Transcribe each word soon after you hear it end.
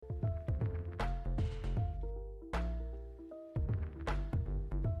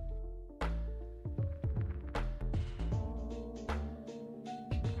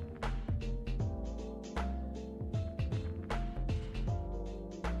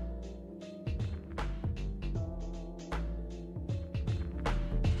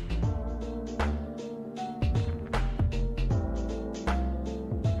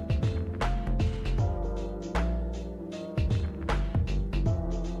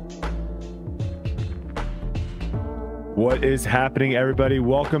What is happening, everybody?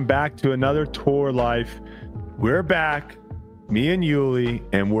 Welcome back to another Tour Life. We're back, me and Yuli,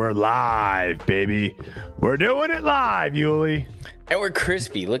 and we're live, baby. We're doing it live, Yuli. And we're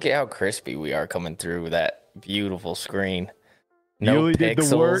crispy. Look at how crispy we are coming through that beautiful screen. No Yuli pixels. did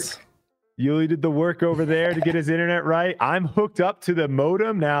the work. Yuli did the work over there to get his internet right. I'm hooked up to the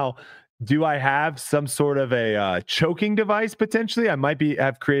modem now. Do I have some sort of a choking device potentially? I might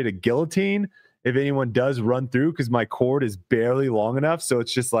have created a guillotine if anyone does run through, because my cord is barely long enough, so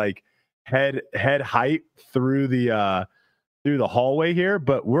it's just like head height through the hallway here.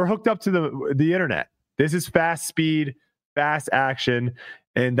 But we're hooked up to the internet. This is fast speed, fast action,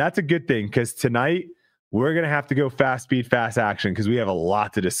 and that's a good thing, because tonight we're gonna have to go fast speed, fast action, because we have a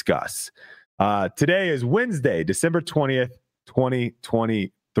lot to discuss. Today is Wednesday, December 20th,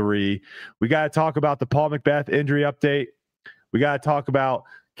 2023. We got to talk about the Paul McBeth injury update. We got to talk about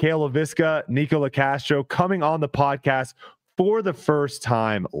Cale, Leiviska, Nikko, Locastro coming on the podcast for the first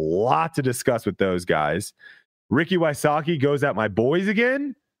time. A lot to discuss with those guys. Ricky Wysocki goes at my boys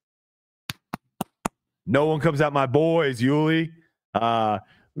again. No one comes at my boys, Yuli.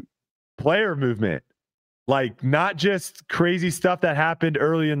 Player movement. Like, not just crazy stuff that happened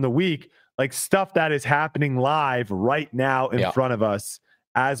early in the week, like stuff that is happening live right now in front of us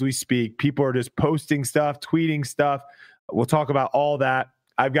as we speak. People are just posting stuff, tweeting stuff. We'll talk about all that.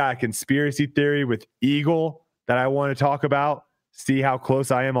 I've got a conspiracy theory with Eagle that I want to talk about, see how close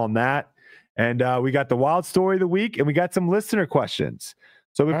I am on that. And we got the wild story of the week, and we got some listener questions.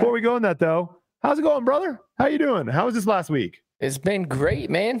 So before we go in that, though, how's it going, brother? How you doing? How was this last week? It's been great,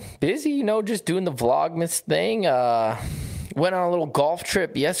 man. Busy, just doing the Vlogmas thing. Went on a little golf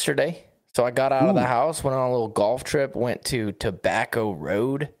trip yesterday. So I got out of the house, went on a little golf trip, went to Tobacco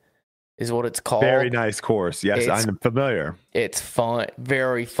Road is what it's called. Very nice course. Yes, I'm familiar. It's fun.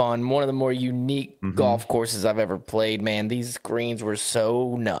 Very fun. One of the more unique golf courses I've ever played, man. These greens were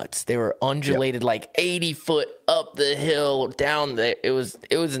so nuts. They were undulated like 80 foot up the hill, down there. It was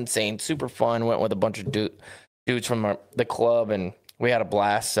insane. Super fun. Went with a bunch of dudes from the club, and we had a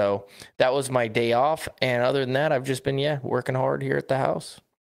blast. So that was my day off. And other than that, I've just been, working hard here at the house.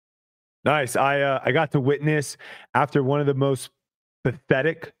 Nice. I got to witness, after one of the most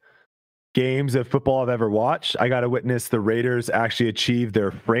pathetic games of football I've ever watched, I got to witness the Raiders actually achieve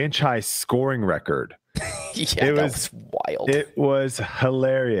their franchise scoring record. That was wild. It was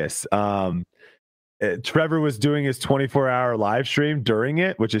hilarious. Trevor was doing his 24-hour live stream during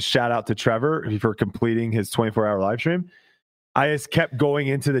it, which is shout out to Trevor for completing his 24-hour live stream. I just kept going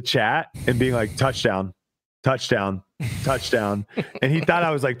into the chat and being like, touchdown, touchdown, touchdown. And he thought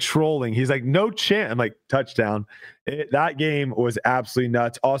I was like trolling. He's like, no chance. I'm like, touchdown. That game was absolutely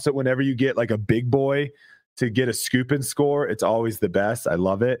nuts. Also, whenever you get like a big boy to get a scoop and score, it's always the best. I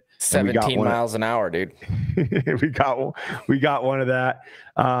love it. 17 miles an hour, dude. we got one of that.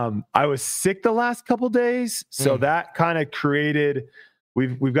 I was sick the last couple days, so that kind of created.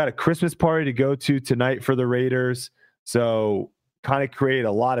 We've got a Christmas party to go to tonight for the Raiders, so kind of created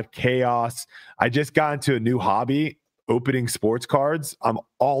a lot of chaos. I just got into a new hobby, opening sports cards. I'm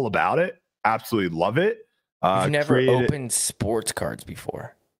all about it. Absolutely love it. You've never opened sports cards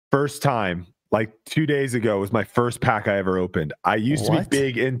before? First time. Like 2 days ago was my first pack I ever opened. I used to be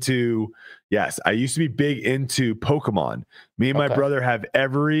big into Pokemon. Me and my brother have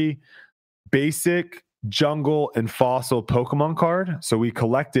every basic, jungle, and fossil Pokemon card. So we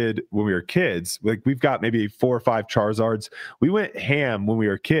collected when we were kids. Like, we've got maybe 4 or 5 Charizards. We went ham when we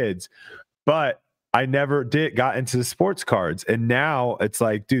were kids, but I never got into the sports cards. And now it's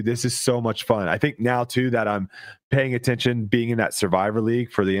like, dude, this is so much fun. I think now too that I'm paying attention, being in that Survivor League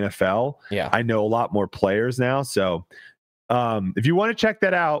for the NFL. Yeah, I know a lot more players now. So if you want to check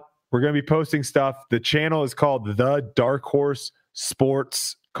that out, we're going to be posting stuff. The channel is called The Dark Horse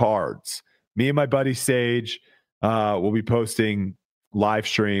Sports Cards. Me and my buddy Sage will be posting live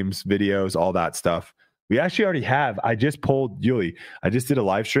streams, videos, all that stuff. We actually already have. I just pulled Yuli. I just did a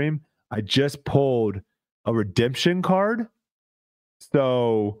live stream. I just pulled a redemption card.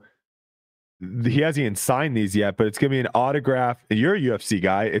 So he hasn't even signed these yet, but it's going to be an autograph. You're a UFC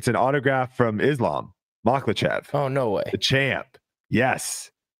guy. It's an autograph from Islam Makhachev. Oh, no way. The champ.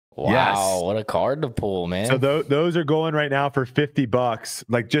 Yes. Wow. Yes. What a card to pull, man. So those are going right now for $50,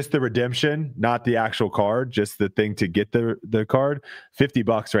 like just the redemption, not the actual card, just the thing to get the card.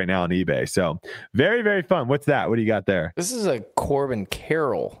 $50 right now on eBay. So very, very fun. What's that? What do you got there? This is a Corbin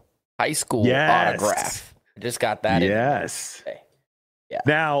Carroll high school autograph. I just got that. Yes. Yeah.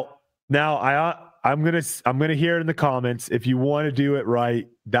 Now I'm gonna hear it in the comments. If you want to do it right,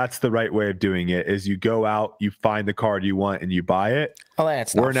 that's the right way of doing it. Is you go out, you find the card you want, and you buy it. Oh,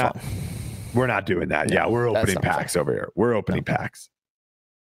 that's not fun. We're not doing that. No, yeah, we're opening packs over here. We're opening packs.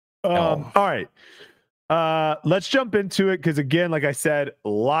 All right. Let's jump into it because, again, like I said,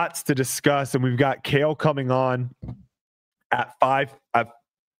 lots to discuss, and we've got Cale coming on at 5.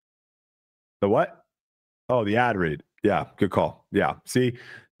 The what? Oh, the ad read. Yeah, good call. Yeah. See,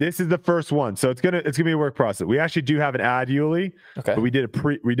 this is the first one, so it's gonna be a work process. We actually do have an ad, Yuli. Okay. But we did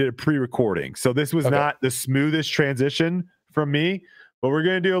a pre-recording, so this was not the smoothest transition from me. But we're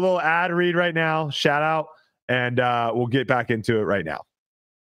gonna do a little ad read right now. Shout out, and we'll get back into it right now.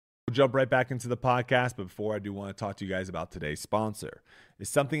 We'll jump right back into the podcast, but before I do want to talk to you guys about today's sponsor. Is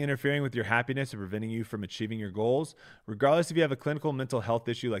something interfering with your happiness or preventing you from achieving your goals? Regardless if you have a clinical mental health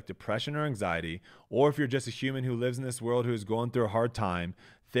issue like depression or anxiety, or if you're just a human who lives in this world who is going through a hard time,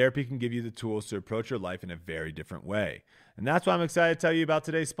 therapy can give you the tools to approach your life in a very different way. And that's why I'm excited to tell you about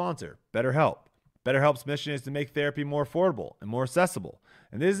today's sponsor, BetterHelp. BetterHelp's mission is to make therapy more affordable and more accessible.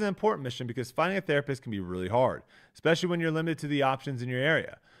 And this is an important mission because finding a therapist can be really hard, especially when you're limited to the options in your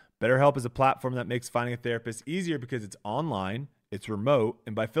area. BetterHelp is a platform that makes finding a therapist easier because it's online, it's remote,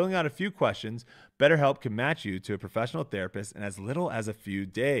 and by filling out a few questions, BetterHelp can match you to a professional therapist in as little as a few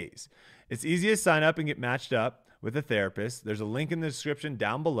days. It's easy to sign up and get matched up with a therapist. There's a link in the description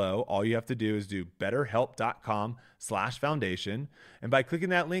down below. All you have to do is do betterhelp.com/foundation. And by clicking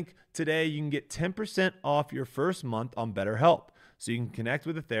that link today, you can get 10% off your first month on BetterHelp. So you can connect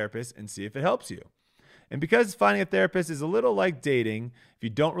with a therapist and see if it helps you. And because finding a therapist is a little like dating, if you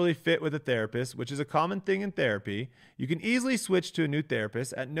don't really fit with a therapist, which is a common thing in therapy, you can easily switch to a new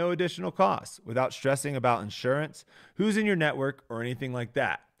therapist at no additional cost without stressing about insurance, who's in your network, or anything like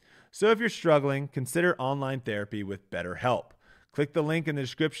that. So if you're struggling, consider online therapy with BetterHelp. Click the link in the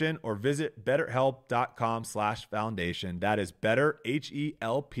description or visit betterhelp.com/foundation. That is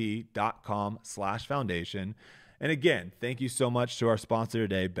betterhelp.com/foundation. And again, thank you so much to our sponsor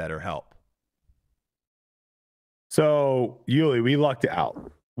today, BetterHelp. So, Yuli, we lucked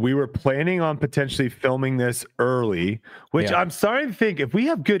out. We were planning on potentially filming this early, which I'm starting to think if we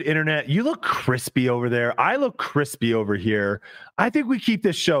have good internet, you look crispy over there. I look crispy over here. I think we keep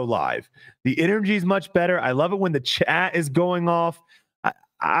this show live. The energy is much better. I love it when the chat is going off.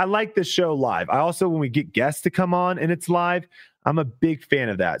 I like the show live. I also, when we get guests to come on and it's live, I'm a big fan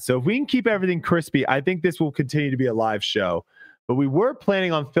of that. So if we can keep everything crispy, I think this will continue to be a live show. But we were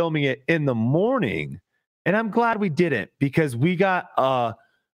planning on filming it in the morning. And I'm glad we didn't because we got,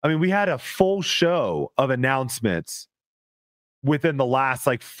 we had a full show of announcements within the last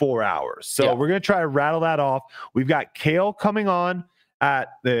 4 hours. So we're going to try to rattle that off. We've got Cale coming on at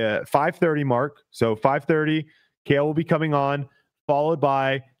the 5:30 mark. So 5:30, Cale will be coming on, followed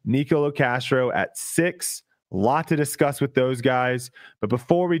by Nikko Locastro at 6. A lot to discuss with those guys. But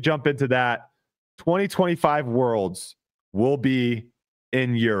before we jump into that, 2025 Worlds will be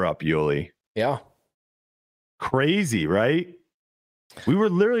in Europe, Yuli. Yeah. Crazy, right? We were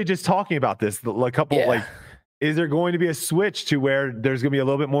literally just talking about this a couple is there going to be a switch to where there's going to be a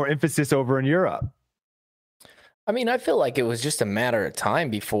little bit more emphasis over in Europe? I mean, I feel like it was just a matter of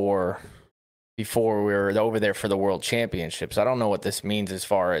time before we were over there for the World Championships. I don't know what this means as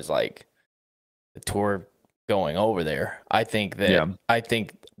far as the tour going over there. I think the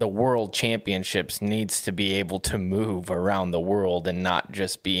World Championships needs to be able to move around the world and not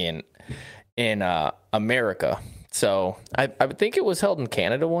just be in America. So I would think it was held in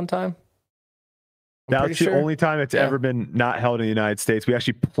Canada one time. That's the only time it's ever been not held in the United States. We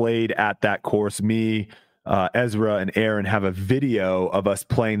actually played at that course. Me, Ezra, and Aaron have a video of us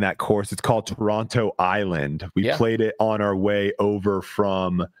playing that course. It's called Toronto Island. We played it on our way over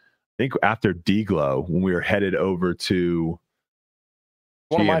from, I think, after D-Glow when we were headed over to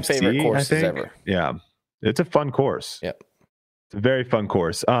one GMC, of my favorite courses ever. Yeah, it's a fun course. Yep. It's a very fun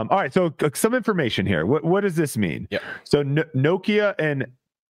course. All right, so some information here. What does this mean? Yep. So Nokia and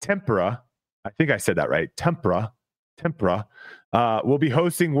Tempera, I think I said that right. Tempera, will be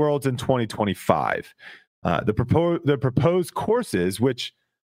hosting Worlds in 2025. The proposed courses, which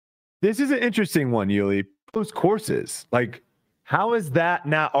this is an interesting one, Yuli. Proposed courses, how is that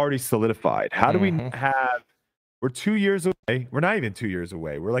not already solidified? How do we have? We're 2 years away. We're not even 2 years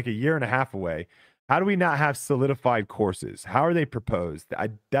away. We're a year and a half away. How do we not have solidified courses? How are they proposed?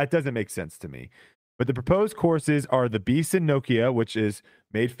 That doesn't make sense to me. But the proposed courses are the Beast in Nokia, which is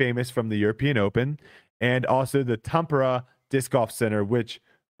made famous from the European Open, and also the Tampere Disc Golf Center, which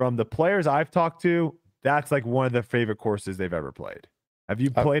from the players I've talked to, that's one of the favorite courses they've ever played. Have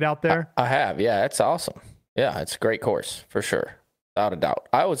you played out there? I have. Yeah, it's awesome. Yeah, it's a great course for sure. Without a doubt.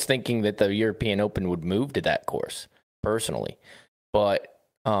 I was thinking that the European Open would move to that course personally, but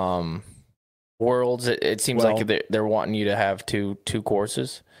Worlds, it seems like they're wanting you to have two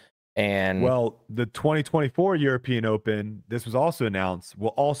courses. And well, the 2024 European Open, this was also announced, will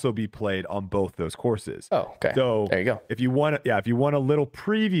also be played on both those courses. oh, okay. So there you go. if you want a little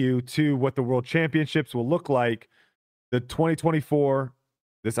preview to what the World Championships will look like, the 2024,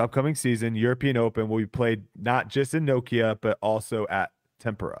 this upcoming season, European Open will be played not just in Nokia, but also at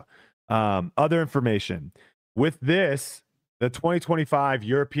Tempera. Other information with this, the 2025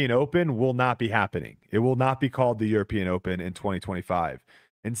 European Open will not be happening. It will not be called the European Open in 2025.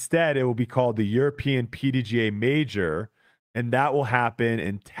 Instead, it will be called the European PDGA Major, and that will happen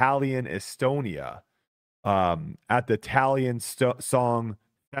in Tallinn, Estonia, at the Tallinn Song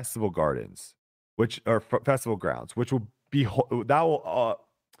Festival Gardens, which are festival grounds, which will be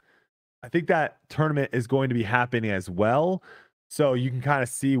I think that tournament is going to be happening as well. So you can kind of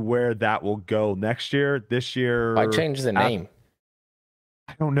see where that will go next year. This year, I changed the name.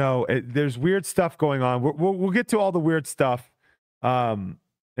 I don't know. There's weird stuff going on. We'll get to all the weird stuff in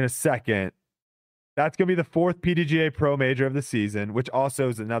a second. That's going to be the fourth PDGA Pro Major of the season, which also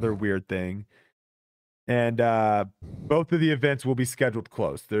is another weird thing. And both of the events will be scheduled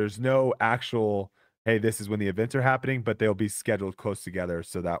close. There's no actual, hey, this is when the events are happening, but they'll be scheduled close together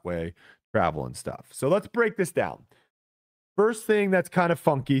so that way travel and stuff. So let's break this down. First thing that's kind of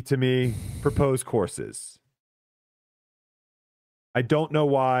funky to me, proposed courses. I don't know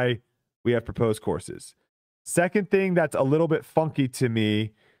why we have proposed courses. Second thing that's a little bit funky to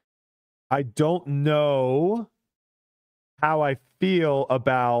me, I don't know how I feel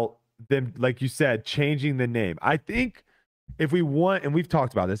about them, like you said, changing the name. I think if we want, and we've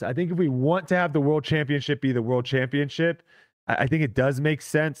talked about this, I think if we want to have the World Championship be the World Championship, I think it does make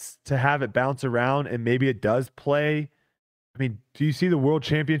sense to have it bounce around, and maybe it does play. I mean, do you see the World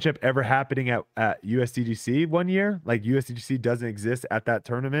Championship ever happening at USDGC one year? Like USDGC doesn't exist at that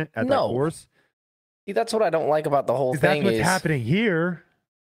tournament, at that course? See, that's what I don't like about the whole thing. That's what's happening here.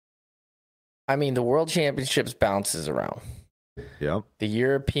 I mean, the World Championships bounces around. Yep. The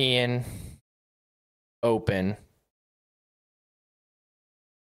European Open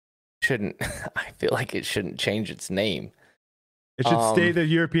shouldn't, I feel like it shouldn't change its name. It should stay the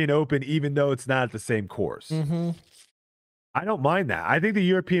European Open, even though it's not at the same course. Mm-hmm. I don't mind that. I think the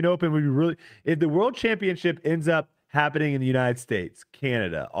European Open would be really, if the World Championship ends up happening in the United States,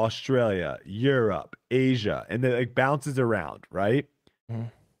 Canada, Australia, Europe, Asia, and then it bounces around, right? Mm-hmm.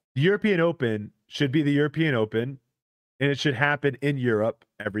 The European Open should be the European Open, and it should happen in Europe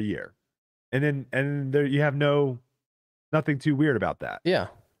every year. And there you have nothing too weird about that. Yeah.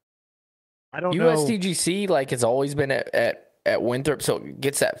 I don't know. USDGC, like, it's always been at Winthrop, so it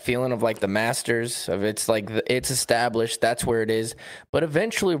gets that feeling of like the Masters, of it's like it's established, that's where it is. But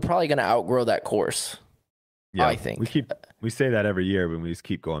eventually, we're probably going to outgrow that course. Yeah, I think we say that every year when we just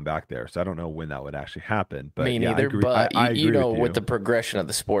keep going back there. So I don't know when that would actually happen. But me neither. But I agree with the progression of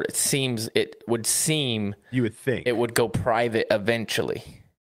the sport, it would seem you would think it would go private eventually,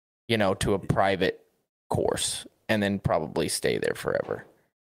 to a private course, and then probably stay there forever.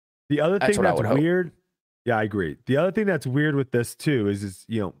 The other thing that's weird. Yeah, I agree. The other thing that's weird with this too is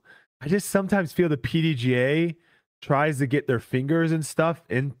I just sometimes feel the PDGA tries to get their fingers and stuff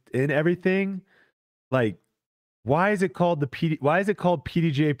in everything. Like, why is it called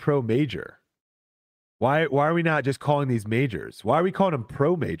PDGA Pro Major? Why are we not just calling these majors? Why are we calling them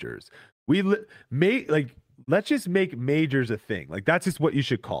pro majors? Let's just make majors a thing. Like, that's just what you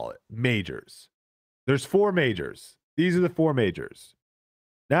should call it. Majors. There's 4 majors. These are the 4 majors.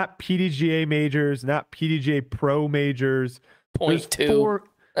 Not PDGA majors, not PDGA Pro majors. There's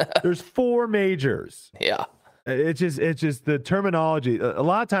 4 majors. Yeah. It's just the terminology. A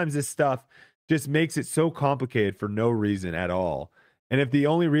lot of times this stuff just makes it so complicated for no reason at all. And if the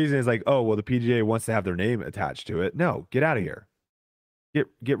only reason is like, oh, well, the PDGA wants to have their name attached to it. No, get out of here.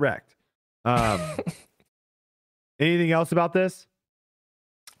 Get wrecked. Anything else about this?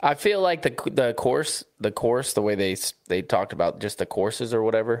 I feel like the course, the way they talked about just the courses or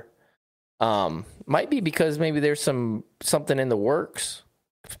whatever, might be because maybe there's something in the works.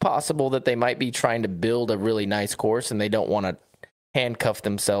 It's possible that they might be trying to build a really nice course and they don't want to handcuff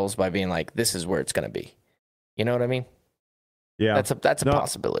themselves by being like, this is where it's going to be. You know what I mean? Yeah, that's a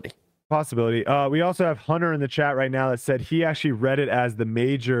possibility. Possibility. We also have Hunter in the chat right now that said he actually read it as the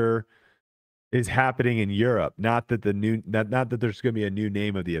major is happening in Europe, not that not that there's going to be a new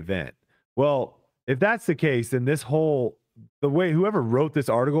name of the event. Well, if that's the case, then the way whoever wrote this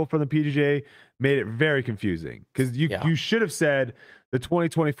article for the PDGA made it very confusing, because you should have said the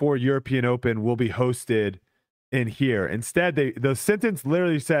 2024 European Open will be hosted in here. Instead, the sentence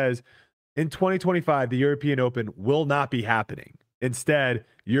literally says in 2025 the European Open will not be happening. Instead,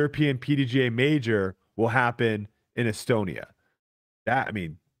 European PDGA Major will happen in Estonia.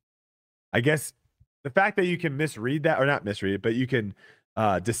 I guess the fact that you can misread that, or not misread it, but you can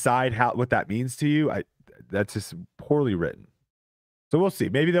decide what that means to you, that's just poorly written. So we'll see.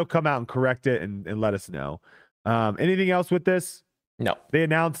 Maybe they'll come out and correct it and let us know. Anything else with this? No. They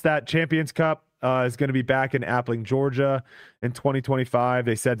announced that Champions Cup is going to be back in Appling, Georgia in 2025.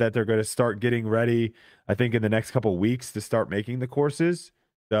 They said that they're going to start getting ready, I think, in the next couple of weeks to start making the courses.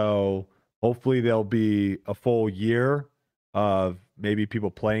 So hopefully there'll be a full year of maybe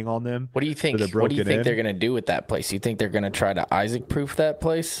people playing on them. What do you think? What do you think they're going to do with that place? You think they're going to try to Isaac proof that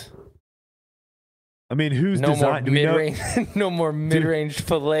place? I mean, who's designing? No more mid-range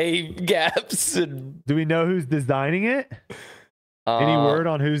fillet gaps. Do we know who's designing it? Any word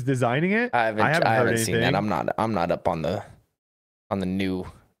on who's designing it? I haven't seen that. I'm not up on the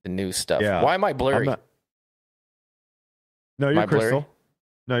new stuff. Yeah. Why am I blurry? No, you're crystal. Blurry?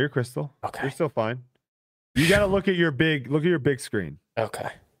 No, you're crystal. Okay. You're still fine. You got to look at your big screen. Okay.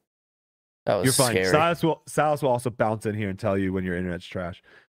 That was You're fine. Scary. Silas will also bounce in here and tell you when your internet's trash.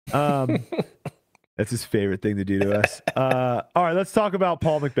 That's his favorite thing to do to us. All right, let's talk about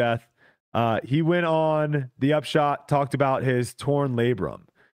Paul McBeth. He went on the Upshot, talked about his torn labrum.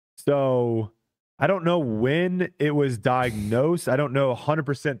 So I don't know when it was diagnosed. I don't know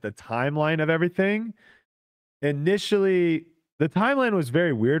 100% the timeline of everything. Initially, the timeline was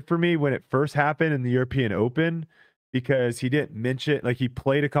very weird for me when it first happened in the European Open, because he didn't mention, like, he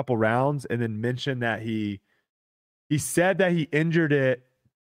played a couple rounds and then mentioned that he said that he injured it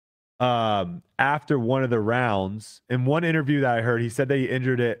after one of the rounds. In one interview that I heard, he said that he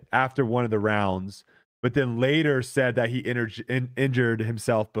injured it after one of the rounds, but then later said that he injured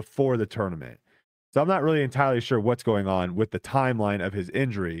himself before the tournament. So I'm not really entirely sure what's going on with the timeline of his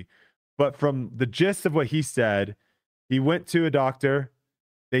injury, but from the gist of what he said, he went to a doctor.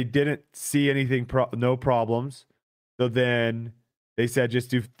 They didn't see anything, no problems. So then they said,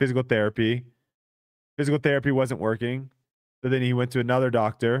 just do physical therapy. Physical therapy wasn't working. So then he went to another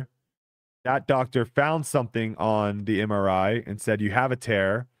doctor. That doctor found something on the MRI and said, you have a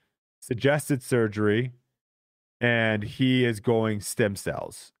tear, suggested surgery, and he is going stem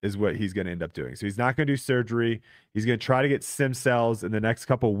cells is what he's going to end up doing. So he's not going to do surgery. He's going to try to get stem cells in the next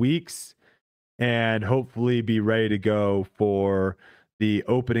couple weeks and hopefully be ready to go for the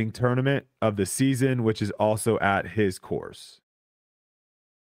opening tournament of the season, which is also at his course.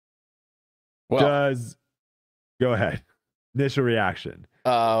 Well, go ahead. Initial reaction.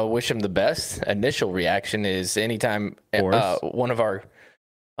 Wish him the best. Initial reaction is anytime one of our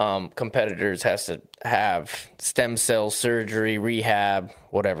competitors has to have stem cell surgery, rehab,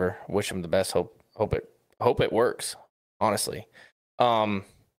 whatever. Wish him the best. Hope it works. Honestly, yeah,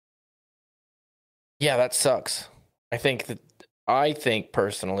 that sucks. I think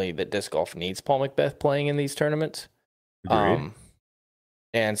personally that disc golf needs Paul McBeth playing in these tournaments. Agreed.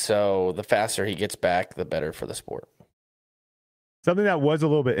 And so the faster he gets back, the better for the sport. Something that was a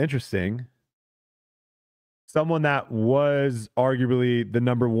little bit interesting, someone that was arguably the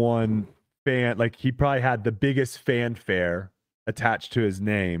number one fan, like he probably had the biggest fanfare attached to his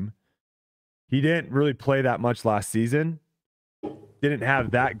name. He didn't really play that much last season. Didn't have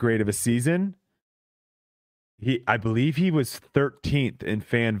that great of a season. I believe he was 13th in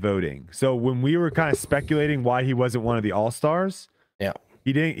fan voting. So when we were kind of speculating why he wasn't one of the All-Stars, yeah,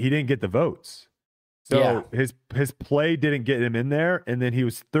 he didn't get the votes. So his play didn't get him in there, and then he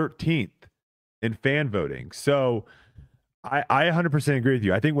was 13th in fan voting. So I 100% agree with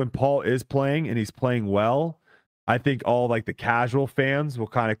you. I think when Paul is playing and he's playing well, I think all like the casual fans will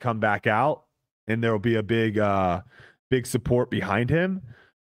kind of come back out, and there will be a big support behind him.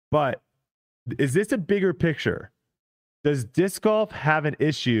 But is this a bigger picture? Does disc golf have an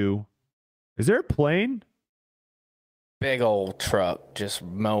issue? Is there a plane? Big old truck just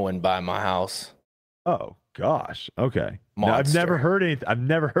mowing by my house. Oh gosh. Okay. No, I've never heard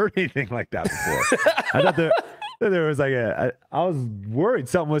anything like that before. I thought there was like I was worried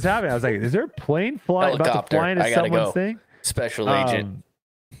something was happening. I was like, is there a plane flying about to fly into someone's thing? Special agent.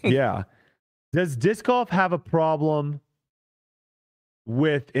 Yeah. Does disc golf have a problem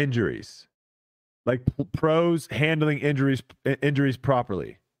with injuries? Like pros handling injuries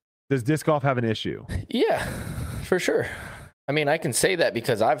properly? Does disc golf have an issue? Yeah, for sure. I mean, I can say that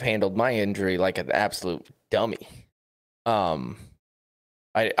because I've handled my injury like an absolute dummy.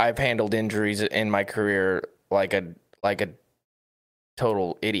 I've handled injuries in my career like a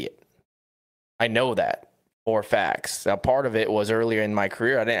total idiot. I know that for facts. Now, part of it was earlier in my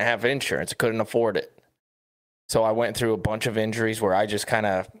career, I didn't have insurance. I couldn't afford it. So I went through a bunch of injuries where I just kind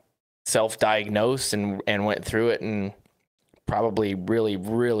of self-diagnosed and went through it and probably really,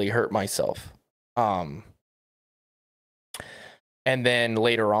 really hurt myself. And then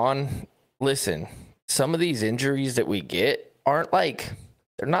later on, Listen, some of these injuries that we get aren't like,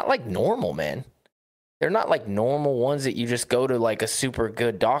 they're not like normal, man. They're not like normal ones that you just go to like a super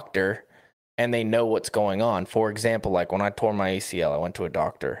good doctor and they know what's going on. For example, like when I tore my ACL, I went to a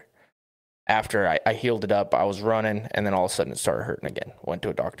doctor. After I healed it up, I was running, and then all of a sudden it started hurting again. Went to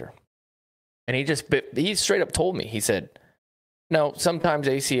a doctor. And he straight up told me, he said, no, sometimes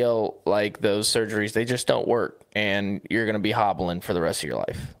ACL, like those surgeries, they just don't work, and you're going to be hobbling for the rest of your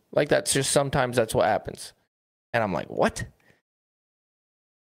life. Like sometimes that's what happens. And I'm like, what?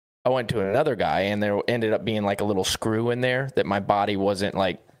 I went to another guy, and there ended up being like a little screw in there that my body wasn't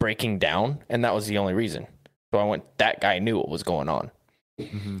like breaking down, and that was the only reason. So that guy knew what was going on.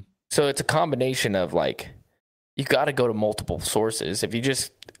 Mm-hmm. So it's a combination of like, you got to go to multiple sources. If you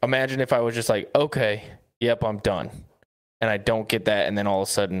just imagine if I was just like, okay, yep, I'm done. And I don't get that. And then all of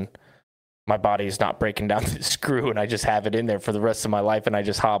a sudden my body is not breaking down the screw and I just have it in there for the rest of my life and I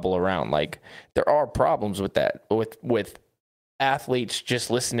just hobble around. Like there are problems with that, with athletes just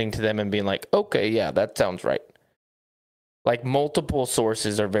listening to them and being like, okay, yeah, that sounds right. Like multiple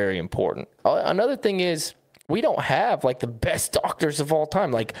sources are very important. Another thing is, we don't have like the best doctors of all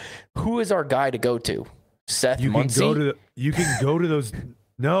time. Like, who is our guy to go to? Seth Muncie? You can go to those.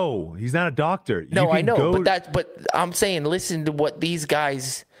 No, he's not a doctor. No, I know, but I'm saying, listen to what these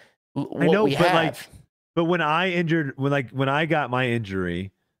guys. What I know, we but have. but when I got my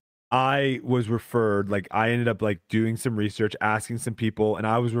injury, I was referred. Like, I ended up like doing some research, asking some people, and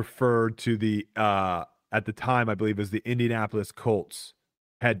I was referred to the at the time I believe it was the Indianapolis Colts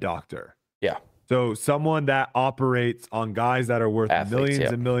head doctor. Yeah. So someone that operates on guys that are worth millions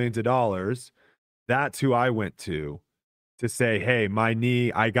and millions of dollars, that's who I went to say, hey, my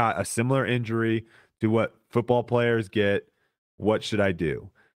knee, I got a similar injury to what football players get. What should I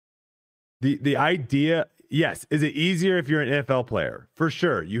do? The idea, yes, is it easier if you're an NFL player? For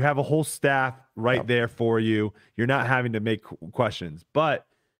sure. You have a whole staff right there for you. You're not having to make questions. But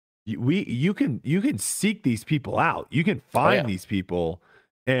you can seek these people out. You can find these people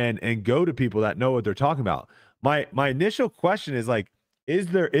and go to people that know what they're talking about. My initial question is like, is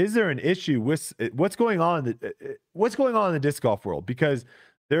there an issue with what's going on in the disc golf world? Because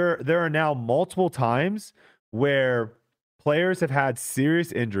there are now multiple times where players have had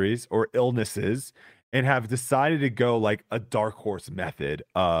serious injuries or illnesses and have decided to go like a dark horse method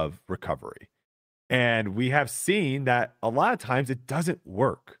of recovery. And we have seen that a lot of times it doesn't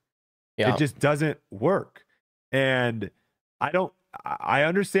work. Yeah. It just doesn't work. And I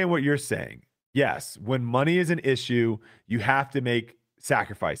understand what you're saying. Yes, when money is an issue, you have to make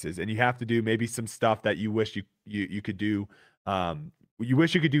sacrifices and you have to do maybe some stuff that you wish you could do. You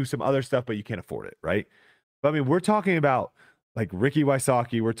wish you could do some other stuff, but you can't afford it, right? But I mean, we're talking about like Ricky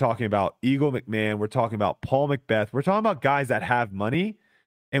Wysocki, we're talking about Eagle McMahon, we're talking about Paul McBeth, we're talking about guys that have money,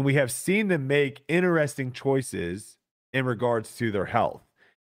 and we have seen them make interesting choices in regards to their health.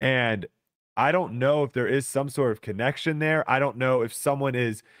 And I don't know if there is some sort of connection there. I don't know if someone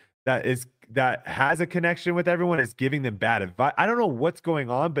that has a connection with everyone is giving them bad advice. I don't know what's going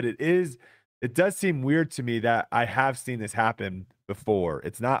on, but it does seem weird to me that I have seen this happen before.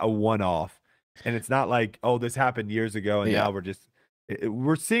 It's not a one-off, and it's not like, oh, this happened years ago and now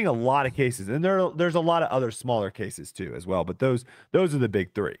we're seeing a lot of cases, and there's a lot of other smaller cases too as well. But those are the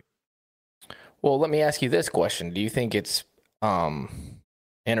big three. Well, let me ask you this question: do you think it's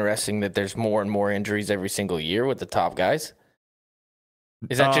interesting that there's more and more injuries every single year with the top guys?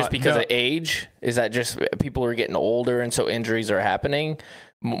 Is that just because of age? Is that just people are getting older and so injuries are happening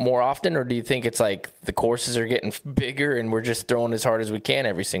more often? Or do you think it's like the courses are getting bigger and we're just throwing as hard as we can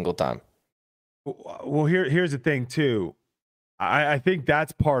every single time? Well, here's the thing too. I think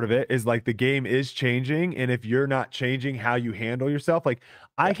that's part of it, is like the game is changing. And if you're not changing how you handle yourself, like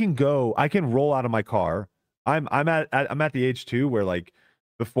I can roll out of my car. I'm at the age too where like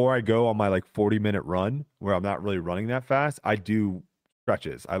before I go on my like 40-minute run where I'm not really running that fast, I do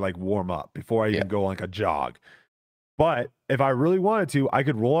stretches. I like warm up before I even go on like a jog. But if I really wanted to, I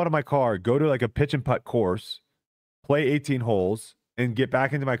could roll out of my car, go to like a pitch and putt course, play 18 holes, and get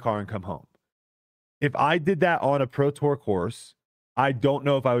back into my car and come home. If I did that on a Pro Tour course, I don't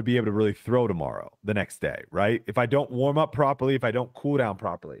know if I would be able to really throw tomorrow, the next day, right? If I don't warm up properly, if I don't cool down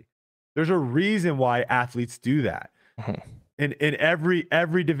properly. There's a reason why athletes do that. Mm-hmm. In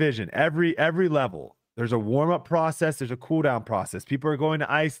every division, every level, there's a warm-up process, there's a cool-down process. People are going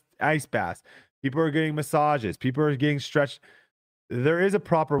to ice baths. People are getting massages. People are getting stretched. There is a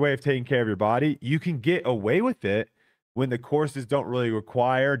proper way of taking care of your body. You can get away with it when the courses don't really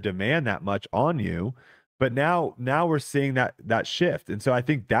demand that much on you. But now we're seeing that shift. And so I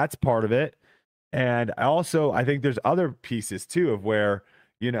think that's part of it. And I think there's other pieces too of where,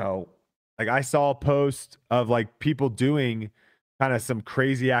 Like I saw a post of like people doing kind of some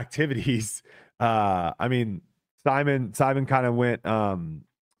crazy activities. I mean, Simon kind of went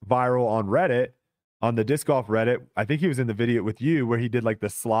viral on Reddit, on the disc golf Reddit. I think he was in the video with you where he did like the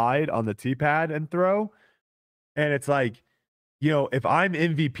slide on the tee pad and throw. And it's like, if I'm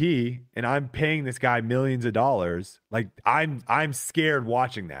MVP and I'm paying this guy millions of dollars, like I'm scared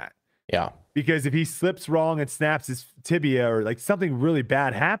watching that. Yeah. Because if he slips wrong and snaps his tibia or like something really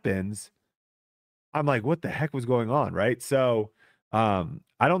bad happens, I'm like, what the heck was going on? Right. So I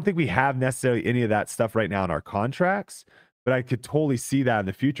don't think we have necessarily any of that stuff right now in our contracts, but I could totally see that in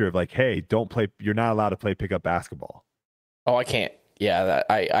the future of like, hey, don't play. You're not allowed to play pickup basketball. Oh, I can't. Yeah.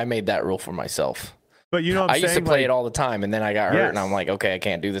 I made that rule for myself. But what I'm I saying? used to play it all the time, and then I got hurt, and I'm like, okay, I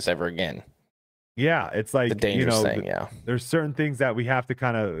can't do this ever again. Yeah, it's like the dangerous thing. Yeah, there's certain things that we have to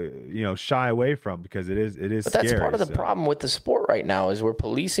kind of shy away from because it is. But that's scary, part of the problem with the sport right now is we're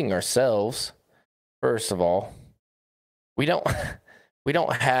policing ourselves. First of all, we don't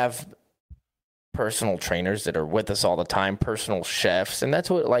have personal trainers that are with us all the time, personal chefs, and that's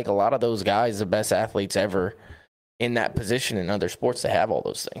what like a lot of those guys, the best athletes ever in that position in other sports, they have all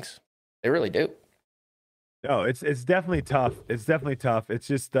those things. They really do. No, it's definitely tough. It's definitely tough. It's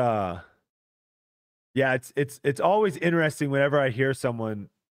just yeah, it's always interesting whenever I hear someone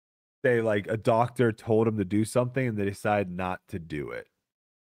say like a doctor told them to do something and they decide not to do it.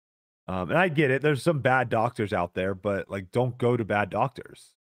 And I get it. There's some bad doctors out there, but like don't go to bad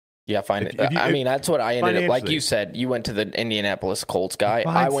doctors. Yeah, I mean, that's what I ended up, like you said, you went to the Indianapolis Colts guy.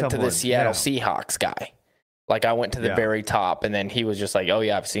 I went to the Seattle Seahawks guy. Like I went to the very top, and then he was just like, oh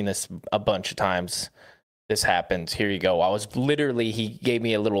yeah, I've seen this a bunch of times. This happens. Here you go. I was literally, he gave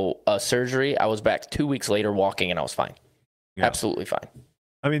me a little surgery. I was back 2 weeks later walking and I was fine. Yeah. Absolutely fine.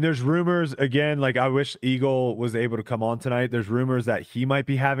 I mean, there's rumors again, like I wish Eagle was able to come on tonight. There's rumors that he might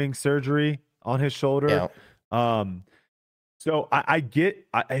be having surgery on his shoulder. Yeah. So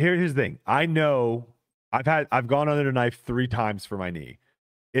here's the thing. I know I've gone under the knife 3 times for my knee.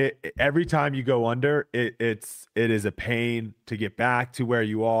 Every time you go under it is a pain to get back to where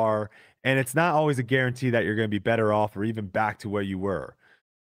you are. And it's not always a guarantee that you're going to be better off or even back to where you were.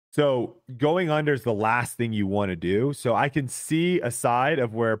 So going under is the last thing you want to do. So I can see a side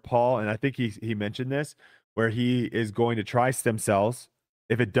of where Paul, and I think he mentioned this, where he is going to try stem cells.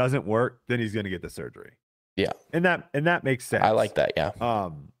 If it doesn't work, then he's going to get the surgery. Yeah. And that makes sense. I like that. Yeah.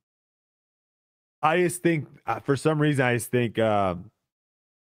 I just think for some reason, from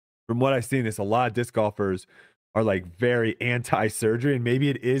what I've seen, there's a lot of disc golfers are like very anti-surgery, and maybe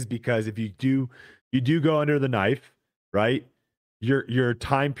it is because if you do go under the knife, right, your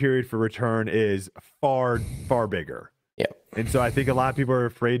time period for return is far bigger. Yeah. And so I think a lot of people are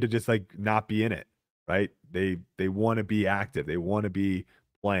afraid to just like not be in it, right? They want to be active, they want to be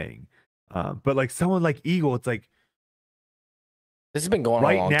playing, but like someone like Eagle, it's like this has been going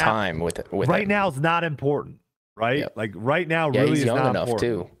on a long time with it. Right now is not important, right? Yep. Like right now, really he's is young not enough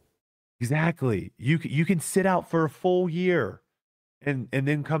important. Too. Exactly. You can sit out for a full year and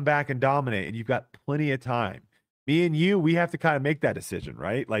then come back and dominate, and you've got plenty of time. Me and you, we have to kind of make that decision,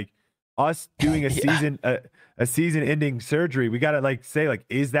 right? Like us doing a season ending surgery, we got to like say like,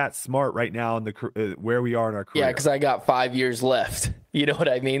 is that smart right now in the where we are in our career? Yeah, because I got 5 years left. You know what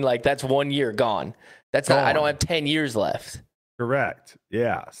I mean? Like that's 1 year gone. That's not. I don't have 10 years left. Correct.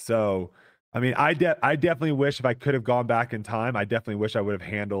 Yeah. So I mean, I definitely wish if I could have gone back in time, I definitely wish I would have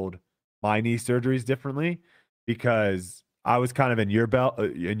handled my knee surgeries differently, because I was kind of in your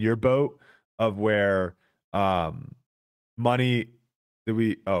boat of where money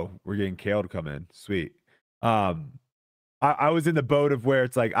that we're getting Cale to come in. Sweet. I was in the boat of where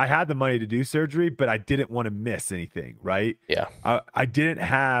it's like I had the money to do surgery, but I didn't want to miss anything, right? Yeah. I didn't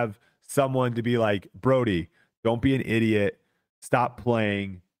have someone to be like, Brody, don't be an idiot, stop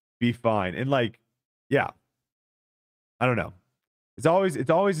playing, be fine. And like, yeah, I don't know. It's always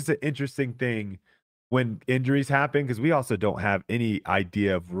just an interesting thing when injuries happen, because we also don't have any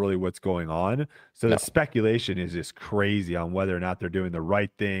idea of really what's going on. So the speculation is just crazy on whether or not they're doing the right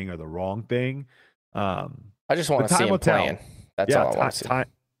thing or the wrong thing. I just want to see him playing. That's all I want to see.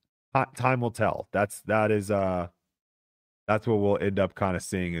 Time will tell. That's what we'll end up kind of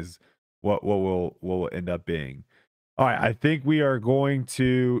seeing is what we'll end up being. All right, I think we are going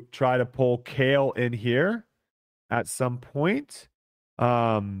to try to pull Cale in here at some point.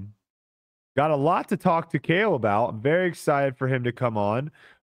 Got a lot to talk to Cale about. I'm very excited for him to come on.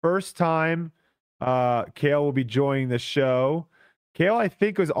 First time Cale will be joining the show. Cale, I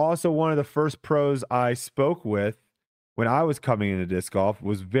think, was also one of the first pros I spoke with when I was coming into disc golf.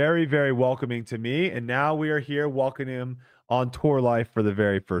 Was very, very welcoming to me. And now we are here welcoming him on tour life for the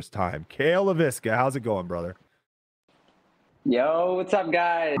very first time. Cale Leiviska, how's it going, brother? Yo, what's up,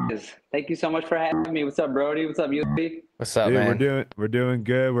 guys? Thank you so much for having me. What's up, Brody? What's up, Yuli? What's up, Dude, man? we're doing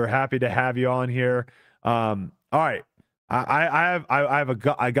good. We're happy to have you on here. All right.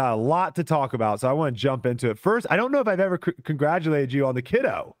 I got a lot to talk about, so I want to jump into it. First, I don't know if I've ever congratulated you on the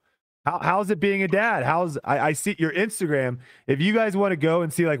kiddo. How's it being a dad? I see your Instagram. If you guys want to go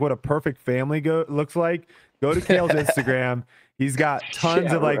and see like what a perfect family looks like, go to Cale's Instagram. He's got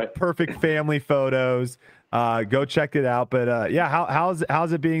tons of like perfect family photos. Go check it out. But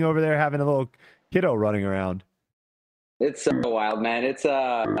how's it being over there having a little kiddo running around? It's so wild, man.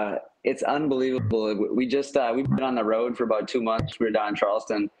 It's unbelievable. We've been on the road for about 2 months. We were down in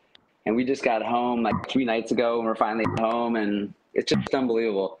Charleston, and we just got home like 3 nights ago, and we're finally home, and it's just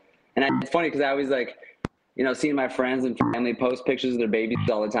unbelievable. And it's funny because I always like, seeing my friends and family post pictures of their babies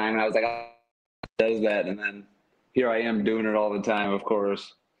all the time, and I was like, oh, does that? And then here I am doing it all the time, of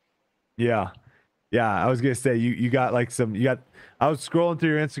course. Yeah. I was gonna say you got like I was scrolling through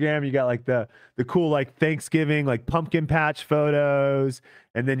your Instagram. You got like the cool like Thanksgiving like pumpkin patch photos,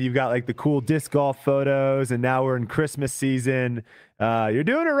 and then you've got like the cool disc golf photos, and now we're in Christmas season. You're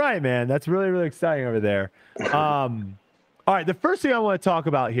doing it right, man. That's really, really exciting over there. All right, the first thing I want to talk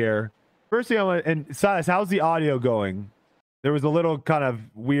about here. And Silas, how's the audio going? There was a little kind of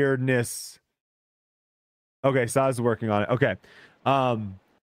weirdness. Okay, Silas is working on it. Okay.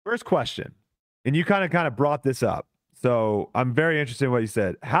 First question. And you kind of brought this up. So I'm very interested in what you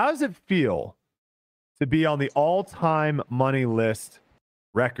said. How does it feel to be on the all-time money list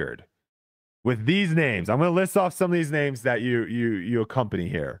record with these names? I'm going to list off some of these names that you accompany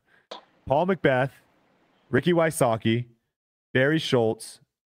here. Paul McBeth, Ricky Wysocki, Barry Schultz,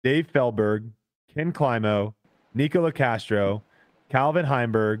 Dave Feldberg, Ken Climo, Nikko Locastro, Calvin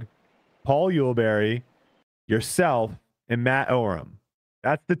Heimberg, Paul Uleberry, yourself, and Matt Oram.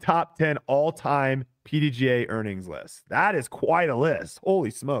 That's the top 10 all-time PDGA earnings list. That is quite a list.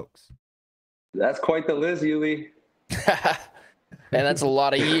 Holy smokes. That's quite the list, Yuli. Man, that's a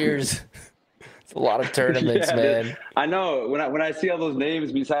lot of years. It's a lot of tournaments, man. I know. When I see all those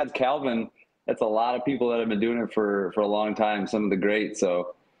names besides Calvin, that's a lot of people that have been doing it for a long time, some of the greats.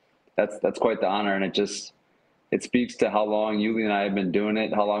 So that's quite the honor, and it speaks to how long Yuli and I have been doing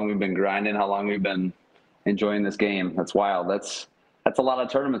it, how long we've been grinding, how long we've been enjoying this game. That's wild. That's a lot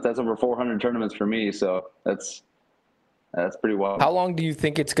of tournaments. That's over 400 tournaments for me. So that's pretty wild. How long do you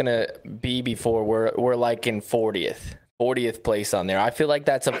think it's gonna be before we're like in 40th place on there? I feel like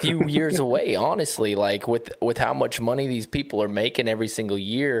that's a few years away, honestly. Like with how much money these people are making every single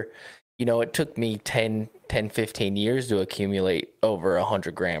year. It took me 10, 15 years to accumulate over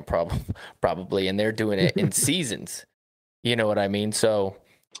 $100,000 probably, and they're doing it in seasons. You know what I mean? So.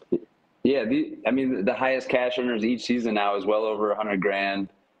 Yeah, the highest cash earners each season now is well over $100,000,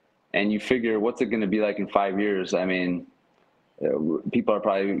 and you figure what's it going to be like in 5 years? I mean, people are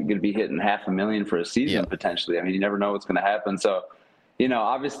probably going to be hitting $500,000 for a season potentially. I mean, you never know what's going to happen. So,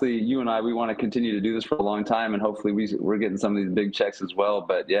 obviously, you and I, we want to continue to do this for a long time, and hopefully we're getting some of these big checks as well.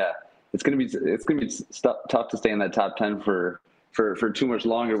 But yeah, it's going to be tough to stay in that top 10 for too much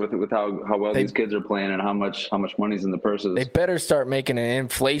longer with how well these kids are playing and how much money's in the purses. They better start making an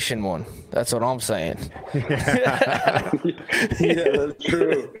inflation one. That's what I'm saying. Yeah, that's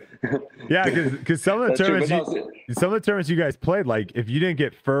true. Yeah, because some of the tournaments you guys played, like if you didn't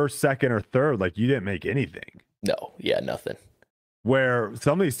get first, second, or third, like you didn't make anything. No, nothing. Where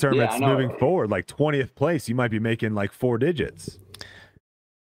some of these tournaments moving forward, like 20th place, you might be making like 4 digits.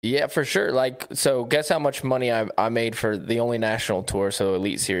 Yeah, for sure. Like, so guess how much money I made for the only national tour, so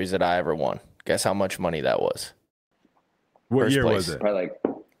Elite Series that I ever won. Guess how much money that was? What First year place. Was it? Probably like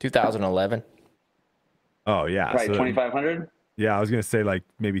 2011. Oh, yeah. Probably so 2,500? Yeah, I was going to say like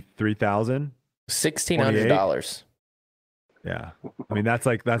maybe 3,000. $1,600. Yeah. I mean, that's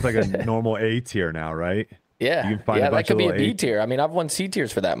like a normal A tier now, right? Yeah. You can find that could be a B tier. I mean, I've won C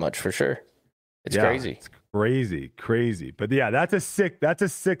tiers for that much for sure. It's crazy. It's crazy. But yeah, that's a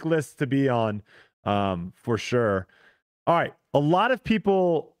sick list to be on, for sure. All right. A lot of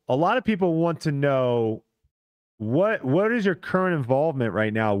people want to know what is your current involvement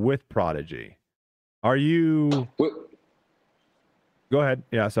right now with Prodigy? Are you Go ahead.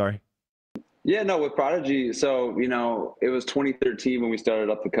 Yeah, sorry. Yeah, no, with Prodigy, so, it was 2013 when we started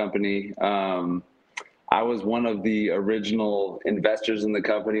up the company. I was one of the original investors in the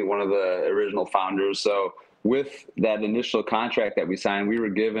company, one of the original founders. So with that initial contract that we signed, we were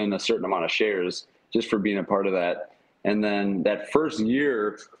given a certain amount of shares just for being a part of that. And then that first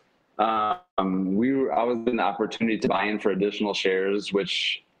year, I was given the opportunity to buy in for additional shares,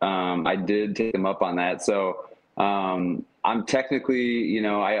 which I did take them up on that. So I'm technically,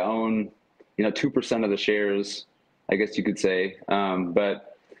 I own, 2% of the shares, I guess you could say.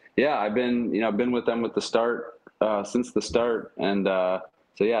 But yeah, I've been with them with the start, since the start. And so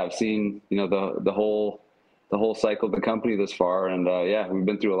yeah, I've seen, the whole cycle of the company this far. And yeah, we've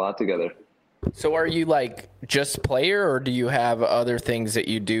been through a lot together. So are you like just player, or do you have other things that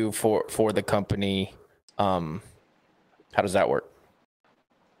you do for the company? How does that work?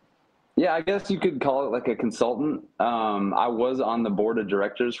 Yeah, I guess you could call it like a consultant. I was on the board of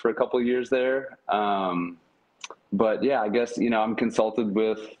directors for a couple of years there. But yeah, I guess, I'm consulted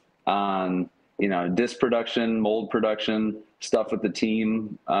with on, disc production, mold production, stuff with the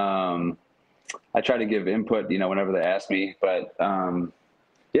team. I try to give input, whenever they ask me, but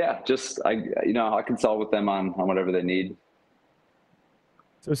yeah, just, I consult with them on whatever they need.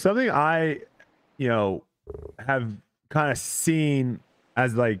 So something I, have kind of seen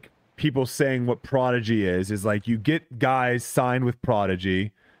as like people saying what Prodigy is like you get guys signed with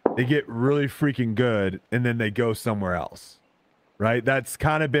Prodigy, they get really freaking good, and then they go somewhere else, right? That's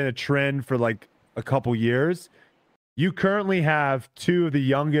kind of been a trend for like a couple years. You currently have two of the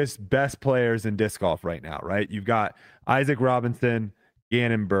youngest, best players in disc golf right now, right? You've got Isaac Robinson,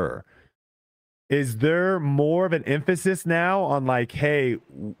 Gannon Burr. Is there more of an emphasis now on like, hey,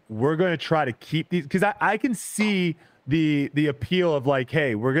 we're going to try to keep these? Because I can see the appeal of like,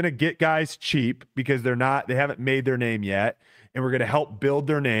 hey, we're going to get guys cheap because they haven't made their name yet, and we're going to help build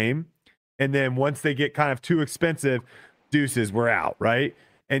their name. And then once they get kind of too expensive, deuces, we're out, right?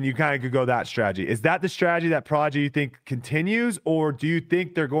 And you kind of could go that strategy. Is that the strategy that Prodigy you think continues, or do you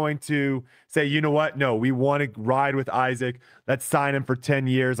think they're going to say, you know what? No, we want to ride with Isaac. Let's sign him for 10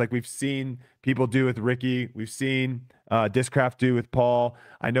 years, like we've seen people do with Ricky. We've seen Discraft do with Paul.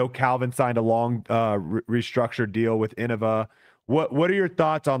 I know Calvin signed a long restructured deal with Innova. What are your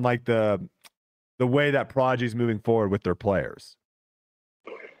thoughts on like the way that Prodigy is moving forward with their players?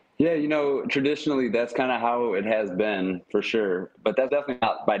 Yeah, traditionally that's kind of how it has been for sure, but that's definitely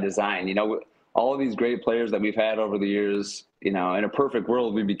not by design. All of these great players that we've had over the years, in a perfect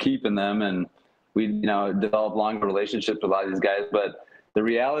world, we'd be keeping them and we'd, develop longer relationships with a lot of these guys. But the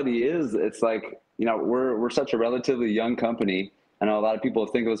reality is it's like, we're such a relatively young company. I know a lot of people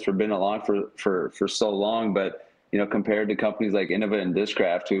think of us for being along for so long, but, compared to companies like Innova and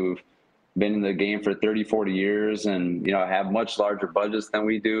Discraft who've been in the game for 30, 40 years and, have much larger budgets than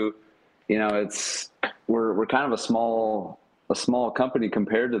we do. We're kind of a small company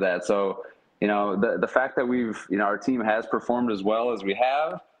compared to that. So, the fact that our team has performed as well as we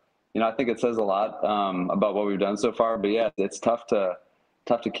have, I think it says a lot about what we've done so far. But yeah, it's tough to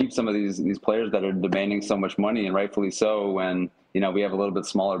keep some of these players that are demanding so much money, and rightfully so, when, we have a little bit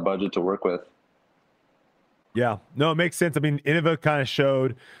smaller budget to work with. Yeah, no, it makes sense. I mean, Innova kind of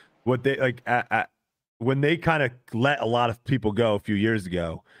showed what they like when they kind of let a lot of people go a few years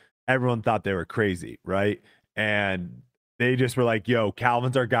ago. Everyone thought they were crazy, right? And they just were like, yo,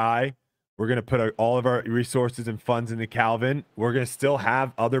 Calvin's our guy. We're going to put all of our resources and funds into Calvin. We're going to still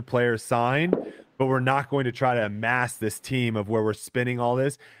have other players signed, but we're not going to try to amass this team of where we're spending all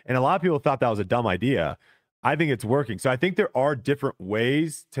this. And a lot of people thought that was a dumb idea. I think it's working. So I think there are different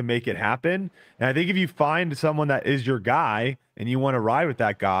ways to make it happen. And I think if you find someone that is your guy and you want to ride with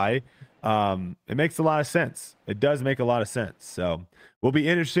that guy, it makes a lot of sense. It does make a lot of sense. So will be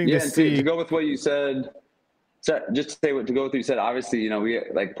interesting to see. To go with what you said, to go with what you said, obviously, we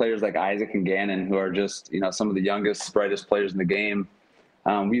like players like Isaac and Gannon, who are just, some of the youngest, brightest players in the game.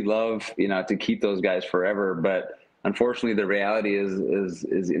 We love, to keep those guys forever, but unfortunately, the reality is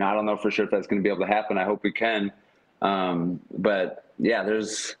I don't know for sure if that's going to be able to happen. I hope we can. But yeah,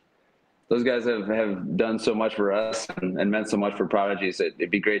 those guys have done so much for us and meant so much for Prodigy. So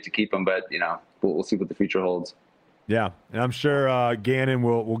it'd be great to keep them, but we'll see what the future holds. Yeah, and I'm sure Gannon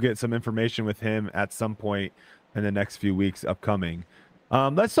we'll get some information with him at some point in the next few weeks upcoming.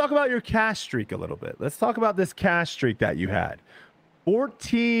 Let's talk about your cash streak a little bit. Let's talk about this cash streak that you had.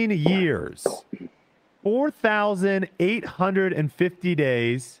 14 years. 4,850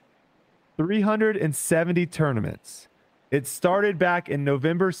 days, 370 tournaments. It started back in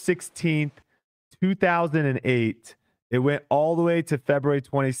November 16th, 2008. It went all the way to February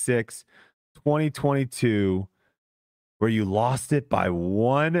 26th, 2022, where you lost it by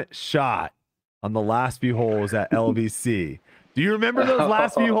one shot on the last few holes at LVC. Do you remember those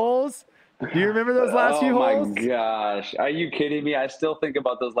last few holes? Do you remember those last few holes? Oh my gosh. Are you kidding me? I still think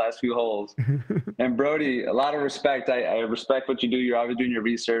about those last few holes. And Brody, a lot of respect. I respect what you do. You're always doing your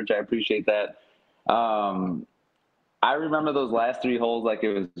research. I appreciate that. I remember those last three holes like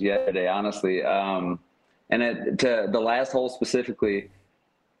it was yesterday, honestly. And to the last hole specifically,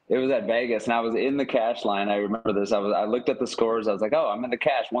 It was at Vegas, and I was in the cash line. I remember this. I looked at the scores. I was like, oh, I'm in the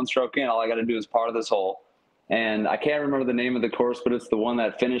cash. 1 stroke in. All I got to do is par this hole. And I can't remember the name of the course, but it's the one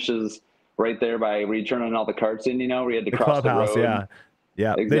that finishes right there by where you turn all the carts in, where you had to cross the road. Yeah.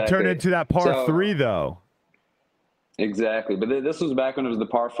 Yeah. Exactly. They turned into that par 3, though. Exactly. But this was back when it was the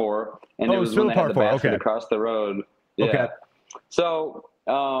par 4. And it was still when they had the basket okay. across the road. Yeah. Okay. So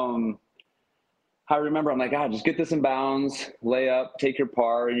I remember I'm like, just get this in bounds, lay up, take your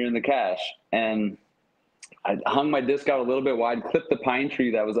par, and you're in the cash. And I hung my disc out a little bit wide, clipped the pine tree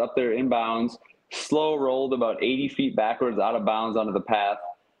that was up there in bounds, slow rolled about 80 feet backwards out of bounds onto the path.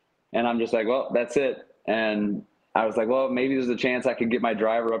 And I'm just like, well, that's it. And I was like, well, maybe there's a chance I could get my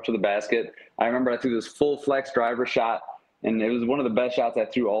driver up to the basket. I remember I threw this full flex driver shot, and it was one of the best shots I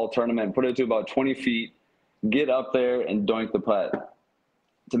threw all tournament. Put it to about 20 feet, get up there, and doink the putt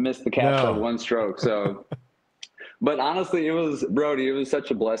to miss the cash by 1 stroke. So, but honestly, it was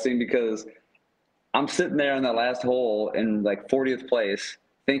such a blessing because I'm sitting there on that last hole in like 40th place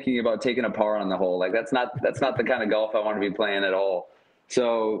thinking about taking a par on the hole. Like that's not the kind of golf I want to be playing at all.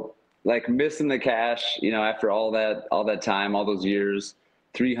 So like missing the cash, after all that time, all those years,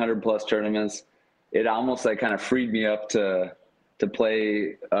 300 plus tournaments, it almost like kind of freed me up to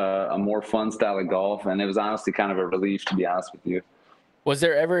play a more fun style of golf. And it was honestly kind of a relief, to be honest with you. Was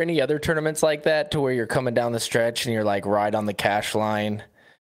there ever any other tournaments like that to where you're coming down the stretch and you're like right on the cash line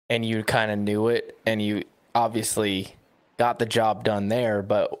and you kind of knew it and you obviously got the job done there,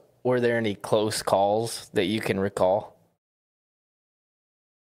 but were there any close calls that you can recall?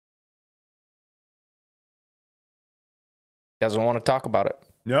 Doesn't want to talk about it.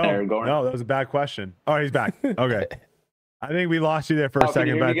 No, that was a bad question. Oh, he's back. Okay. I think we lost you there for a second. Can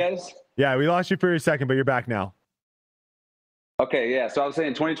you hear me, guys? Yeah, we lost you for a second, but you're back now. Okay, yeah. So I was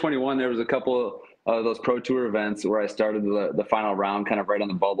saying 2021, there was a couple of those Pro Tour events where I started the final round kind of right on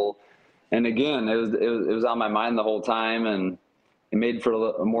the bubble. And again, it was on my mind the whole time, and it made for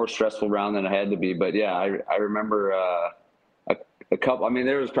a more stressful round than it had to be. But yeah, I remember a couple,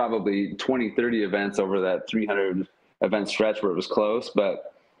 there was probably 20, 30 events over that 300 event stretch where it was close.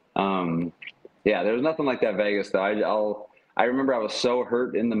 But yeah, there was nothing like that Vegas though. I remember I was so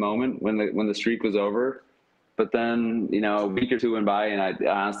hurt in the moment when the streak was over. But then, a week or two went by, and I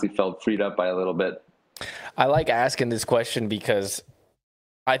honestly felt freed up by a little bit. I like asking this question because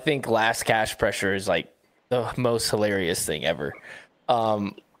I think last cash pressure is like the most hilarious thing ever.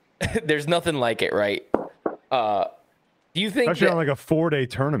 There's nothing like it, right? Do you think especially on like a 4-day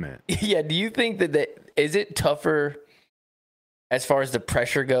tournament? Yeah. Do you think that is it tougher as far as the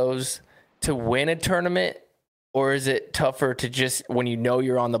pressure goes to win a tournament, or is it tougher to just when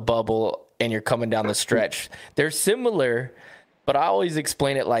you're on the bubble and you're coming down the stretch? They're similar, but I always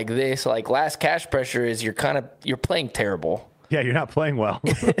explain it like this. Like last cash pressure is you're playing terrible. Yeah, you're not playing well.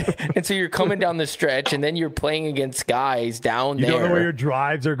 And so you're coming down the stretch and then you're playing against guys down there. You don't know where your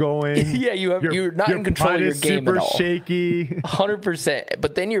drives are going. Yeah, you're not in control of your game at all. Super shaky. 100%.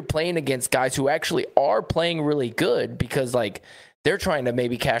 But then you're playing against guys who actually are playing really good because like they're trying to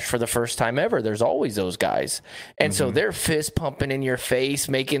maybe cash for the first time ever. There's always those guys. And so they're fist pumping in your face,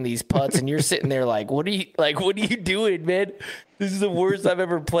 making these putts, and you're sitting there like, what are you doing, man? This is the worst I've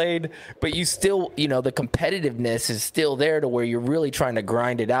ever played. But you still, the competitiveness is still there to where you're really trying to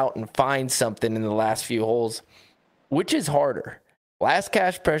grind it out and find something in the last few holes. Which is harder? Last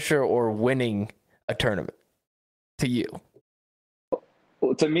cash pressure or winning a tournament to you?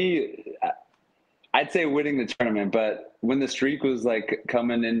 Well, to me, I'd say winning the tournament, but when the streak was like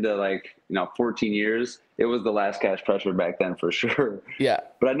coming into 14 years, it was the last cash pressure back then for sure. Yeah.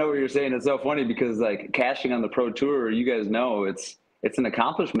 But I know what you're saying. It's so funny because like cashing on the Pro Tour, you guys know it's an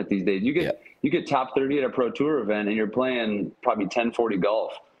accomplishment these days. You get top 30 at a Pro Tour event and you're playing probably 1040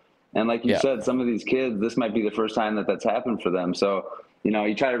 golf. And like you said, some of these kids, this might be the first time that's happened for them. So,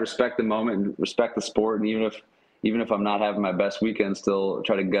 you try to respect the moment and respect the sport. And even if I'm not having my best weekend, still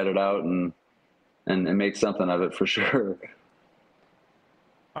try to gut it out and make something of it for sure.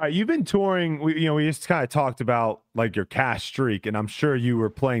 All right, you've been touring. We just kind of talked about like your cash streak, and I'm sure you were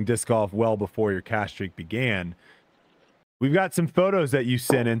playing disc golf well before your cash streak began. We've got some photos that you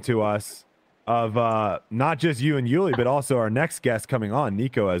sent in to us of not just you and Yuli, but also our next guest coming on,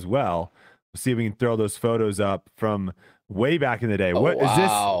 Nikko, as well. We'll see if we can throw those photos up from way back in the day. Oh, what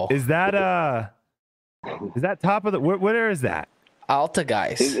wow. Is that top of the? Where is that?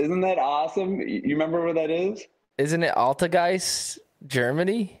 Altergeist. Isn't that awesome? You remember where that is? Isn't it Altergeist,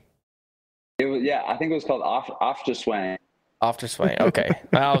 Germany? It was, yeah. I think it was called Afterswang. Afterswang. Okay,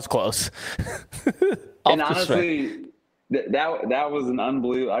 I was close. And honestly, that was an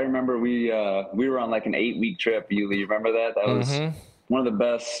unbelievable. I remember we were on like an 8-week trip. You remember that? That was one of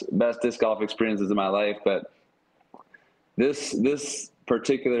the best disc golf experiences of my life. But this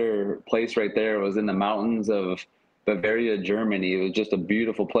particular place right there was in the mountains of Bavaria, Germany. It was just a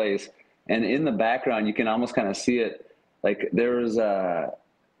beautiful place. And in the background, you can almost kind of see it. Like there was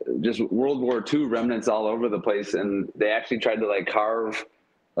just World War II remnants all over the place. And they actually tried to like carve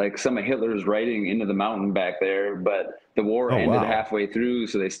like some of Hitler's writing into the mountain back there. But the war ended halfway through,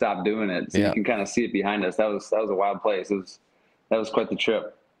 so they stopped doing it. So you can kind of see it behind us. That was a wild place. That was quite the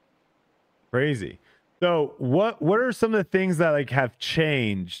trip. Crazy. So what are some of the things that like have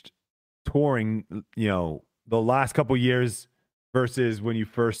changed touring, you know, the last couple of years versus when you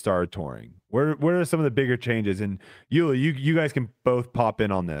first started touring? What are some of the bigger changes? And Yuli, you guys can both pop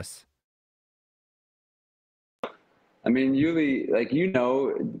in on this. I mean, Yuli, like, you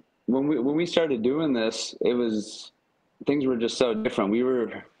know, when we started doing this, things were just so different. We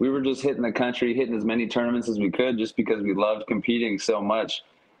were just hitting the country, hitting as many tournaments as we could just because we loved competing so much.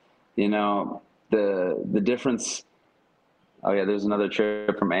 You know, the difference. Oh yeah, there's another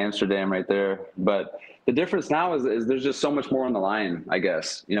trip from Amsterdam right there. But the difference now is there's just so much more on the line, I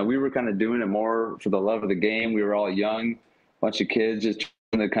guess. You know, we were kind of doing it more for the love of the game. We were all young, bunch of kids just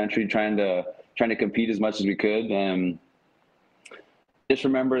in the country trying to compete as much as we could. And just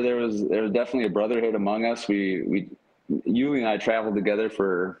remember there was definitely a brotherhood among us. Yuli and I traveled together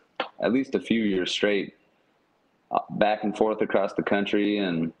for at least a few years straight, back and forth across the country.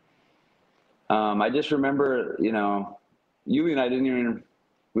 And I just remember, you know, Yuli and I didn't even,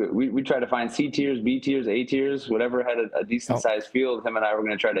 we tried to find C tiers, B tiers, A tiers, whatever had a decent sized field, him and I were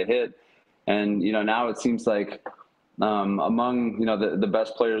going to try to hit. And, you know, now it seems like among, you know, the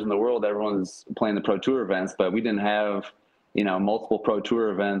best players in the world, everyone's playing the Pro Tour events, but we didn't have, you know, multiple Pro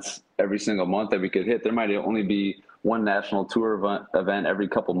Tour events every single month that we could hit. There might only be one national tour event every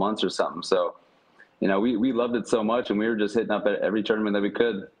couple months or something. So, you know, we loved it so much, and we were just hitting up at every tournament that we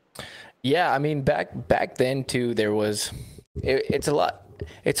could. Yeah, I mean, back then too, there was it's a lot.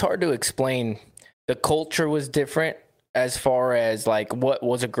 It's hard to explain. The culture was different as far as like what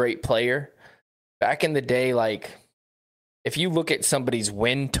was a great player back in the day. Like, if you look at somebody's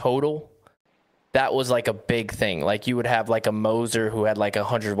win total, that was like a big thing. Like, you would have like a Moser who had like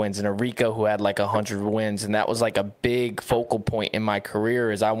 100 wins and a Rico who had like 100 wins. And that was like a big focal point in my career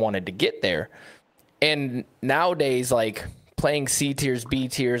as I wanted to get there. And nowadays, like, playing C tiers, B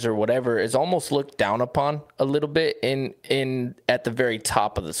tiers, or whatever is almost looked down upon a little bit in at the very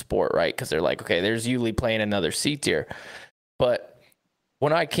top of the sport, right? Because they're like, okay, there's Yuli playing another C tier. But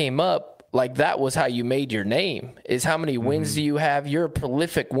when I came up, like, that was how you made your name, is how many wins do you have? You're a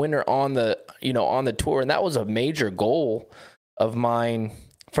prolific winner on the, you know, on the tour. And that was a major goal of mine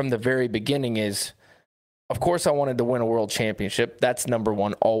from the very beginning. Is, of course, I wanted to win a world championship. That's number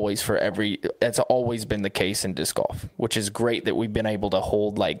one always that's always been the case in disc golf, which is great that we've been able to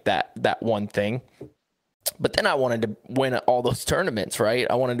hold like that one thing. But then I wanted to win all those tournaments, right?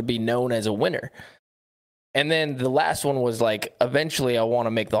 I wanted to be known as a winner. And then the last one was like, eventually I want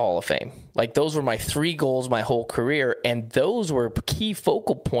to make the Hall of Fame. Like, those were my 3 goals my whole career. And those were key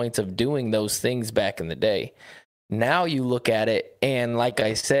focal points of doing those things back in the day. Now you look at it, and like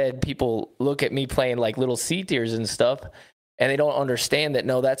I said, people look at me playing like little C tiers and stuff, and they don't understand that,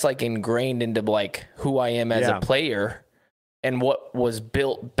 no, that's like ingrained into like who I am as a player and what was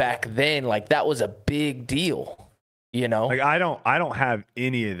built back then. Like, that was a big deal, you know? Like, I don't have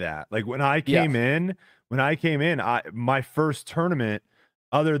any of that. Like, when I came in, my first tournament,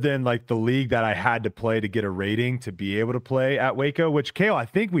 other than like the league that I had to play to get a rating to be able to play at Waco, which, Cale, I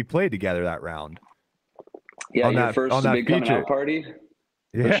think we played together that round. Yeah, your first big coming out party.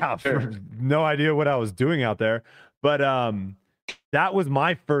 Yeah, sure. No idea what I was doing out there, but that was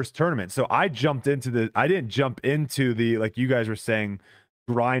my first tournament. So I didn't jump into the, like you guys were saying,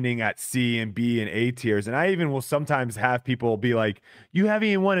 grinding at C and B and A tiers. And I even will sometimes have people be like, "You haven't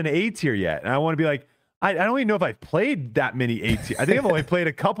even won an A tier yet," and I want to be like, I don't even know if I've played that many A tiers. I think I've only played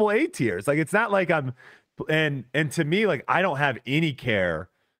a couple A tiers. Like, it's not like I'm, and to me, like, I don't have any care.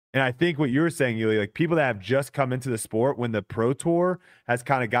 And I think what you were saying, Yuli, like, people that have just come into the sport when the Pro Tour has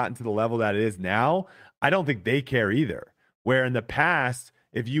kind of gotten to the level that it is now, I don't think they care either. Where in the past,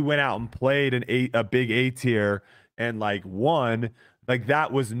 if you went out and played a big A tier and like won, like,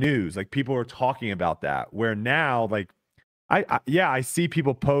 that was news. Like, people were talking about that. Where now, like, I see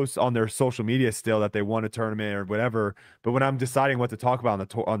people post on their social media still that they won a tournament or whatever. But when I'm deciding what to talk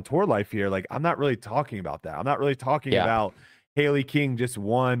about on tour life here, like, I'm not really talking about that. I'm not really talking about Haley King just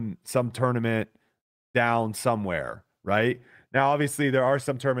won some tournament down somewhere, right? Now, obviously, there are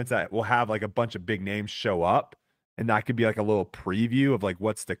some tournaments that will have like a bunch of big names show up, and that could be like a little preview of like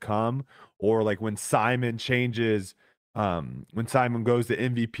what's to come. Or like when Simon changes when Simon goes to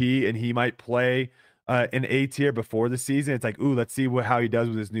MVP and he might play an A tier before the season. It's like, ooh, let's see how he does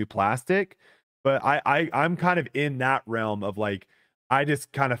with his new plastic. But I'm kind of in that realm of like, I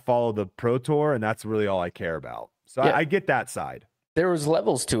just kind of follow the Pro Tour, and that's really all I care about. So yeah. I get that side. There was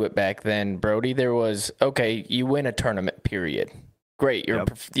levels to it back then, Brody. There was, okay, you win a tournament, period. Great.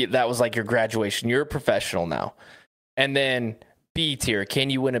 That was like your graduation. You're a professional now. And then B tier, can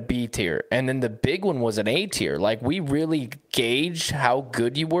you win a B tier? And then the big one was an A tier. Like, we really gauged how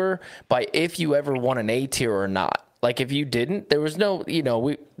good you were by if you ever won an A tier or not. Like, if you didn't, there was no,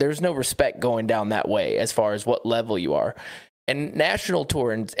 there's no respect going down that way as far as what level you are. And National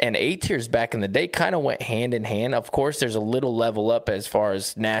Tour and A tiers back in the day kind of went hand in hand. Of course, there's a little level up as far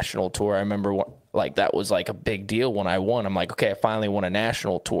as National Tour. I remember that was like a big deal when I won. I'm like, okay, I finally won a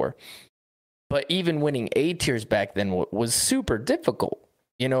National Tour. But even winning A tiers back then was super difficult.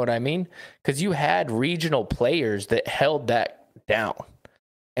 You know what I mean? Because you had regional players that held that down.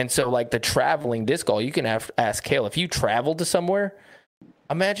 And so, like, the traveling disc golf, you can ask Cale, if you traveled to somewhere,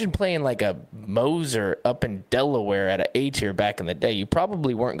 imagine playing like a Moser up in Delaware at an A tier back in the day. You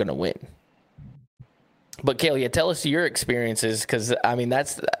probably weren't going to win. But Cale, yeah, tell us your experiences, because I mean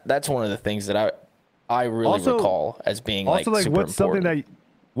that's one of the things that I really recall as being also like super important.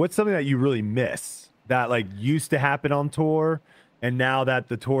 What's something that you really miss that like used to happen on tour, and now that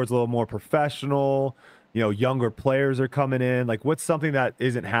the tour is a little more professional, younger players are coming in. Like, what's something that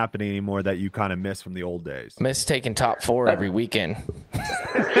isn't happening anymore that you kind of miss from the old days? Miss taking top 4 every weekend.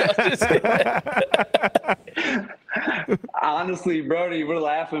 Honestly, Brody, we're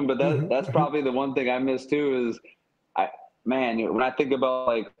laughing, but that's probably the one thing I miss too is, when I think about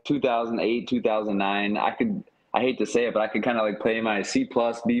like 2008, 2009, I hate to say it, but I could kind of like play my C+,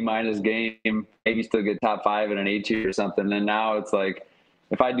 B- game, maybe still get top 5 in an A tier or something. And now it's like,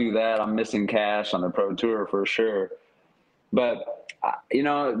 if I do that, I'm missing cash on the Pro Tour for sure. But,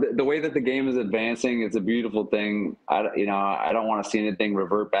 the way that the game is advancing, it's a beautiful thing. I don't want to see anything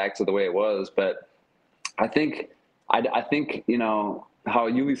revert back to the way it was. But I think, how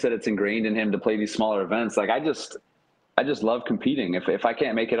Yuli said it's ingrained in him to play these smaller events. Like, I just love competing. If I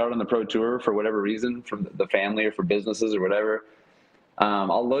can't make it out on the Pro Tour for whatever reason, from the family or for businesses or whatever,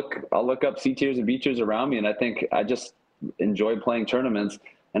 I'll look up C tiers and B tiers around me. And I think I just enjoy playing tournaments.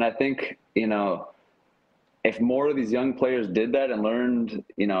 And I think, if more of these young players did that and learned,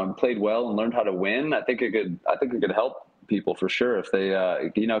 played well and learned how to win, I think it could help people for sure. If they,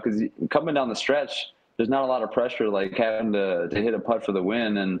 because coming down the stretch, there's not a lot of pressure like having to hit a putt for the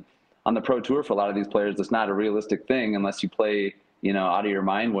win. And on the Pro Tour for a lot of these players, it's not a realistic thing unless you play, out of your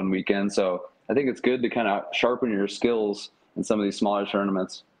mind one weekend. So I think it's good to kind of sharpen your skills in some of these smaller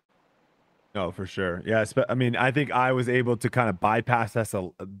tournaments. No, for sure. Yeah. I mean, I think I was able to kind of bypass this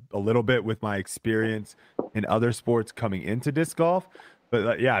a little bit with my experience in other sports coming into disc golf.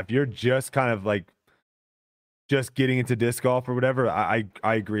 But yeah, if you're just kind of like just getting into disc golf or whatever, I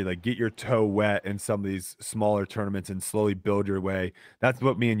agree. Like, get your toe wet in some of these smaller tournaments and slowly build your way. That's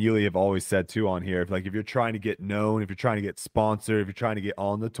what me and Yuli have always said too on here. If you're trying to get known, if you're trying to get sponsored, if you're trying to get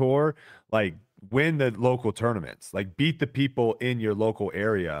on the tour, like, win the local tournaments, like, beat the people in your local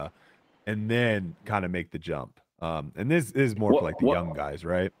area, and then kind of make the jump. And this is more for like the young guys,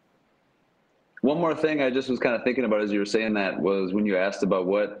 right? One more thing I just was kind of thinking about as you were saying that was when you asked about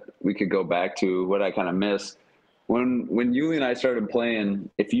what we could go back to, what I kind of missed. When Yuli and I started playing,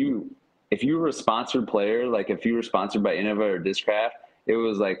 if you were a sponsored player, like if you were sponsored by Innova or Discraft, it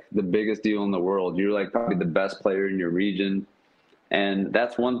was like the biggest deal in the world. You're like probably the best player in your region. And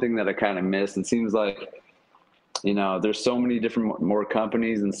that's one thing that I kind of missed. It seems like, there's so many more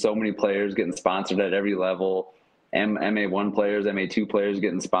companies and so many players getting sponsored at every level. MA1 players, MA2 players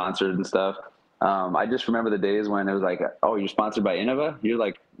getting sponsored and stuff. I just remember the days when it was like, oh, you're sponsored by Innova? You're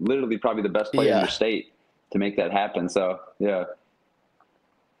like literally probably the best player in your state to make that happen. So, yeah.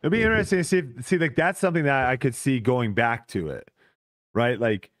 It'll be interesting to see like that's something that I could see going back to it, right?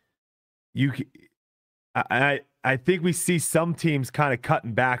 Like, I think we see some teams kind of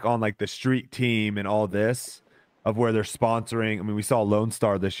cutting back on like the street team and all this, of where they're sponsoring. I mean, we saw Lone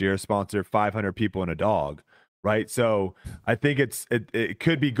Star this year sponsor 500 people and a dog, right? So I think it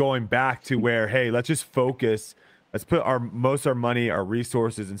could be going back to where, hey, let's just focus. Let's put most of our money, our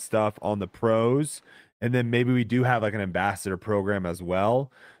resources and stuff on the pros. And then maybe we do have like an ambassador program as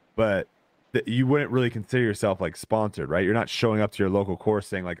well. But you wouldn't really consider yourself like sponsored, right? You're not showing up to your local course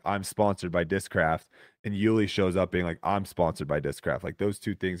saying like, I'm sponsored by Discraft, and Yuli shows up being like, I'm sponsored by Discraft. Like, those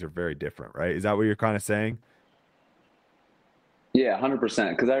two things are very different, right? Is that what you're kind of saying? Yeah, 100%.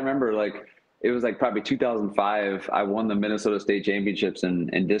 Because I remember like it was like probably 2005. I won the Minnesota State Championships, and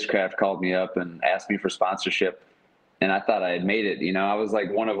Discraft called me up and asked me for sponsorship. and I thought I had made it. I was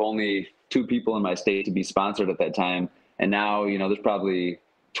like one of only 2 people in my state to be sponsored at that time. And now, there's probably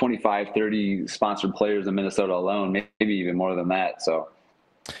 25, 30 sponsored players in Minnesota alone, maybe even more than that. So,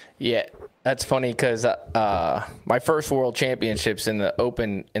 yeah, that's funny because my first World Championships in the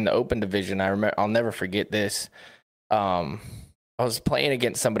open division, I'll never forget this. I was playing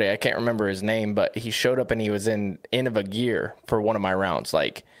against somebody, I can't remember his name, but he showed up and he was in Innova gear for one of my rounds.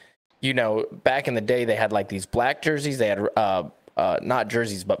 Like, back in the day, they had like these black jerseys. They had not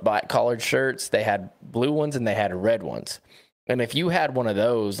jerseys, but black collared shirts. They had blue ones and they had red ones. And if you had one of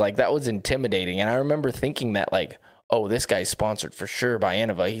those, like, that was intimidating. And I remember thinking that, like, oh, this guy's sponsored for sure by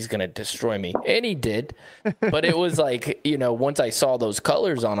Innova. He's going to destroy me. And he did. But it was like, once I saw those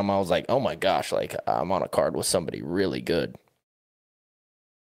colors on him, I was like, oh my gosh, like, I'm on a card with somebody really good.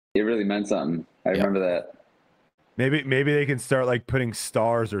 It really meant something. I remember that. Maybe they can start like putting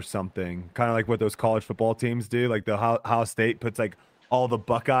stars or something, kind of like what those college football teams do. Like the Ohio State puts like all the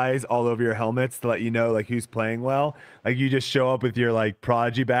Buckeyes all over your helmets to let you know like who's playing well. Like you just show up with your like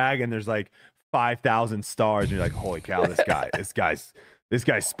Prodigy bag and there's like 5,000 stars and you're like, holy cow, this guy's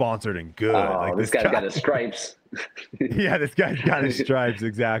sponsored and good. Like this guy's got his stripes. Yeah, this guy's got his stripes,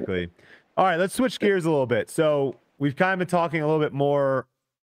 exactly. All right, let's switch gears a little bit. So we've kind of been talking a little bit more,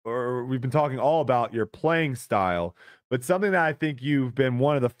 or we've been talking all about your playing style, but something that I think you've been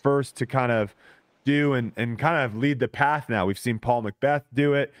one of the first to kind of do and kind of lead the path now. We've seen Paul McBeth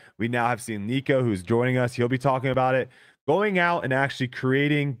do it. We now have seen Nikko, who's joining us. He'll be talking about it. Going out and actually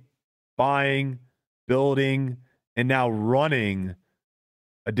creating, buying, building, and now running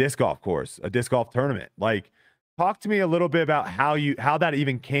a disc golf course, a disc golf tournament. Like, talk to me a little bit about how that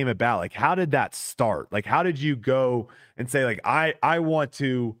even came about. Like, how did that start? Like, how did you go and say, like, I want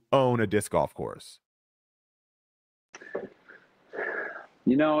to own a disc golf course?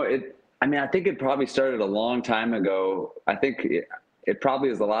 I think it probably started a long time ago. I think it probably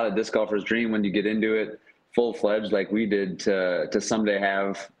is a lot of disc golfers' dream when you get into it full-fledged like we did to someday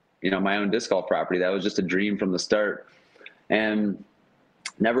have, my own disc golf property. That was just a dream from the start. And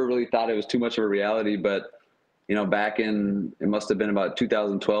never really thought it was too much of a reality, but back in, it must have been about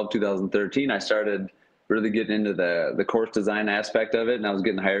 2012, 2013, I started really getting into the course design aspect of it. And I was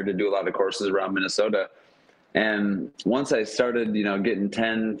getting hired to do a lot of courses around Minnesota. And once I started, getting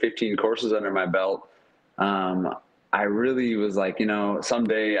 10, 15 courses under my belt, I really was like,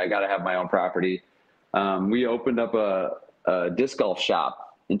 someday I got to have my own property. We opened up a disc golf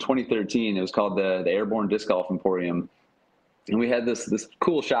shop in 2013. It was called the Airborne Disc Golf Emporium. And we had this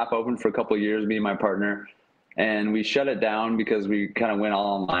cool shop open for a couple of years, me and my partner. And we shut it down because we kind of went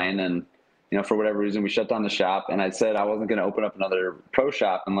all online and, for whatever reason, we shut down the shop. And I said I wasn't going to open up another pro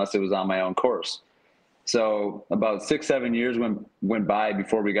shop unless it was on my own course. So about 6-7 years went by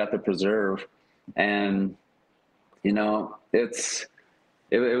before we got the preserve. And, it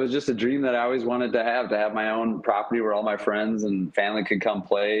was just a dream that I always wanted to have my own property where all my friends and family could come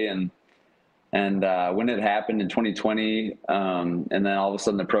play. And when it happened in 2020, and then all of a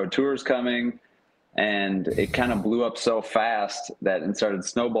sudden the Pro Tour's coming, and it kind of blew up so fast and started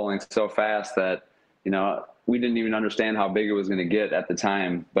snowballing so fast that, we didn't even understand how big it was going to get at the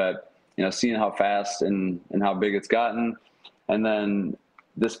time. But, seeing how fast and how big it's gotten. And then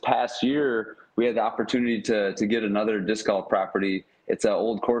this past year, we had the opportunity to get another disc golf property. It's an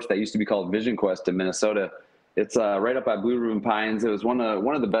old course that used to be called Vision Quest in Minnesota. It's right up by Blue Ribbon Pines. It was one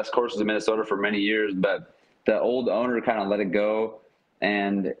of the best courses in Minnesota for many years, but the old owner kind of let it go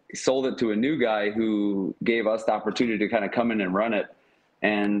and sold it to a new guy who gave us the opportunity to kind of come in and run it.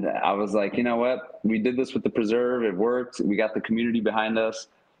 And I was like, you know what? We did this with the preserve. It worked. We got the community behind us.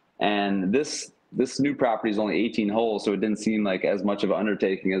 And this new property is only 18 holes, so it didn't seem like as much of an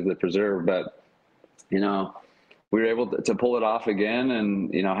undertaking as the preserve. But, we were able to pull it off again.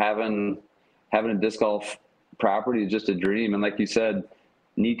 And, having a disc golf property is just a dream. And like you said,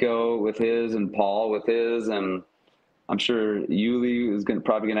 Nikko with his and Paul with his, and I'm sure Yuli is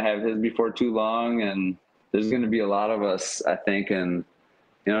probably going to have his before too long. And there's going to be a lot of us, I think. And,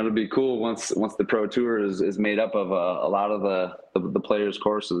 it'll be cool once the Pro Tour is made up of a lot of the players'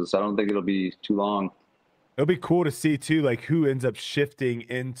 courses. I don't think it'll be too long. It'll be cool to see too, like who ends up shifting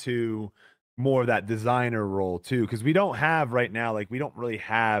into more of that designer role too, because we don't have right now, like we don't really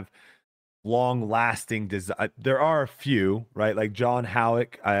have long-lasting design. There are a few, right? Like John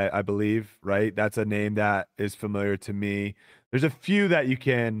Howick, I believe, right? That's a name that is familiar to me. There's a few that you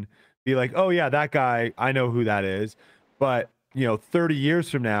can be like, oh yeah, that guy, I know who that is. But 30 years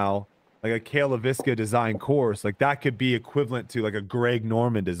from now, like a Cale Leiviska design course, like that could be equivalent to like a Greg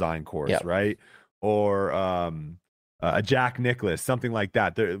Norman design course, yep. right? Or a Jack Nicklaus, something like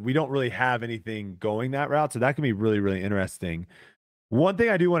that. We don't really have anything going that route, so that can be really, really interesting. One thing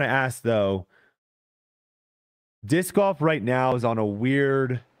I do want to ask, though, disc golf right now is on a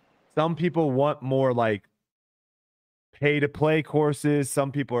weird, some people want more like pay to play courses.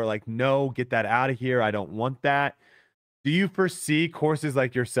 Some people are like, no, get that out of here. I don't want that. Do you foresee courses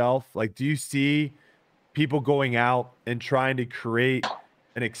like yourself? Like, do you see people going out and trying to create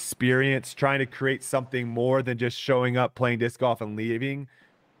an experience, trying to create something more than just showing up, playing disc golf and leaving?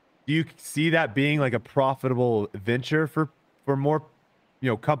 Do you see that being like a profitable venture for more,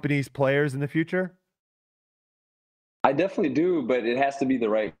 companies, players in the future? I definitely do, but it has to be the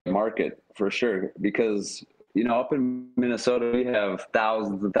right market for sure. Because, up in Minnesota, we have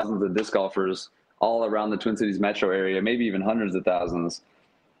thousands and thousands of disc golfers all around the Twin Cities metro area, maybe even hundreds of thousands.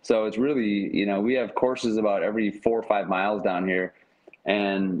 So it's really, we have courses about every 4 or 5 miles down here,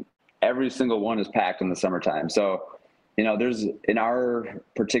 and every single one is packed in the summertime. So, there's, in our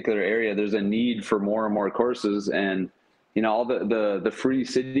particular area, there's a need for more and more courses, and all the free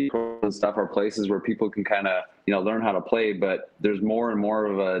city courses and stuff are places where people can kind of, learn how to play. But there's more and more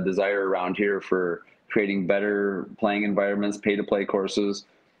of a desire around here for creating better playing environments, pay to play courses.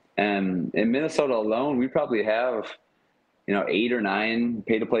 And in Minnesota alone, we probably have, 8 or 9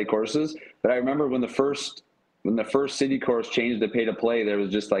 pay to play courses. But I remember when the first city course changed to pay to play, there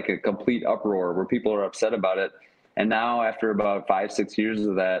was just like a complete uproar where people are upset about it. And now after about 5-6 years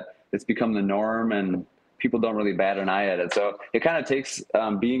of that, it's become the norm, and people don't really bat an eye at it. So it kind of takes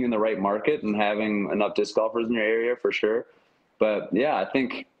being in the right market and having enough disc golfers in your area for sure. But yeah, I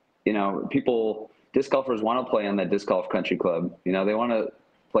think, disc golfers want to play on that disc golf country club. They want to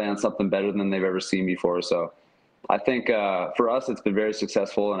play on something better than they've ever seen before. So I think for us, it's been very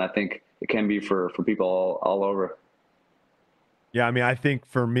successful, and I think it can be for people all over. Yeah. I mean, I think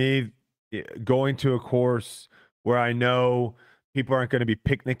for me, going to a course where I know people aren't going to be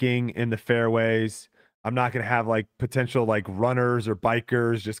picnicking in the fairways, I'm not going to have like potential like runners or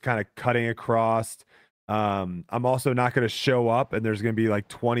bikers just kind of cutting across. I'm also not going to show up and there's going to be like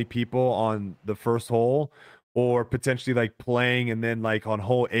 20 people on the first hole, or potentially like playing and then like on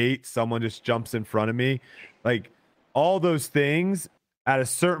hole 8, someone just jumps in front of me. Like all those things at a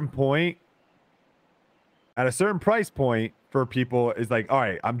certain point, at a certain price point for people is like, all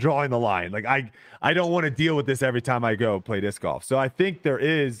right, I'm drawing the line. Like I don't want to deal with this every time I go play disc golf. So I think there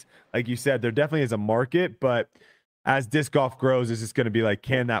is, like you said, there definitely is a market, but as disc golf grows, it's just going to be like,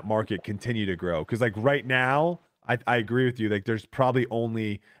 can that market continue to grow? Because like right now, I agree with you. Like there's probably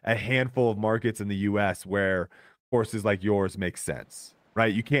only a handful of markets in the US where courses like yours make sense,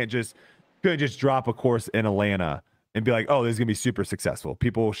 right? You couldn't just drop a course in Atlanta and be like, oh, this is going to be super successful.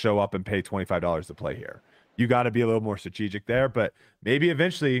 People will show up and pay $25 to play here. You got to be a little more strategic there, but maybe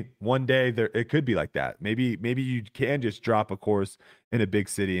eventually one day it could be like that. Maybe you can just drop a course in a big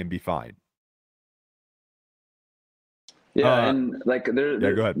city and be fine. Yeah, and like go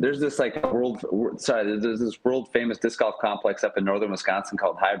ahead. There's this like there's this world famous disc golf complex up in northern Wisconsin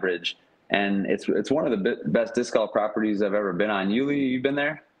called High Bridge, and it's one of the best disc golf properties I've ever been on. You've been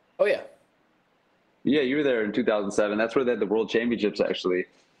there? Oh yeah. Yeah, you were there in 2007. That's where they had the World Championships actually.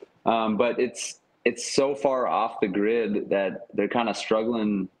 But it's so far off the grid that they're kind of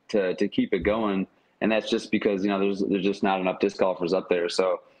struggling to keep it going, and that's just because there's just not enough disc golfers up there.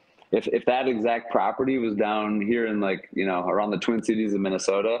 So if that exact property was down here in like around the Twin Cities of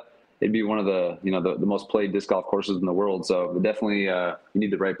Minnesota, it'd be one of the the most played disc golf courses in the world. So definitely you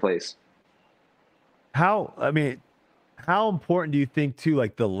need the right place. How important do you think too,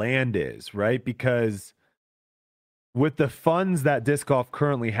 like the land is, right? Because with the funds that disc golf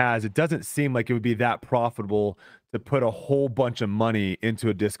currently has, it doesn't seem like it would be that profitable to put a whole bunch of money into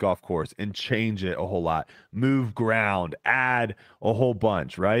a disc golf course and change it a whole lot, move ground, add a whole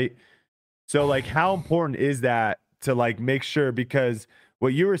bunch, right? So like how important is that to like make sure, because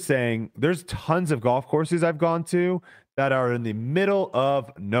what you were saying, there's tons of golf courses I've gone to that are in the middle of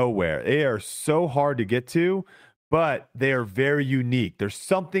nowhere. They are so hard to get to, but they are very unique. There's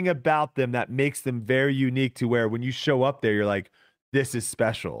something about them that makes them very unique to where when you show up there, you're like, this is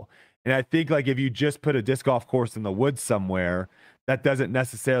special. And I think like if you just put a disc golf course in the woods somewhere, that doesn't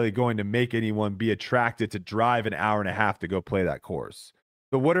necessarily going to make anyone be attracted to drive an hour and a half to go play that course.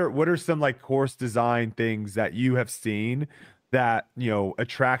 So what are some like course design things that you have seen that,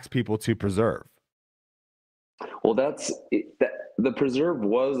 attracts people to preserve? Well, the preserve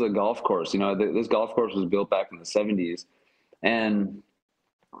was a golf course. This golf course was built back in the 70s, and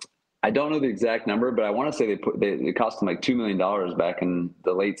I don't know the exact number, but I want to say it cost them like $2 million back in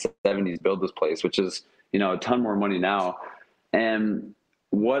the late 70s to build this place, which is a ton more money now. And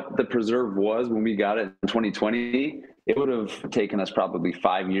what the preserve was when we got it in 2020, it would have taken us probably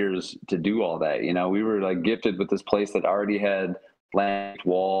 5 years to do all that. You know, we were like gifted with this place that already had land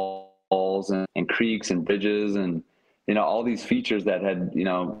walls and creeks and bridges and, you know, all these features that had, you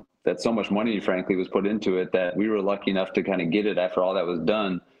know, that so much money, frankly, was put into it, that we were lucky enough to kind of get it after all that was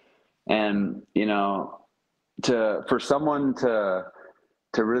done. And, you know, for someone to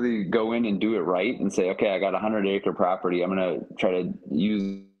really go in and do it right and say, okay, I got a 100-acre property, I'm going to try to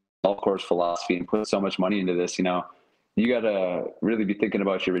use golf course philosophy and put so much money into this, you know, you got to really be thinking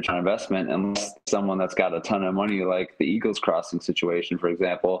about your return on investment. Unless someone that's got a ton of money, like the Eagles Crossing situation, for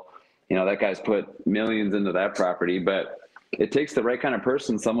example, you know, that guy's put millions into that property, but it takes the right kind of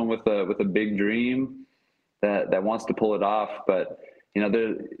person, someone with a big dream that wants to pull it off. But, you know,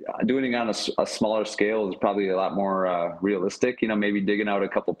 they're doing it on a smaller scale is probably a lot more realistic, you know, maybe digging out a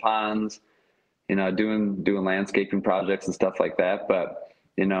couple ponds, you know, doing landscaping projects and stuff like that. But,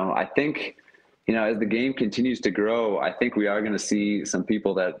 you know, I think, you know, as the game continues to grow, I think we are going to see some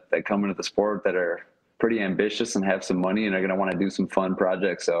people that come into the sport that are pretty ambitious and have some money and are going to want to do some fun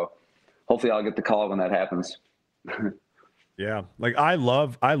projects. So hopefully I'll get the call when that happens. Yeah. Like I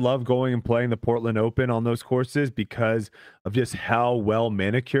love going and playing the Portland Open on those courses because of just how well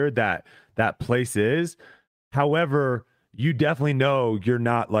manicured that place is. However, you definitely know you're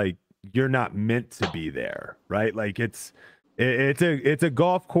not meant to be there, right? Like it's a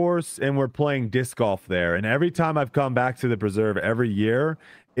golf course and we're playing disc golf there. And every time I've come back to the preserve every year,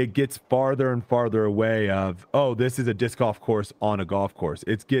 it gets farther and farther away of, oh, this is a disc golf course on a golf course.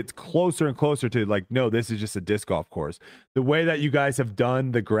 It gets closer and closer to like, no, this is just a disc golf course. The way that you guys have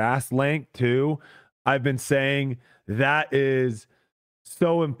done the grass length too, I've been saying that is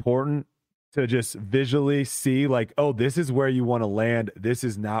so important to just visually see like, oh, this is where you want to land. This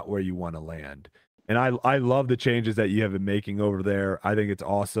is not where you want to land. And I love the changes that you have been making over there. I think it's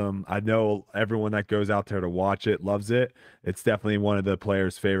awesome. I know everyone that goes out there to watch it loves it. It's definitely one of the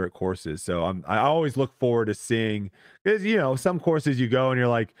players' favorite courses. So I always look forward to seeing, because, you know, some courses you go and you're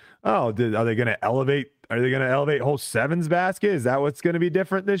like, oh, are they going to elevate? Are they going to elevate hole 7's basket? Is that what's going to be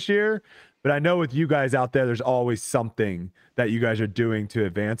different this year? But I know with you guys out there, there's always something that you guys are doing to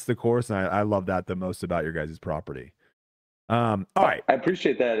advance the course. And I love that the most about your guys' property. All right. I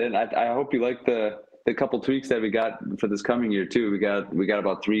appreciate that. And I hope you like the couple tweaks that we got for this coming year too. We got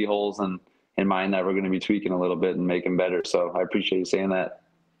about 3 holes in mind that we're going to be tweaking a little bit and making better. So I appreciate you saying that.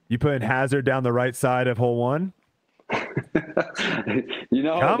 You putting hazard down the right side of hole 1? You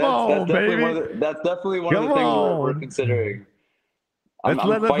know, that's definitely one of the things we're considering.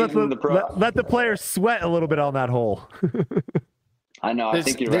 Let the players sweat a little bit on that hole. I know. I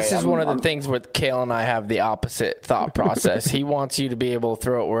think you're right. This is one of the things where Cale and I have the opposite thought process. He wants you to be able to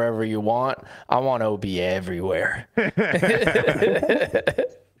throw it wherever you want. I want OB everywhere.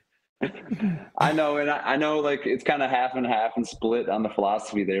 I know, and I know, like it's kind of half and half and split on the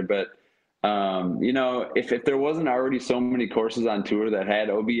philosophy there. But you know, if there wasn't already so many courses on tour that had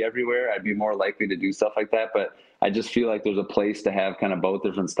OB everywhere, I'd be more likely to do stuff like that. But I just feel like there's a place to have kind of both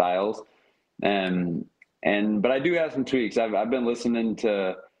different styles, but I do have some tweaks. I've been listening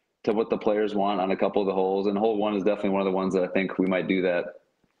to what the players want on a couple of the holes, and hole 1 is definitely one of the ones that I think we might do that.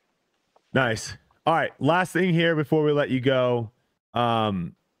 Nice. All right. Last thing here before we let you go.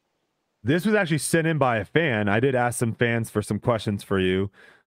 This was actually sent in by a fan. I did ask some fans for some questions for you.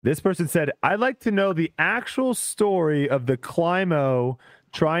 This person said, I'd like to know the actual story of the Climo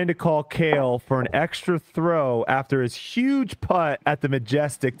trying to call Cale for an extra throw after his huge putt at the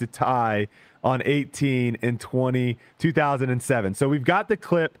Majestic to tie on 18 in 2007. So we've got the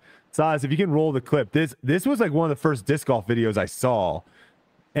clip. Size, if you can roll the clip. This was like one of the first disc golf videos I saw.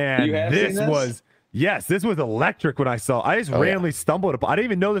 And this was electric when I saw. I just randomly stumbled upon. I didn't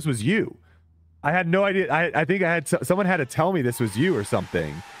even know this was you. I had no idea. I think someone had to tell me this was you or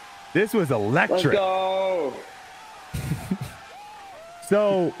something. This was electric. Let's go.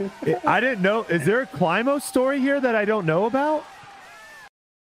 So I didn't know. Is there a Climo story here that I don't know about?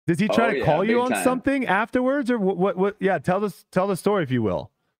 Does he try to call you on something afterwards, or what? Yeah, tell the story if you will.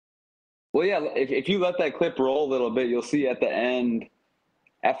 Well, yeah. If you let that clip roll a little bit, you'll see at the end,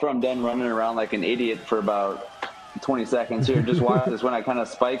 after I'm done running around like an idiot for about 20 seconds here, just watch this when I kind of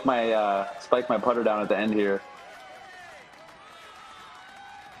spike my putter down at the end here.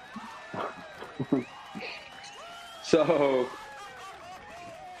 So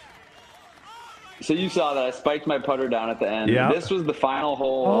you saw that I spiked my putter down at the end. Yeah. This was the final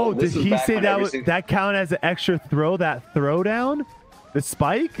hole. Oh, did he say that count as an extra throw? That throw down, the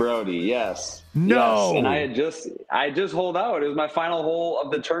spike? Brody, yes. No. Yes. And I just holed out. It was my final hole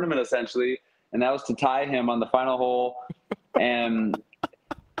of the tournament essentially, and that was to tie him on the final hole. And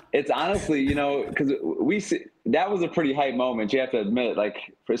It's honestly, because that was a pretty hype moment. You have to admit,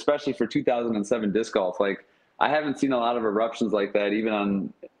 like, especially for 2007 disc golf. Like, I haven't seen a lot of eruptions like that, even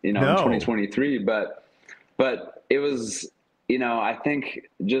on, in 2023. But it was, I think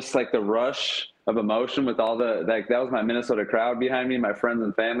just like the rush of emotion with all that was my Minnesota crowd behind me. My friends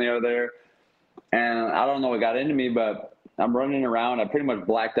and family are there, and I don't know what got into me, but I'm running around. I pretty much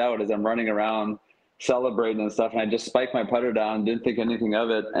blacked out as I'm running around, celebrating and stuff, and I just spiked my putter down, didn't think anything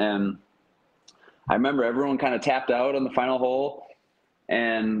of it. And I remember everyone kind of tapped out on the final hole,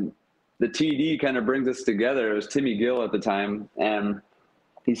 and the TD kind of brings us together. It was Timmy Gill at the time, and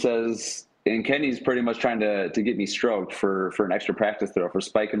he says, and Kenny's pretty much trying to get me stroked for an extra practice throw for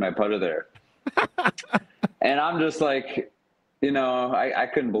spiking my putter there. And I'm just like, I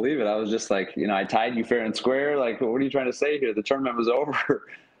couldn't believe it. I was just like, I tied you fair and square. Like, what are you trying to say here? The tournament was over.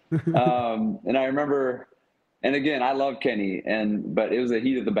 And I remember, and again, I love Kenny, but it was a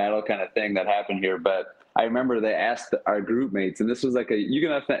heat of the battle kind of thing that happened here. But I remember they asked our group mates, and this was like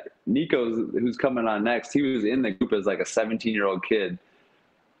Nikko, who's coming on next. He was in the group as like a 17-year-old kid.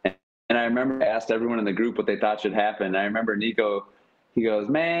 And I remember I asked everyone in the group what they thought should happen. And I remember Nikko, he goes,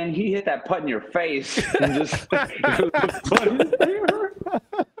 "Man, he hit that putt in your face." And just, it was the funniest thing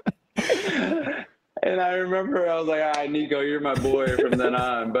ever. And I remember I was like, "All right, Nikko, you're my boy from then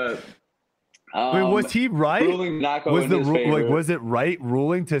on." But wait, was he right? Was it right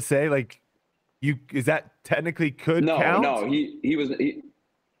ruling to say like is that technically count? No, he was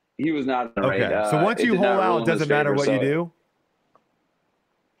not right. Okay. So once you hole out, it doesn't matter what you do.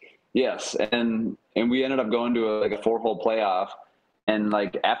 Yes, and we ended up going to a 4-hole playoff. And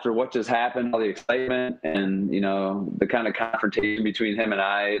like after what just happened, all the excitement and the kind of confrontation between him and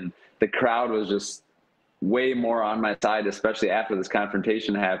I, and the crowd was just way more on my side, especially after this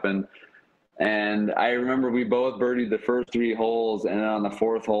confrontation happened. And I remember we both birdied the first 3 holes, and then on the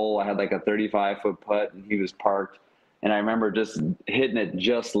 4th hole, I had like a 35-foot putt, and he was parked. And I remember just hitting it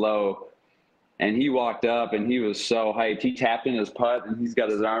just low. And he walked up, and he was so hyped. He tapped in his putt, and he's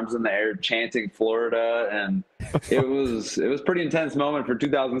got his arms in the air chanting Florida. And it was a pretty intense moment for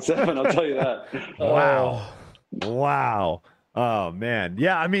 2007, I'll tell you that. Wow. Oh, man.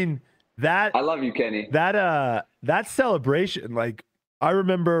 Yeah, I mean, that... I love you, Kenny. That celebration, like, I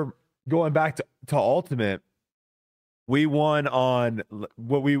remember going back to Ultimate, we won on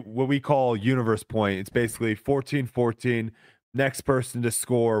what we call Universe Point. It's basically 14-14. Next person to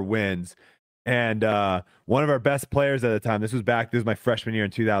score wins. And one of our best players at the time, this was my freshman year in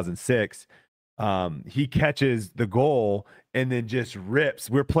 2006. He catches the goal and then just rips.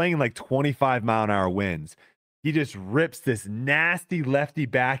 We're playing like 25-mile-an-hour winds. He just rips this nasty lefty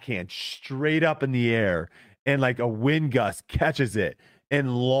backhand straight up in the air, and like a wind gust catches it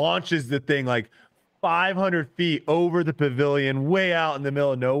and launches the thing like 500 feet over the pavilion, way out in the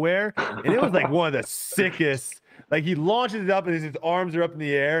middle of nowhere. And it was like one of the sickest. Like he launches it up and his arms are up in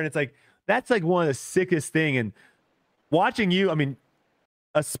the air, and it's like, that's like one of the sickest thing. And watching you, I mean,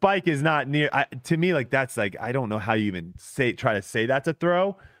 a spike is not near to me. Like that's like, I don't know how you even try to say that's a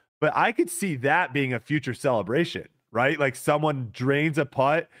throw, but I could see that being a future celebration, right? Like someone drains a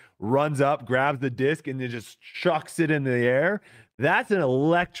putt, runs up, grabs the disc, and then just chucks it in the air. That's an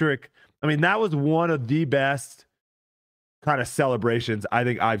electric. I mean, that was one of the best kind of celebrations I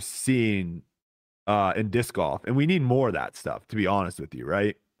think I've seen in disc golf, and we need more of that stuff, to be honest with you,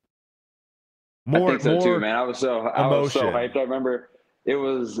 right? I think so too, man. I was so hyped. I remember I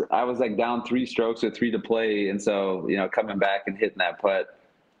was like down 3 strokes with 3 to play, and so coming back and hitting that putt,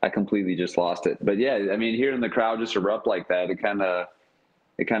 I completely just lost it. But yeah, I mean, hearing the crowd just erupt like that, it kind of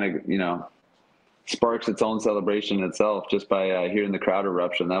sparks its own celebration itself just by hearing the crowd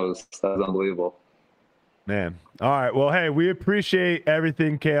eruption. That was unbelievable. Man. All right. Well, hey, we appreciate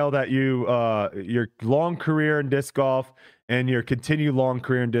everything, Cale, that your long career in disc golf and your continued long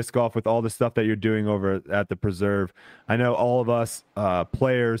career in disc golf with all the stuff that you're doing over at the Preserve. I know all of us,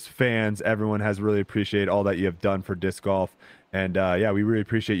 players, fans, everyone has really appreciated all that you have done for disc golf. And yeah, we really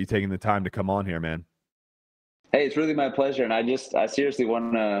appreciate you taking the time to come on here, man. Hey, it's really my pleasure. And I seriously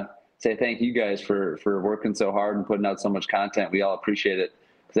want to say thank you guys for working so hard and putting out so much content. We all appreciate it.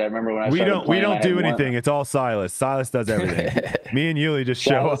 Because I remember when we don't do anything. It's all Silas. Silas does everything. Me and Yuli just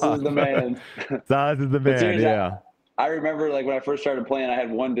show up. Silas is the man. Silas is the man. Yeah. I remember like when I first started playing, I had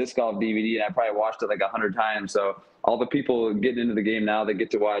one disc golf DVD, and I probably watched it like 100 times. So all the people getting into the game now that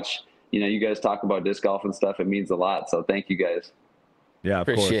get to watch, you guys talk about disc golf and stuff, it means a lot. So thank you guys. Yeah, of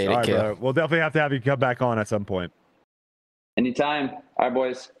course. Appreciate it, all right, Cale. brother. We'll definitely have to have you come back on at some point. Anytime. All right,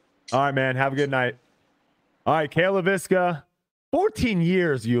 boys. All right, man. Have a good night. All right, Cale Leiviska, 14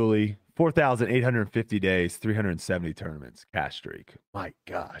 years, Yuli. 4,850 days, 370 tournaments, cash streak. My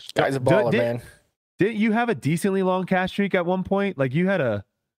gosh. Guy's a baller, man. Didn't you have a decently long cash streak at one point? Like you were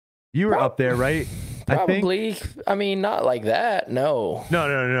up there, right? Probably. I mean, not like that. No.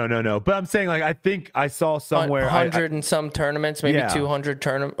 No. But I'm saying, like, I think I saw somewhere 100 and some tournaments, maybe 200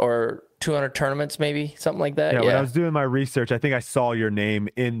 tournaments, maybe something like that. Yeah. When I was doing my research, I think I saw your name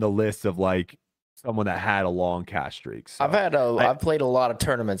in the list of like someone that had a long cash streak. So I've played a lot of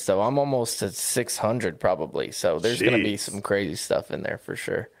tournaments though. I'm almost at 600 probably. So there's going to be some crazy stuff in there for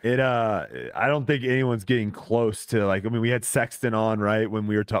sure. I don't think anyone's getting close to, like, I mean, we had Sexton on, right, when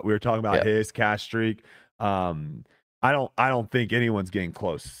we were talking about his cash streak. I don't think anyone's getting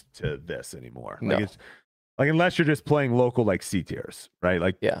close to this anymore. No. Like, it's like, unless you're just playing local, like C tiers, right?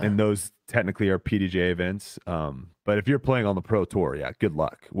 Like, and those technically are PDJ events. But if you're playing on the Pro Tour, good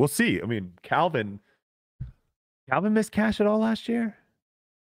luck. We'll see. I mean, Calvin missed cash at all last year,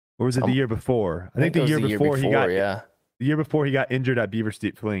 or was it the year before? I think the year before he got the year before he got injured at Beaver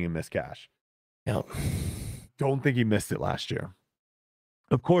Steep Fling and missed cash. Yep. Don't think he missed it last year.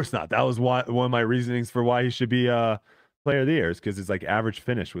 Of course not. That was one of my reasonings for why he should be player of the year, because his like average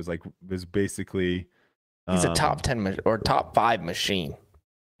finish was basically. He's a top 10 or top 5 machine.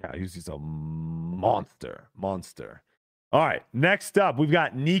 Yeah, he's a monster. All right, next up, we've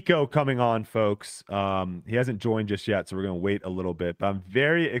got Nikko coming on, folks. He hasn't joined just yet, so we're going to wait a little bit. But I'm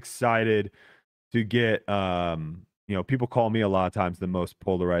very excited to get, people call me a lot of times the most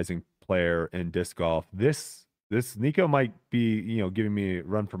polarizing player in disc golf. This Nikko might be, giving me a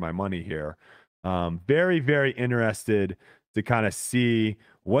run for my money here. Very, very interested to kind of see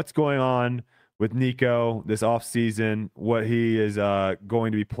what's going on with Nikko this offseason, what he is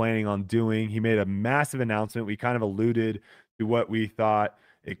going to be planning on doing. He made a massive announcement. We kind of alluded to what we thought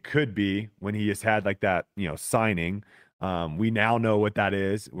it could be when he just had like that, signing. We now know what that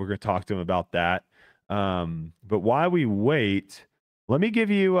is. We're going to talk to him about that. But while we wait, let me give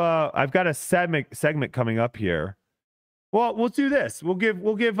you, I've got a segment coming up here. Well, we'll do this. We'll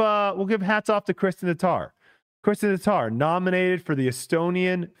give hats off to Kristen Tatar. Kristen Tatar, nominated for the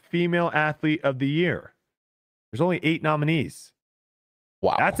Estonian Female Athlete of the Year. There's only 8 nominees.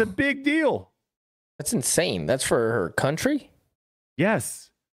 Wow. That's a big deal. That's insane. That's for her country?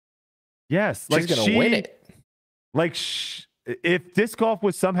 Yes. She's going to win it. Like, if disc golf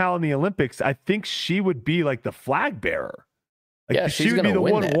was somehow in the Olympics, I think she would be like the flag bearer. Like, she's going to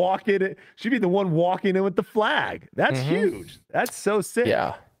win that. She'd be the one walking in with the flag. That's huge. That's so sick.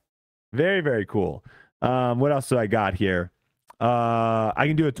 Yeah. Very, very cool. What else do I got here? I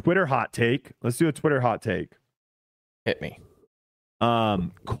can do a Twitter hot take. Let's do a Twitter hot take. Hit me.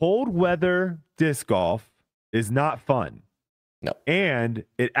 Cold weather disc golf is not fun. No. And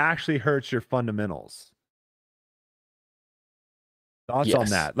it actually hurts your fundamentals. Thoughts on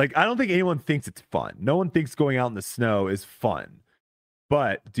that? Like, I don't think anyone thinks it's fun. No one thinks going out in the snow is fun.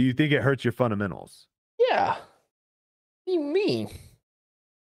 But do you think it hurts your fundamentals? Yeah. What do you mean?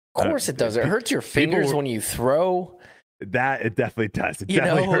 Of course it does. It hurts your fingers when you throw. That it definitely does. It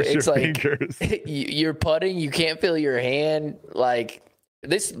definitely hurts your fingers. You're putting, you can't feel your hand. Like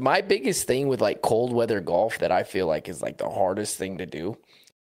this, my biggest thing with like cold weather golf that I feel like is like the hardest thing to do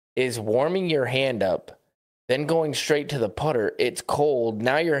is warming your hand up, then going straight to the putter. It's cold.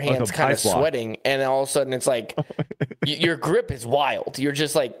 Now your hand's kind of sweating, and all of a sudden it's like your grip is wild. You're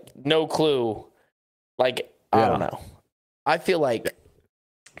just like no clue. Like I don't know. I feel like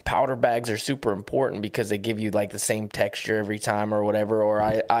powder bags are super important because they give you like the same texture every time or whatever, or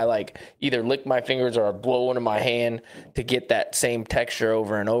I like either lick my fingers or I blow into my hand to get that same texture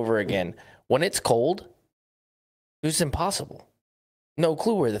over and over again. When it's cold, it's impossible. No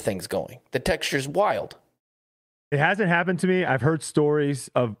clue where the thing's going. The texture's wild. It hasn't happened to me. I've heard stories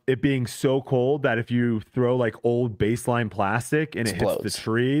of it being so cold that if you throw like old baseline plastic and it hits the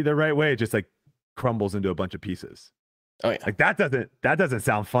tree the right way, it just like crumbles into a bunch of pieces. Oh yeah. Like that doesn't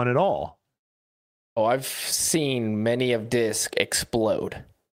sound fun at all. Oh, I've seen many of disc explode.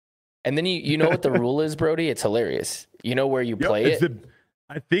 And then you know what the rule is, Brody? It's hilarious. You know where you play it?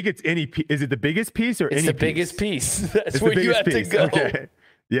 I think it's is it the biggest piece or it's any the piece? Biggest piece. That's where you have to go. Okay.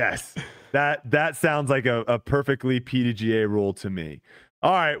 Yes. That sounds like a perfectly PDGA rule to me.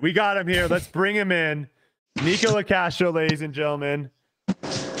 All right, we got him here. Let's bring him in. Nikko Locastro, ladies and gentlemen.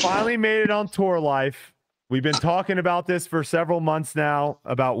 Finally made it on Tour Life. We've been talking about this for several months now,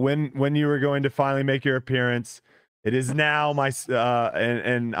 about when you were going to finally make your appearance. It is now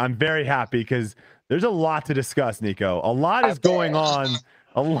and I'm very happy because there's a lot to discuss, Nikko. A lot is going on.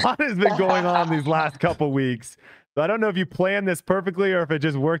 A lot has been going on these last couple weeks. So I don't know if you planned this perfectly or if it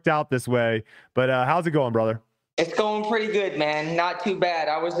just worked out this way. But how's it going, brother? It's going pretty good, man. Not too bad.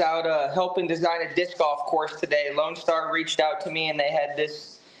 I was out helping design a disc golf course today. Lone Star reached out to me, and they had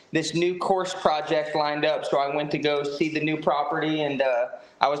this new course project lined up. So I went to go see the new property, and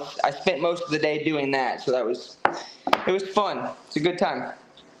I spent most of the day doing that. So it was fun. It's a good time.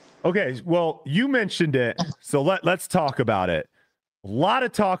 Okay, well, you mentioned it, so let's talk about it. A lot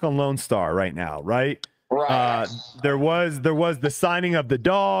of talk on Lone Star right now, right? Right. There was the signing of the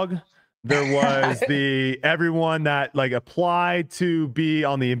dog. There was everyone that like applied to be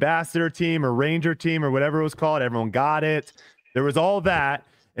on the ambassador team or ranger team or whatever it was called. Everyone got it. There was all that.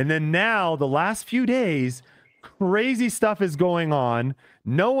 And then now the last few days, crazy stuff is going on.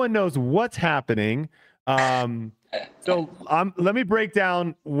 No one knows what's happening. So let me break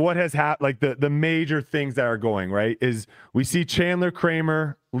down what has happened, like the major things that are going, right? Is we see Chandler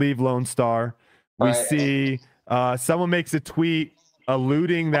Kramer leave Lone Star. We see someone makes a tweet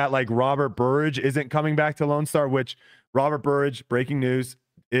alluding that like Robert Burridge isn't coming back to Lone Star, which Robert Burridge, breaking news,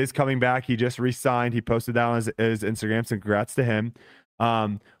 is coming back. He just re-signed. He posted that on his Instagram, so congrats to him.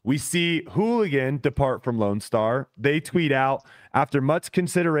 We see Hooligan depart from Lone Star. They tweet out, after much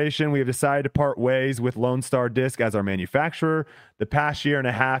consideration, we have decided to part ways with Lone Star Disc as our manufacturer. The past year and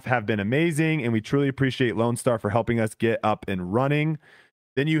a half have been amazing, and we truly appreciate Lone Star for helping us get up and running.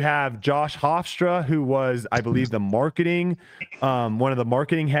 Then you have Josh Hofstra, who was, I believe, the marketing, one of the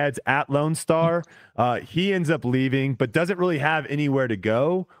marketing heads at Lone Star. He ends up leaving, but doesn't really have anywhere to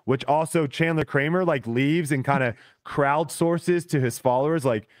go, which also Chandler Kramer like leaves and kind of crowdsources to his followers,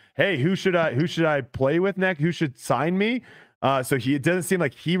 like, hey, who should I play with next? Who should sign me? So it doesn't seem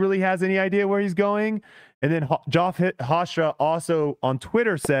like he really has any idea where he's going. And then Josh Hofstra also on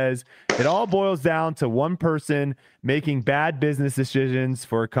Twitter says, it all boils down to one person making bad business decisions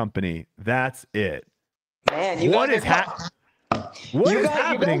for a company. That's it. Man, what is happening,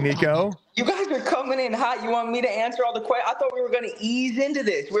 Nikko? You guys are coming in hot. You want me to answer all the questions? I thought we were going to ease into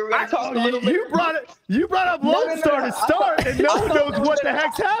this. We were going to talk a little bit. You brought up Lone Star to start, and no one knows what the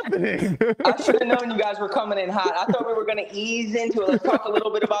heck's happening. I should have known you guys were coming in hot. I thought we were going to ease into it. Let's talk a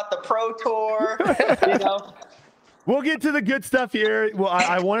little bit about the Pro Tour. We'll get to the good stuff here. Well,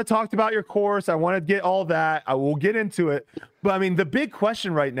 I want to talk about your course. I want to get all that. I will get into it. But I mean, the big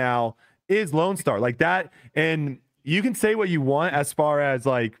question right now is Lone Star, like that. And you can say what you want as far as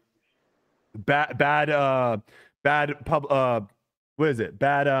like bad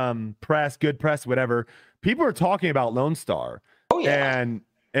press, good press, whatever. People are talking about Lone Star. Oh yeah.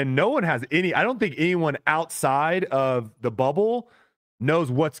 And no one has any, I don't think anyone outside of the bubble knows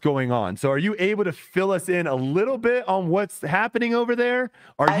what's going on. So are you able to fill us in a little bit on what's happening over there?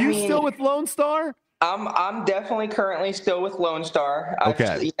 Are you still with Lone Star? I'm definitely currently still with Lone Star.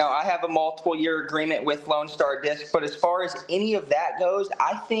 Okay. I have a multiple year agreement with Lone Star Disc, but as far as any of that goes,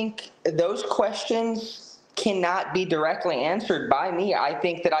 I think those questions cannot be directly answered by me. I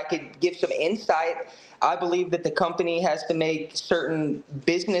think that I could give some insight. I believe that the company has to make certain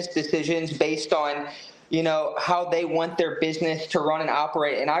business decisions based on how they want their business to run and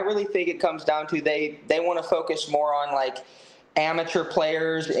operate. And I really think it comes down to they want to focus more on like amateur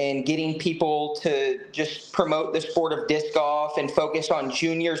players and getting people to just promote the sport of disc golf and focus on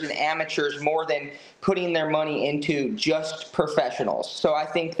juniors and amateurs more than putting their money into just professionals. So I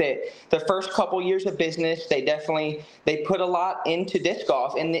think that the first couple years of business, they put a lot into disc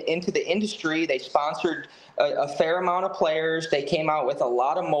golf and into the industry. They sponsored a fair amount of players. They came out with a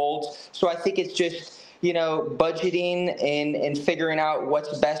lot of molds. So I think it's just budgeting and figuring out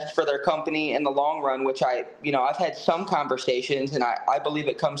what's best for their company in the long run, which I've had some conversations, and I believe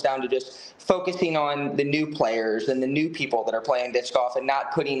it comes down to just focusing on the new players and the new people that are playing disc golf and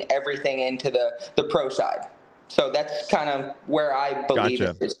not putting everything into the pro side. So that's kind of where I believe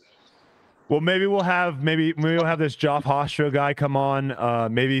it is. Well, maybe we'll have this Josh Hofstra guy come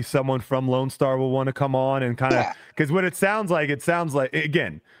on. Maybe someone from Lone Star will want to come on and kind of, because what it sounds like,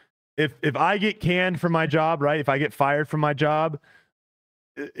 again, if I get canned from my job, right? If I get fired from my job,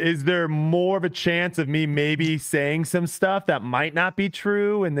 is there more of a chance of me maybe saying some stuff that might not be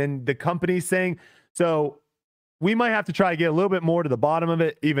true? And then the company's saying, so we might have to try to get a little bit more to the bottom of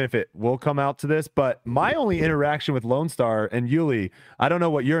it, even if it will come out to this. But my only interaction with Lone Star and Yuli, I don't know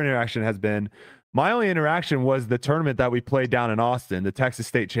what your interaction has been. My only interaction was the tournament that we played down in Austin, the Texas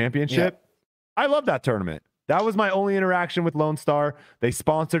State Championship. Yep. I love that tournament. That was my only interaction with Lone Star. They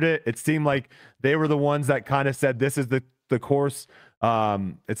sponsored it. It seemed like they were the ones that kind of said, this is the course.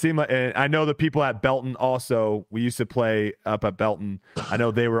 It seemed like, and I know the people at Belton also, we used to play up at Belton. I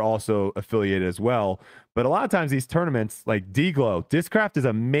know they were also affiliated as well. But a lot of times these tournaments, like D-Glow, Discraft is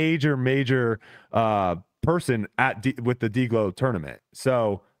a major person with the D-Glow tournament.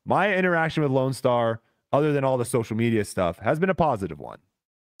 So my interaction with Lone Star, other than all the social media stuff, has been a positive one.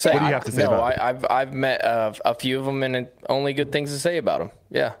 So what do you have to say about it? I've met a few of them and only good things to say about them.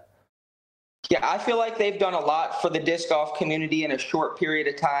 Yeah. Yeah, I feel like they've done a lot for the disc golf community in a short period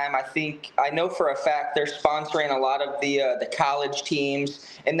of time. I know for a fact they're sponsoring a lot of the college teams,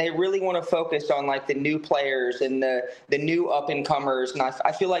 and they really want to focus on like the new players and the new up and comers. And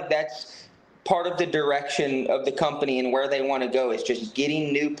I feel like that's part of the direction of the company and where they want to go, is just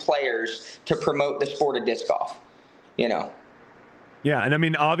getting new players to promote the sport of disc golf. You know. Yeah, and I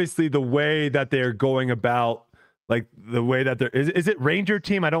mean, obviously, the way that they're going about. Like the way that is it Ranger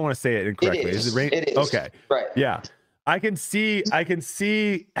Team? I don't want to say it incorrectly. It is. It is. Okay. Right. Yeah. I can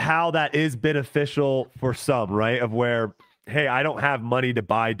see how that is beneficial for some, right? Of where, hey, I don't have money to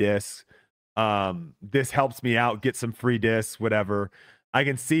buy discs. This helps me out, get some free discs, whatever. I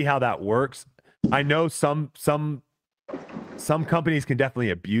can see how that works. I know some companies can definitely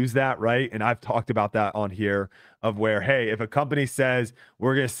abuse that, right? And I've talked about that on here of where, hey, if a company says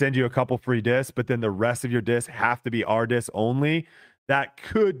we're going to send you a couple free discs, but then the rest of your discs have to be our discs only, that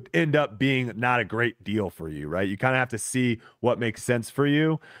could end up being not a great deal for you, right? You kind of have to see what makes sense for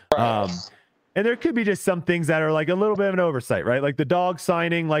you. And there could be just some things that are like a little bit of an oversight, right? Like the dog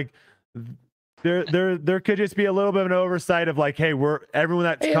signing, like there could just be a little bit of an oversight of like, hey, everyone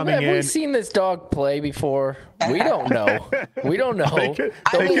that's coming in. Have we seen this dog play before? We don't know. We don't know. They could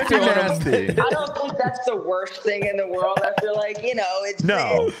be nasty. I don't think that's the worst thing in the world. I feel like,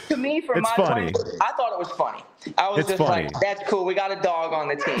 to me, from my point, I thought it was funny. I was just funny. Like, that's cool. We got a dog on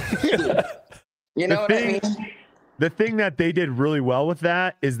the team. You know what I mean? The thing that they did really well with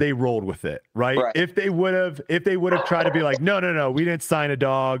that is they rolled with it, right? If they would have tried to be like, no, we didn't sign a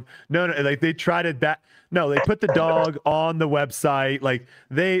dog. No, like they tried to they put the dog on the website. Like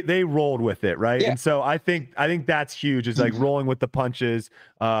they rolled with it, right? Yeah. And so I think that's huge. Is like rolling with the punches.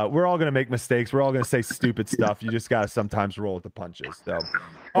 We're all gonna make mistakes. We're all gonna say stupid stuff. You just gotta sometimes roll with the punches. So,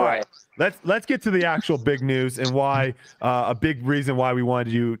 all right, let's get to the actual big news and why a big reason why we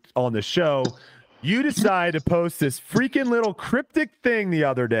wanted you on the show. You decided to post this freaking little cryptic thing the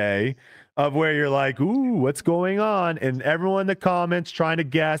other day of where you're like, ooh, what's going on? And everyone in the comments trying to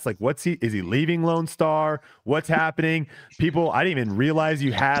guess, like, is he leaving Lone Star? What's happening? People, I didn't even realize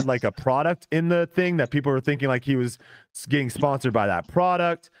you had like a product in the thing that people were thinking like he was getting sponsored by that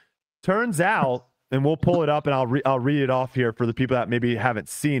product. Turns out, and we'll pull it up and I'll read it off here for the people that maybe haven't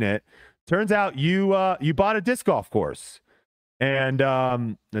seen it. Turns out you bought a disc golf course. And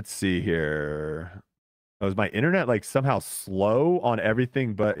let's see here. Was my internet like somehow slow on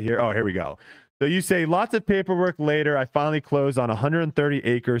everything? But here we go. So you say, lots of paperwork later, I finally closed on 130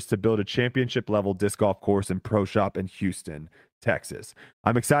 acres to build a championship level disc golf course and pro shop in Houston, Texas.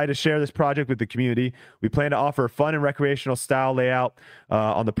 I'm excited to share this project with the community. We plan to offer a fun and recreational style layout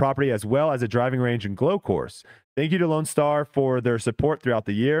on the property, as well as a driving range and glow course. Thank you to Lone Star for their support throughout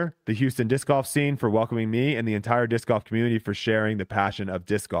the year, the Houston disc golf scene for welcoming me, and the entire disc golf community for sharing the passion of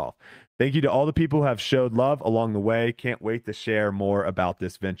disc golf. Thank you to all the people who have showed love along the way. Can't wait to share more about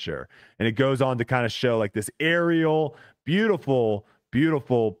this venture. And it goes on to kind of show like this aerial, beautiful,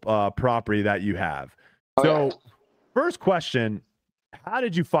 beautiful property that you have. First question, how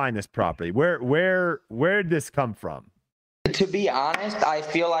did you find this property? Where did this come from? To be honest, I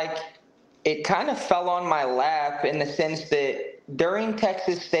feel like it kind of fell on my lap in the sense that during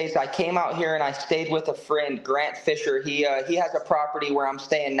Texas States, I came out here and I stayed with a friend, Grant Fisher. He has a property where I'm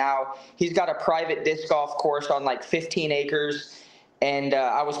staying now. He's got a private disc golf course on like 15 acres. And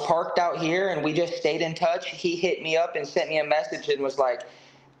I was parked out here and we just stayed in touch. He hit me up and sent me a message and was like,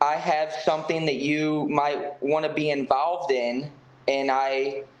 I have something that you might want to be involved in. And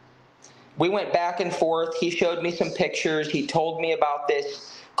we went back and forth. He showed me some pictures. He told me about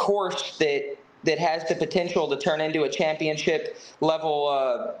this course that has the potential to turn into a championship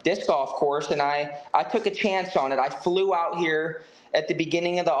level disc golf course. And I took a chance on it. I flew out here at the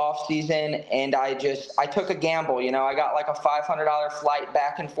beginning of the off season and I took a gamble. I got like a $500 flight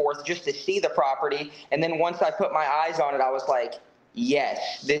back and forth just to see the property. And then once I put my eyes on it, I was like,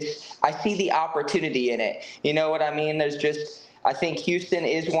 yes, I see the opportunity in it. You know what I mean? I think Houston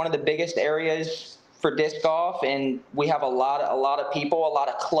is one of the biggest areas for disc golf, and we have a lot of people, a lot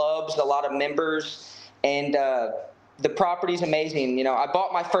of clubs, a lot of members, and the property's amazing. I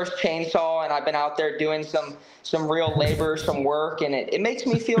bought my first chainsaw, and I've been out there doing some real labor, some work, and it makes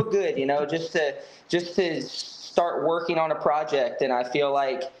me feel good, just to start working on a project. And I feel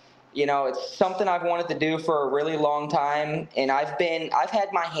like, it's something I've wanted to do for a really long time, and I've had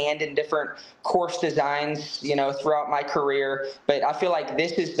my hand in different course designs, throughout my career, but I feel like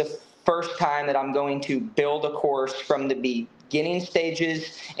this is the first time that I'm going to build a course from the beginning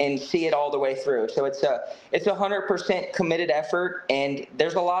stages and see it all the way through. So it's a 100% committed effort, and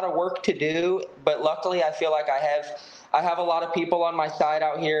there's a lot of work to do. But luckily, I feel like I have a lot of people on my side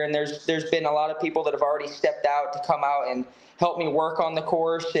out here, and there's been a lot of people that have already stepped out to come out and help me work on the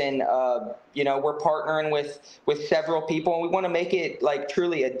course. And we're partnering with several people, and we want to make it like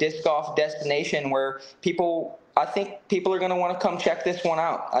truly a disc golf destination where I think people are going to want to come check this one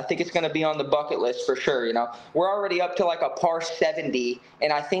out. I think it's going to be on the bucket list for sure. We're already up to like a par 70,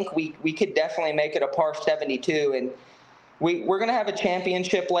 and I think we could definitely make it a par 72. And we're going to have a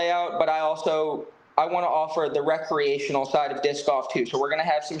championship layout, but I want to offer the recreational side of disc golf too. So we're going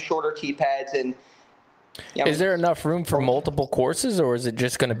to have some shorter tee pads. And is there enough room for multiple courses, or is it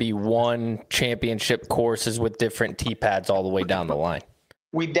just going to be one championship courses with different tee pads all the way down the line?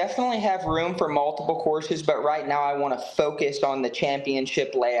 We definitely have room for multiple courses, but right now I want to focus on the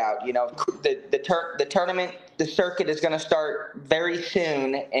championship layout. The tournament, the circuit is going to start very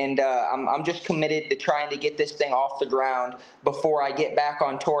soon, and I'm just committed to trying to get this thing off the ground before I get back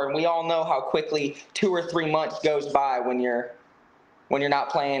on tour. And we all know how quickly 2 or 3 months goes by when you're not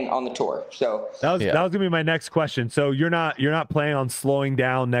playing on the tour. So that was gonna be my next question. So you're not planning on slowing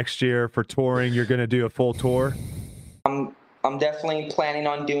down next year for touring. You're going to do a full tour. I'm definitely planning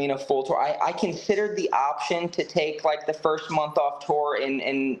on doing a full tour. I considered the option to take like the first month off tour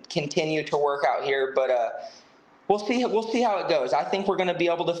and continue to work out here, but we'll see how it goes. I think we're going to be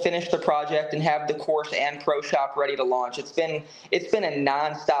able to finish the project and have the course and pro shop ready to launch. It's been a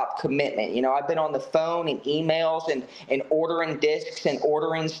nonstop commitment. I've been on the phone and emails and ordering discs and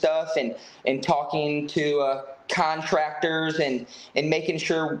ordering stuff and talking to contractors and making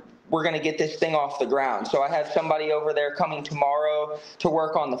sure we're going to get this thing off the ground. So I have somebody over there coming tomorrow to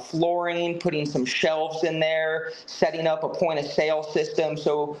work on the flooring, putting some shelves in there, setting up a point of sale system.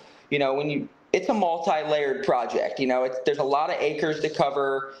 So, it's a multi-layered project. There's a lot of acres to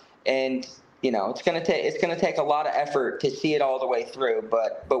cover, and it's going to take a lot of effort to see it all the way through.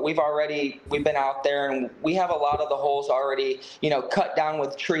 But we've been out there, and we have a lot of the holes already, cut down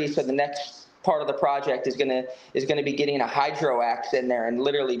with trees. So the next part of the project is going to be getting a hydro axe in there and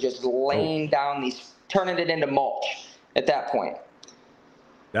literally just laying down turning it into mulch at that point.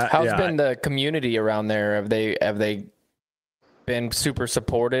 How's been the community around there? Have they been super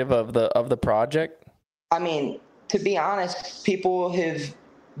supportive of the project? I mean, to be honest, people have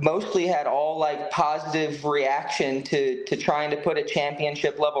mostly had all like positive reaction to trying to put a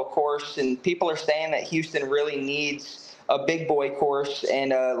championship level course, and people are saying that Houston really needs a big boy course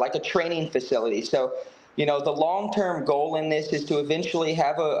and like a training facility. So, the long-term goal in this is to eventually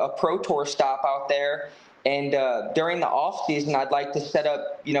have a pro tour stop out there. And during the off season, I'd like to set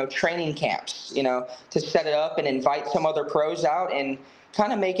up, training camps, to set it up and invite some other pros out and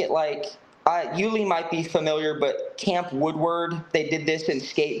kind of make it like, Yulee might be familiar, but Camp Woodward, they did this in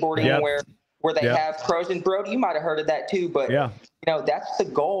skateboarding where they have pros. And Brody, you might have heard of that too, but that's the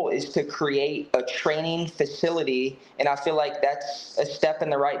goal, is to create a training facility. And I feel like that's a step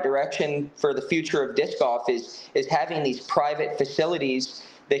in the right direction for the future of disc golf is having these private facilities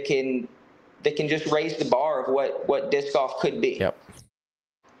that can just raise the bar of what disc golf could be. Yep.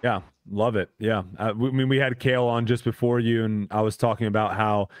 Yeah. Love it. Yeah. We had Cale on just before you, and I was talking about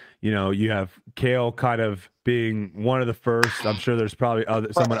how, you have Cale kind of being one of the first. I'm sure there's probably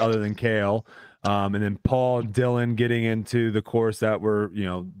someone other than Cale. And then Paul Dillon getting into the course that were,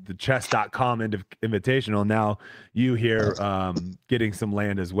 the chess.com invitational. Now you here getting some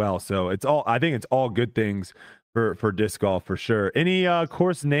land as well. So I think it's all good things for disc golf for sure. Any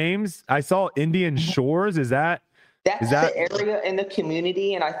course names? I saw Indian Shores. That's the area in the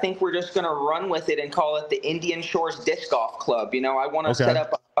community, and I think we're just going to run with it and call it the Indian Shores Disc Golf Club. I want to set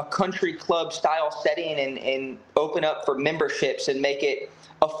up a country club style setting and open up for memberships and make it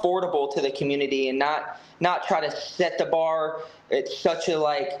affordable to the community, and not try to set the bar at such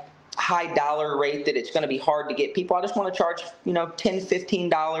a high dollar rate that it's going to be hard to get people. I just want to charge $10,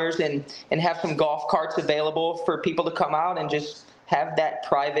 $15 and have some golf carts available for people to come out and just have that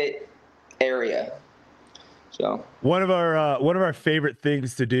private area. So one of our favorite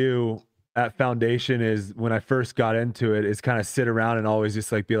things to do at Foundation is, when I first got into it, is kind of sit around and always just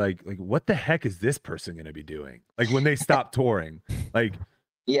be like, what the heck is this person going to be doing? Like when they stop touring, they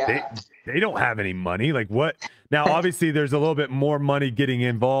don't have any money. Like what? Now, obviously there's a little bit more money getting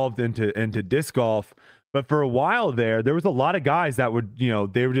involved into disc golf, but for a while there was a lot of guys that would,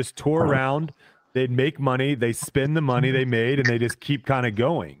 they would just tour around. They'd make money, they spend the money they made, and they just keep kind of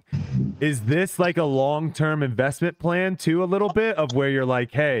going. Is this like a long-term investment plan too, a little bit, of where you're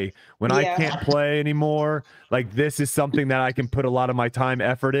like, hey, when I can't play anymore, this is something that I can put a lot of my time,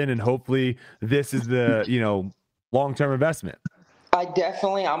 effort in, and hopefully this is the, long-term investment.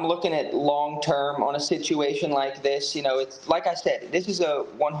 I'm looking at long-term on a situation like this. It's like I said, this is a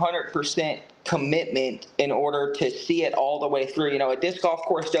 100% commitment in order to see it all the way through. A disc golf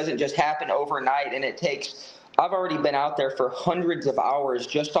course doesn't just happen overnight, and I've already been out there for hundreds of hours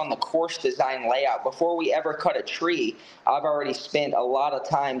just on the course design layout. Before we ever cut a tree, I've already spent a lot of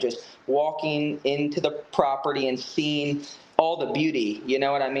time just walking into the property and seeing all the beauty. You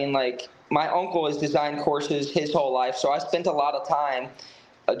know what I mean? Like, my uncle has designed courses his whole life, so I spent a lot of time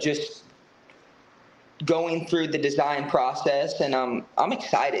just going through the design process, and I'm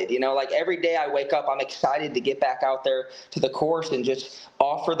excited. Like, every day I wake up, I'm excited to get back out there to the course and just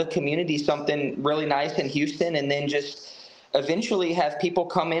offer the community something really nice in Houston, and then just eventually have people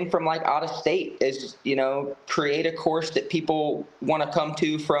come in from like out of state, create a course that people want to come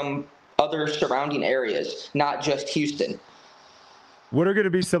to from other surrounding areas, not just Houston. What are going to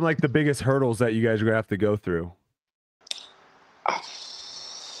be some like the biggest hurdles that you guys are going to have to go through?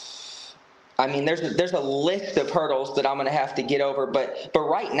 I mean, there's a list of hurdles that I'm going to have to get over, but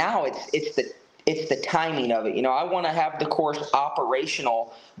right now it's the timing of it. I want to have the course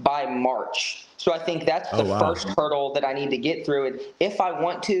operational by March. So I think that's the first hurdle that I need to get through. And if I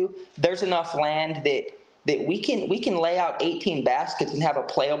want to, there's enough land that we can lay out 18 baskets and have a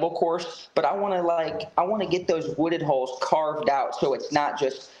playable course, but I want to get those wooded holes carved out so it's not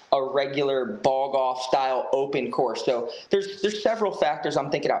just a regular ball golf style open course. So there's several factors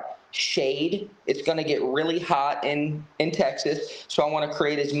I'm thinking about. Shade, it's going to get really hot in Texas, so I want to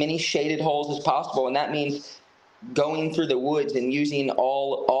create as many shaded holes as possible, and that means going through the woods and using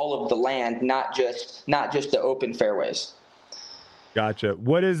all of the land, not just the open fairways. Gotcha.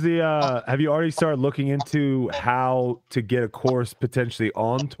 What is the have you already started looking into how to get a course potentially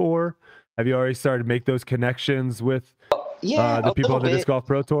on tour? Have you already started to make those connections with the people on the Disc Golf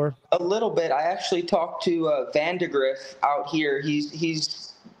Pro Tour? A little bit. I actually talked to Van de Griff out here.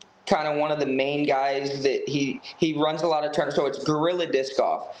 He's kind of one of the main guys that he runs a lot of tournaments. So it's Guerrilla Disc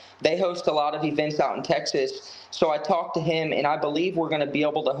Golf. They host a lot of events out in Texas. So I talked to him, and I believe we're going to be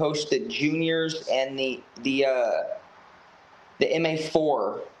able to host the juniors and the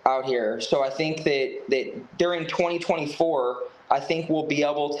MA4 out here. So I think that during 2024, I think we'll be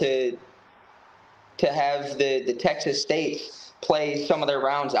able to have the Texas States play some of their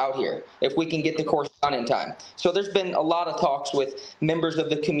rounds out here if we can get the course done in time. So there's been a lot of talks with members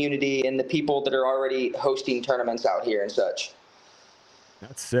of the community and the people that are already hosting tournaments out here and such.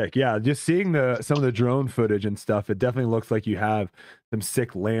 That's sick. Yeah, just seeing some of the drone footage and stuff, it definitely looks like you have some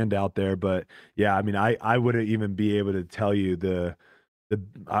sick land out there. But yeah, I mean, I wouldn't even be able to tell you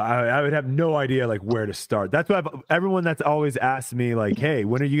I would have no idea like where to start. That's why everyone that's always asked me like, hey,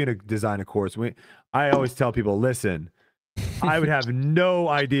 when are you going to design a course? I always tell people, listen, I would have no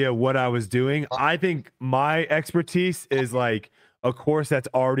idea what I was doing. I think my expertise is like a course that's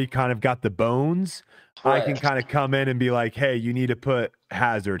already kind of got the bones. Right. I can kind of come in and be like, hey, you need to put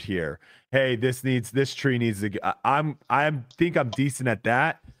hazard here. Hey, this tree needs to I think I'm decent at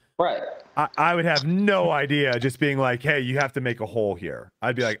that. Right. I would have no idea just being like, hey, you have to make a hole here.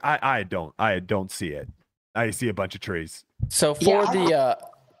 I'd be like, I don't see it. I see a bunch of trees. So for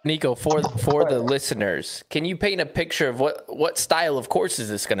Nikko, for the listeners, can you paint a picture of what style of course is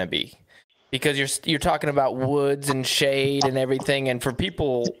this going to be? Because you're talking about woods and shade and everything, and for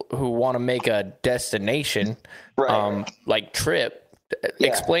people who want to make a destination, like trip,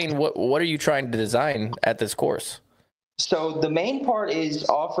 explain what are you trying to design at this course? So the main part is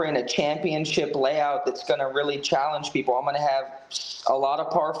offering a championship layout that's going to really challenge people. I'm going to have a lot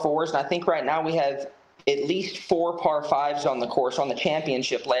of par fours, and I think right now we have at least 4 par fives on the course on the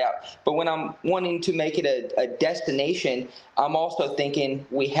championship layout. But when I'm wanting to make it a destination, I'm also thinking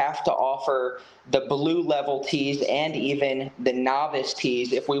we have to offer the blue level tees and even the novice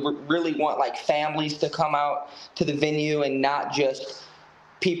tees if we really want like families to come out to the venue and not just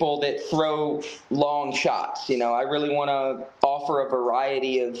people that throw long shots. I really want to offer a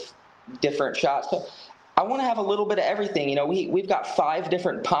variety of different shots. So I want to have a little bit of everything. We've got 5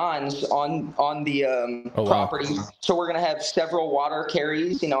 different ponds on the property. Wow. So we're going to have several water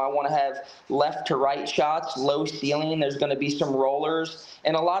carries. I want to have left to right shots, low ceiling. There's going to be some rollers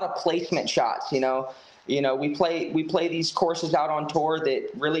and a lot of placement shots. We play these courses out on tour that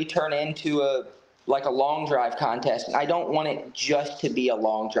really turn into a long drive contest. And I don't want it just to be a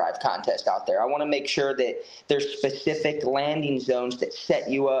long drive contest out there. I want to make sure that there's specific landing zones that set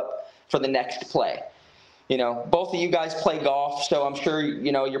you up for the next play. Both of you guys play golf, so I'm sure,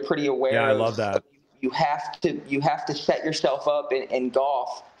 you're pretty aware. Yeah, I love that. You have to set yourself up in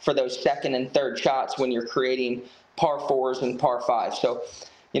golf for those second and third shots when you're creating par fours and par fives. So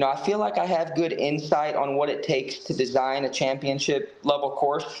I feel like I have good insight on what it takes to design a championship level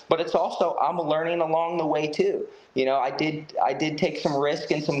course, but it's also, I'm learning along the way too. I did take some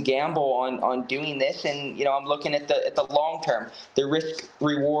risk and some gamble on doing this, and I'm looking at the long term, the risk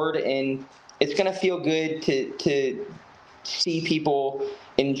reward, and it's going to feel good to see people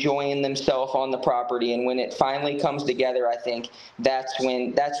enjoying themselves on the property. And when it finally comes together, I think that's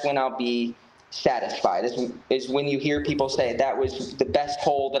when I'll be satisfied, is when you hear people say that was the best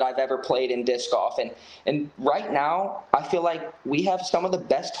hole that I've ever played in disc golf. And right now I feel like we have some of the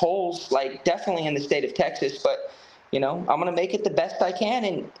best holes, like definitely in the state of Texas, but I'm going to make it the best I can.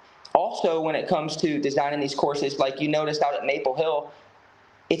 And also when it comes to designing these courses, like you noticed out at Maple Hill,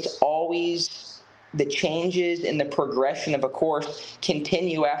 it's always the changes in the progression of a course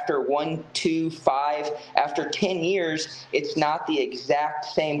continue after 1, 2, 5. After 10 years, it's not the exact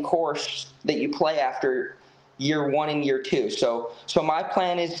same course that you play after year 1 and year 2. So my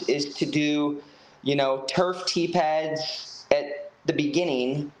plan is to do, turf tee pads at the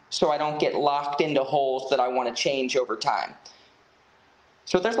beginning, so I don't get locked into holes that I want to change over time.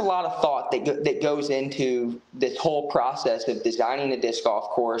 So there's a lot of thought that goes into this whole process of designing a disc golf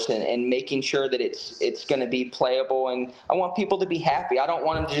course and making sure that it's going to be playable. And I want people to be happy. I don't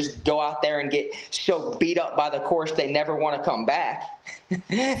want them to just go out there and get so beat up by the course they never want to come back.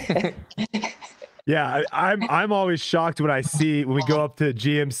 Yeah, I'm always shocked when we go up to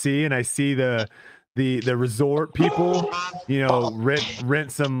GMC and I see the resort people, rent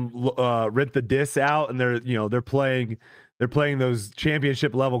the discs out, and they're playing those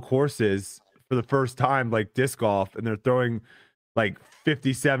championship level courses for the first time, like disc golf, and they're throwing like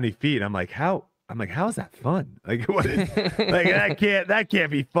 50, 70 feet. I'm like, how is that fun? Like, what is, like that can't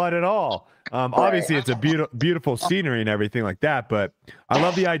be fun at all. Obviously it's a beautiful scenery and everything like that, but I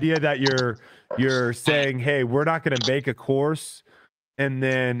love the idea that you're saying, hey, we're not going to make a course and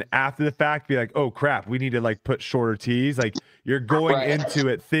then after the fact be like, oh crap, we need to like put shorter tees. Like, you're going into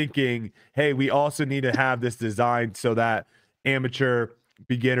it thinking, hey, we also need to have this designed so that amateur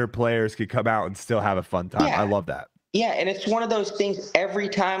beginner players could come out and still have a fun time. I love that. Yeah, and it's one of those things, every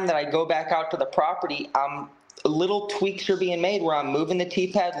time that I go back out to the property, little tweaks are being made where I'm moving the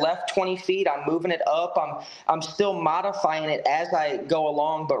tee pad left 20 feet, I'm moving it up, I'm still modifying it as I go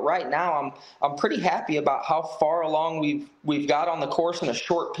along. But right now I'm pretty happy about how far along we've got on the course in a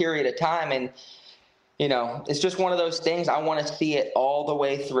short period of time. And it's just one of those things. I want to see it all the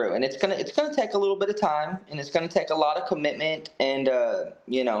way through, and it's gonna take a little bit of time, and it's gonna take a lot of commitment. And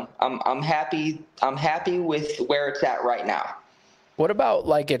I'm happy with where it's at right now. What about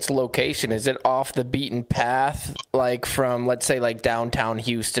like its location? Is it off the beaten path, like from, let's say, like downtown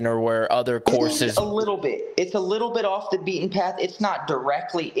Houston or where other courses? It's a little bit off the beaten path. It's not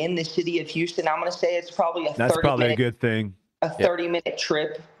directly in the city of Houston. I'm gonna say it's probably a good thing. A 30-minute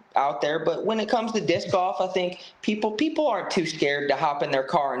trip out there. But when it comes to disc golf, I think people aren't too scared to hop in their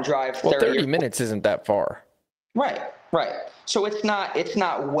car and drive 30 minutes isn't that far. Right. So it's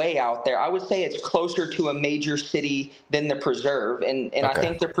not way out there. I would say it's closer to a major city than the Preserve. And I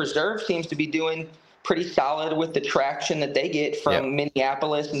think the Preserve seems to be doing pretty solid with the traction that they get from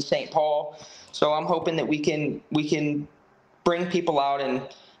Minneapolis and St. Paul. So I'm hoping that we can bring people out, and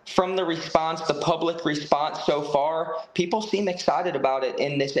from the public response so far, people seem excited about it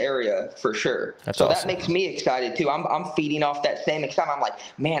in this area for sure. That's awesome. That makes me excited too. I'm feeding off that same excitement. I'm like,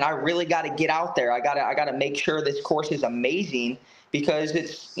 man, I really got to get out there. I got to make sure this course is amazing, because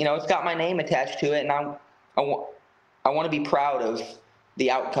it's got my name attached to it, and I want to be proud of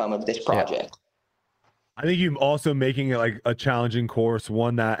the outcome of this project. Yeah. I think you're also making it like a challenging course,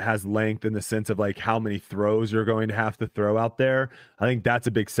 one that has length in the sense of like how many throws you're going to have to throw out there. I think that's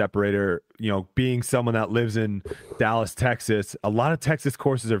a big separator. Being someone that lives in Dallas, Texas, a lot of Texas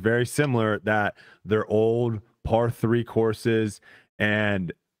courses are very similar, that they're old par 3 courses,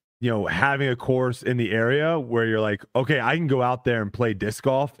 and having a course in the area where you're like, okay, I can go out there and play disc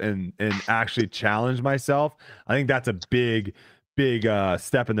golf and actually challenge myself. I think that's a big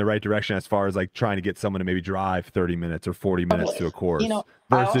step in the right direction as far as like trying to get someone to maybe drive 30 minutes or 40 minutes to a course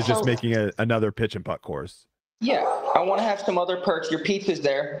versus just making another pitch and putt course. Yeah, I want to have some other perks. Your pizza's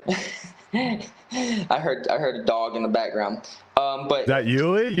there. I heard a dog in the background. But is that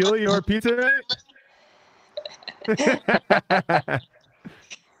Yuli? Yuli, your pizza?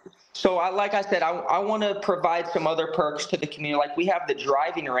 So like I said, I want to provide some other perks to the community. Like, we have the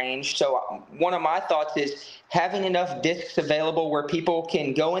driving range. So one of my thoughts is having enough discs available where people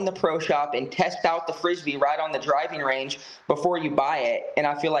can go in the pro shop and test out the Frisbee right on the driving range before you buy it. And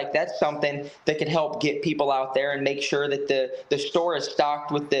I feel like that's something that could help get people out there and make sure that the store is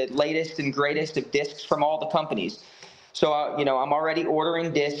stocked with the latest and greatest of discs from all the companies. So, I'm already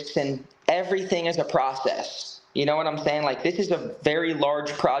ordering discs, and everything is a process. You know what I'm saying? Like, this is a very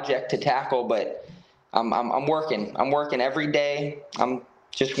large project to tackle, but I'm working. I'm working every day. I'm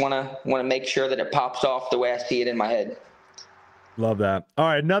just want to make sure that it pops off the way I see it in my head. Love that. All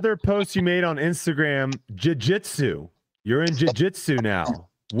right, another post you made on Instagram, jiu-jitsu. You're in jiu-jitsu now.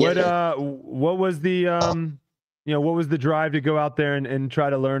 What was the what was the drive to go out there and try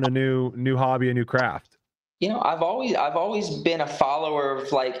to learn a new hobby, a new craft? I've always been a follower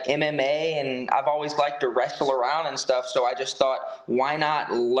of like MMA, and I've always liked to wrestle around and stuff. So I just thought, why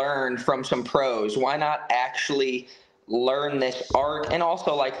not learn from some pros? Why not actually learn this art and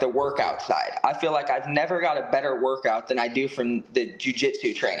also like the workout side? I feel like I've never got a better workout than I do from the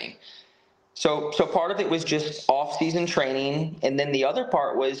jiu-jitsu training. So part of it was just off-season training, and then the other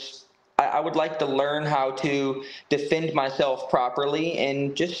part was I would like to learn how to defend myself properly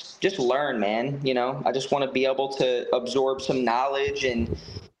and just learn, man. I just want to be able to absorb some knowledge, and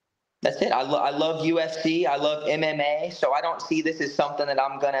that's it. I love UFC. I love MMA. So I don't see this as something that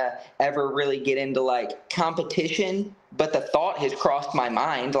I'm going to ever really get into like competition, but the thought has crossed my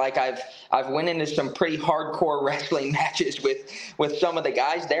mind. Like I've went into some pretty hardcore wrestling matches with some of the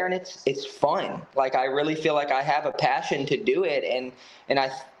guys there, and it's fun. Like I really feel like I have a passion to do it, and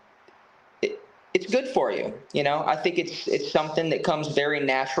it's good for you. I think it's something that comes very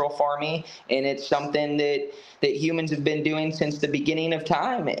natural for me, and it's something that humans have been doing since the beginning of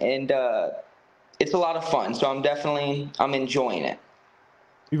time, and it's a lot of fun. So I'm enjoying it.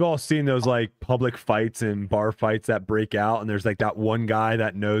 We've all seen those like public fights and bar fights that break out, and there's like that one guy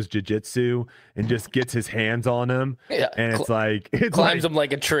that knows jiu-jitsu and just gets his hands on him, and it climbs him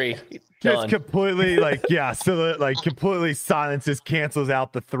like a tree. Just completely completely silences, cancels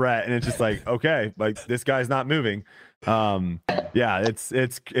out the threat, and it's just like, okay, like this guy's not moving.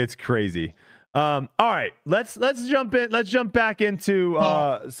 It's crazy. All right, let's jump in. Let's jump back into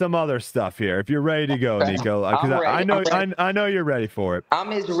some other stuff here. If you're ready to go, Nikko, because I know you're ready for it.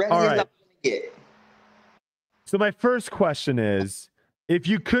 I'm as ready as I'm gonna get. So my first question is, if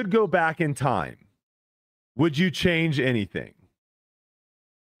you could go back in time, would you change anything?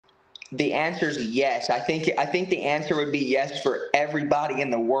 The answer is yes. I think the answer would be yes for everybody in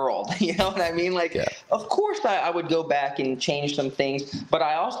the world. You know what I mean? Like, Of course I would go back and change some things, but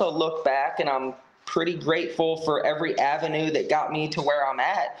I also look back and I'm pretty grateful for every avenue that got me to where I'm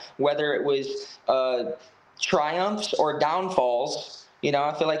at, whether it was triumphs or downfalls.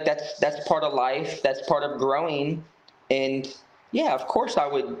 I feel like that's part of life. That's part of growing. And yeah, of course I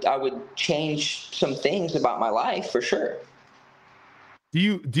would change some things about my life for sure. Do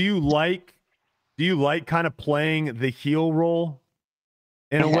you like kind of playing the heel role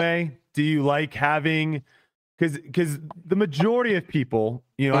in a way? Do you like having, because the majority of people,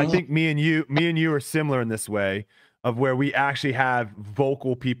 I think me and you are similar in this way of where we actually have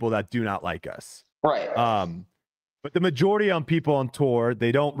vocal people that do not like us. Right. But the majority of people on tour,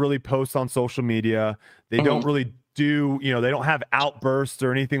 they don't really post on social media. They don't really do, they don't have outbursts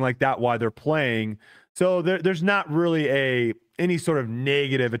or anything like that while they're playing. So there's not really any sort of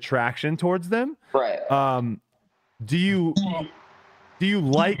negative attraction towards them. Right. Do you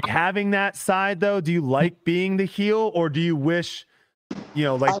like having that side though? Do you like being the heel, or do you wish,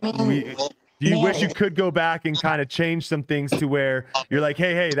 do you wish you could go back and kind of change some things to where you're like,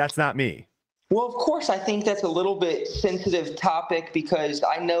 hey, that's not me? Well, of course, I think that's a little bit sensitive topic because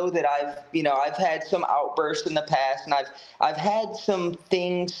I know that I've had some outbursts in the past, and I've had some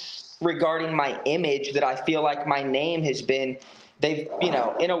things regarding my image that I feel like my name has been,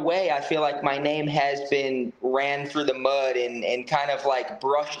 in a way, I feel like my name has been ran through the mud and kind of like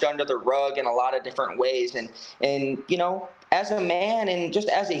brushed under the rug in a lot of different ways. And as a man and just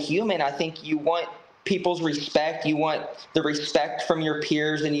as a human, I think you want people's respect. You want the respect from your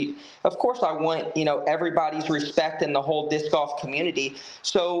peers. And of course I want, everybody's respect in the whole disc golf community.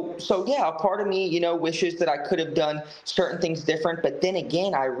 So yeah, a part of me, wishes that I could have done certain things different. But then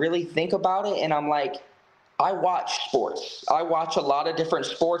again, I really think about it and I'm like, I watch sports. I watch a lot of different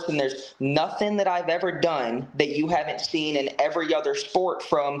sports, and there's nothing that I've ever done that you haven't seen in every other sport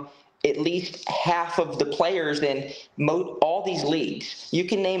from at least half of the players in all these leagues. You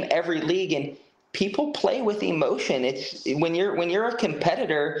can name every league, and people play with emotion. It's when you're a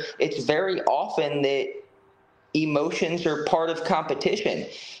competitor, it's very often that emotions are part of competition.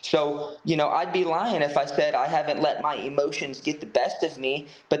 So, I'd be lying if I said I haven't let my emotions get the best of me.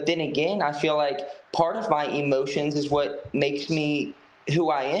 But then again, I feel like part of my emotions is what makes me who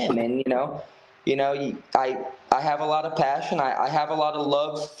I am. And, I have a lot of passion. I have a lot of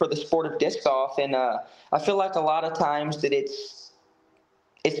love for the sport of disc golf. And I feel like a lot of times that it's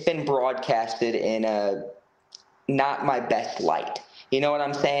been broadcasted in a not my best light. You know what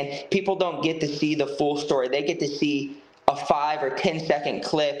I'm saying? People don't get to see the full story. They get to see a 5 or 10-second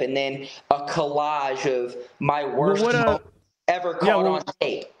clip and then a collage of my worst moment ever caught on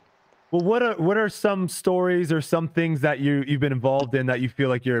tape. Well, what are some stories or some things that you've been involved in that you feel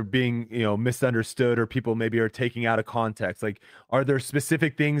like you're being, misunderstood, or people maybe are taking out of context? Like, are there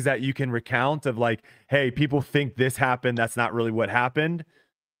specific things that you can recount of, like, hey, people think this happened, that's not really what happened,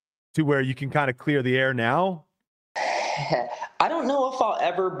 to where you can kind of clear the air now? I don't know if I'll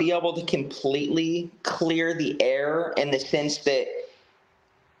ever be able to completely clear the air, in the sense that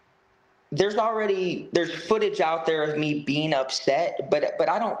there's footage out there of me being upset, but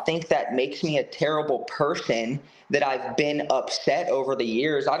I don't think that makes me a terrible person, that I've been upset over the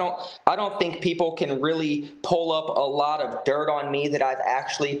years. I don't think people can really pull up a lot of dirt on me that I've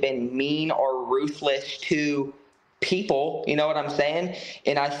actually been mean or ruthless to people. You know what I'm saying?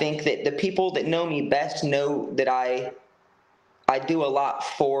 And I think that the people that know me best know that I do a lot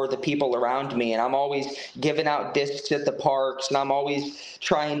for the people around me, and I'm always giving out discs at the parks, and I'm always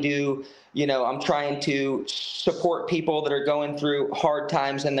trying to, I'm trying to support people that are going through hard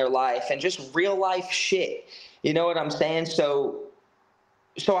times in their life and just real life shit. You know what I'm saying? So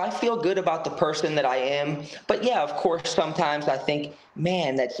I feel good about the person that I am. But yeah, of course, sometimes I think,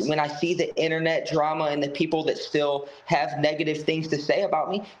 man, that's when I see the internet drama and the people that still have negative things to say about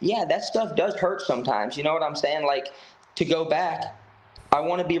me. Yeah, that stuff does hurt sometimes. You know what I'm saying? Like, to go back, I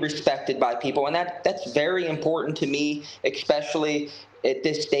want to be respected by people, and that's very important to me, especially at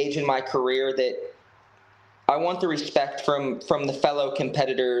this stage in my career, that I want the respect from the fellow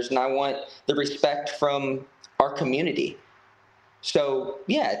competitors, and I want the respect from our community. So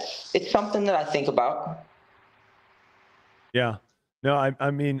yeah, it's something that I think about. Yeah. No,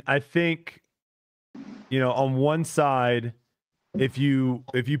 I mean, I think, on one side, if you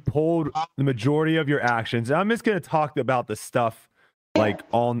pulled the majority of your actions, and I'm just going to talk about the stuff like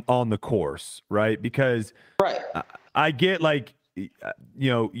on the course, right? Because I get, like,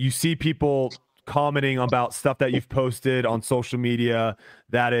 you see people commenting about stuff that you've posted on social media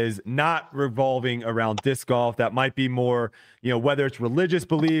that is not revolving around disc golf, that might be more, whether it's religious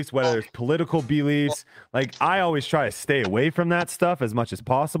beliefs, whether it's political beliefs. Like, I always try to stay away from that stuff as much as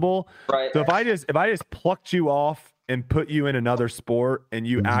possible. Right. So if I just plucked you off and put you in another sport and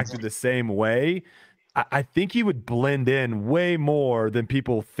you acted the same way, I think you would blend in way more than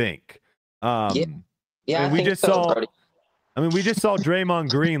people think. Yeah, we just saw Draymond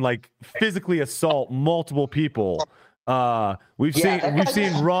Green, like, physically assault multiple people. We've seen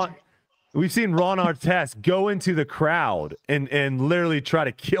Ron Artest go into the crowd and literally try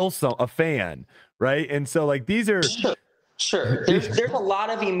to kill a fan, right? And so, like, these are Sure. There's a lot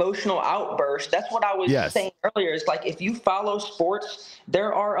of emotional outbursts. That's what I was saying earlier. It's like, if you follow sports,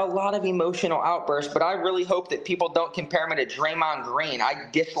 there are a lot of emotional outbursts, but I really hope that people don't compare me to Draymond Green. I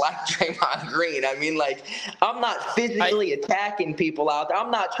dislike Draymond Green. I mean, like, I'm not physically attacking people out there.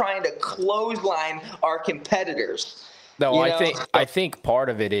 I'm not trying to clothesline our competitors. No, I think part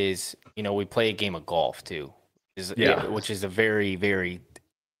of it is, we play a game of golf too, which is a very, very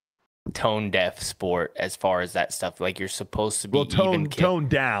tone deaf sport as far as that stuff. Like, you're supposed to be tone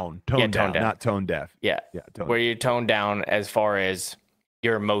down, not tone deaf. Where you're toned down as far as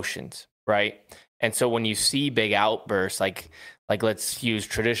your emotions, right? And so when you see big outbursts, like let's use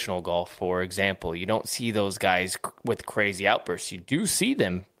traditional golf for example, you don't see those guys with crazy outbursts. You do see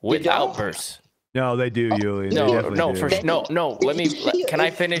them with outbursts. No, they do, Yuli. Can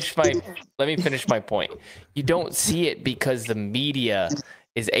I finish let me finish my point. You don't see it because the media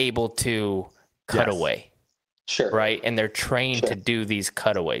is able to cut away. Sure. Right? And they're trained to do these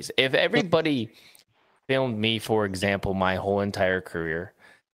cutaways. If everybody filmed me, for example, my whole entire career,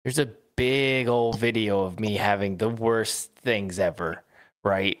 there's a big old video of me having the worst things ever,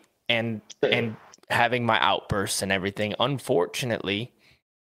 right? And having my outbursts and everything. Unfortunately,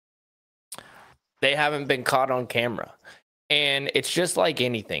 they haven't been caught on camera. And it's just like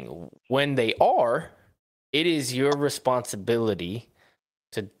anything. When they are, it is your responsibility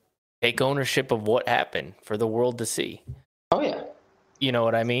to take ownership of what happened for the world to see. Oh yeah. You know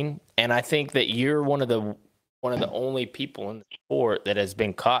what I mean? And I think that you're one of the only people in the sport that has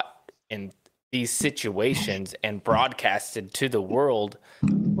been caught in these situations and broadcasted to the world.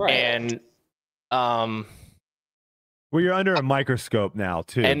 Right. And well, you're under a microscope now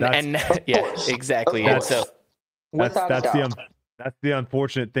too. Exactly. That's the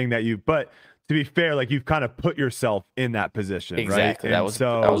unfortunate thing that but to be fair, like, you've kind of put yourself in that position, exactly. Right? That was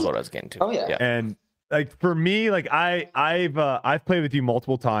what I was getting to. Oh yeah. And like, for me, like, I've played with you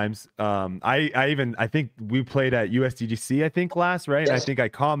multiple times. I think we played at USDGC, I think, last, right? Yes. And I think I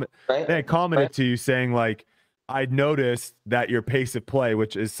commented to you saying, like, I noticed that your pace of play,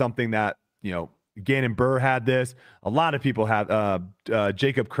 which is something that, Gannon Burr had this. A lot of people have.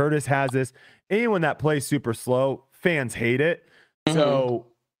 Jacob Curtis has this. Anyone that plays super slow, fans hate it. Mm-hmm. So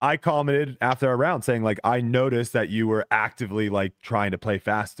I commented after a round saying, like, I noticed that you were actively like trying to play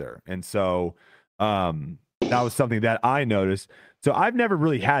faster. And so that was something that I noticed. So I've never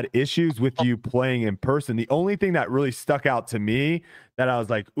really had issues with you playing in person. The only thing that really stuck out to me that I was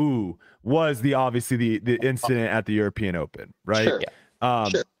like, ooh, was the incident at the European Open, right? Sure.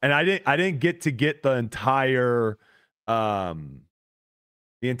 Sure. And I didn't get the entire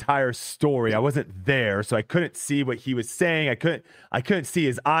story. I wasn't there, so I couldn't see what he was saying. I couldn't see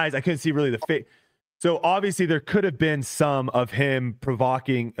his eyes. I couldn't see really the face. So obviously there could have been some of him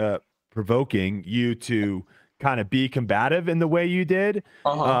provoking you to kind of be combative in the way you did.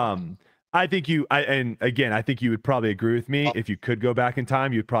 I think you would probably agree with me. If you could go back in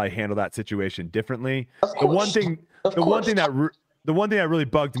time, you'd probably handle that situation differently. The one thing that really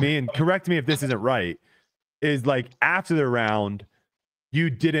bugged me, and correct me if this isn't right, is like after the round, you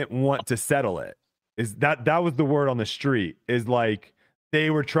didn't want to settle it. Is that was the word on the street, is like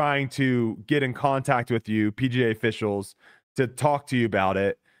they were trying to get in contact with you, PGA officials, to talk to you about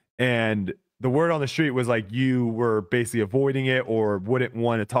it. And the word on the street was like you were basically avoiding it or didn't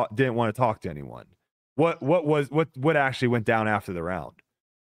want to talk to anyone. What actually went down after the round?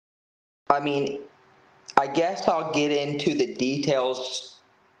 I mean, I guess I'll get into the details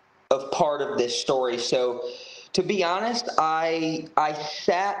of part of this story. So, to be honest, I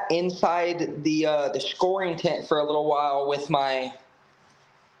sat inside the scoring tent for a little while with my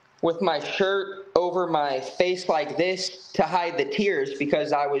shirt over my face like this to hide the tears,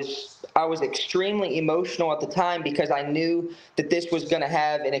 because I was extremely emotional at the time, because I knew that this was going to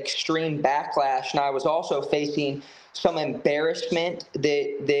have an extreme backlash, and I was also facing some embarrassment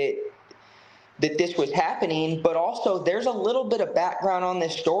that this was happening. But also there's a little bit of background on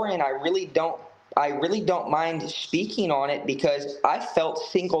this story, and I really don't mind speaking on it, because I felt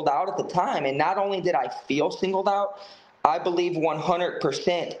singled out at the time. And not only did I feel singled out, I believe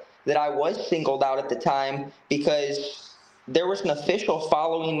 100% that I was singled out at the time, because there was an official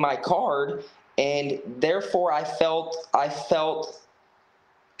following my card, and therefore I felt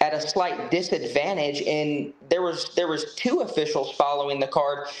at a slight disadvantage, and there was two officials following the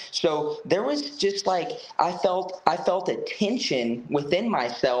card. So there was just like I felt a tension within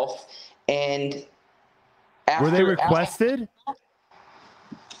myself. And were they requested?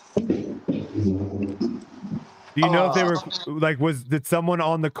 Do you know if they were like, did someone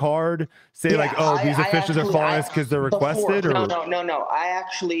on the card say these officials are following us because they're requested? No.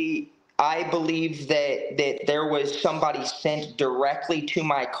 I believe that there was somebody sent directly to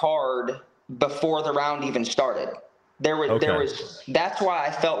my card before the round even started. That's why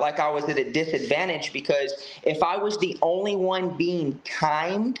I felt like I was at a disadvantage, because if I was the only one being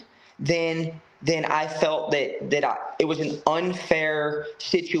timed, then I felt that it was an unfair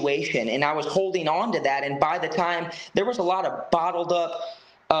situation, and I was holding on to that. And by the time, there was a lot of bottled up.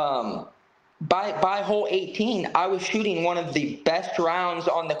 By hole 18, I was shooting one of the best rounds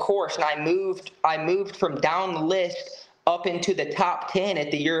on the course, and I moved from down the list up into the top 10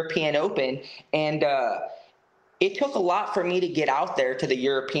 at the European Open, and it took a lot for me to get out there to the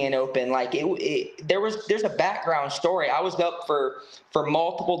European Open. Like there's a background story. I was up for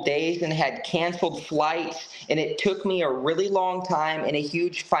multiple days and had canceled flights, and it took me a really long time and a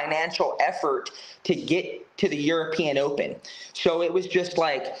huge financial effort to get to the European Open. So it was just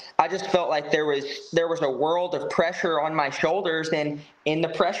like, I just felt like there was a world of pressure on my shoulders, and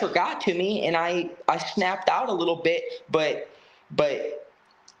the pressure got to me, and I snapped out a little bit, but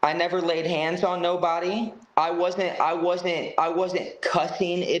I never laid hands on nobody. I wasn't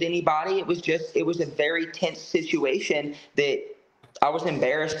cussing at anybody. It was a very tense situation that I was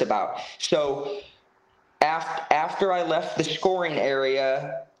embarrassed about. So after I left the scoring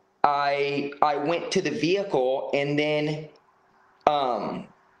area, I went to the vehicle, and then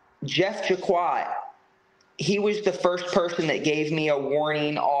Jeff Jacquat, he was the first person that gave me a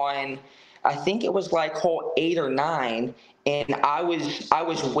warning on, I think it was like hole 8 or 9. And I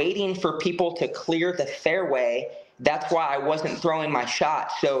was waiting for people to clear the fairway. That's why I wasn't throwing my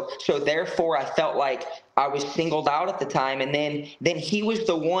shot. So therefore I felt like I was singled out at the time. And then he was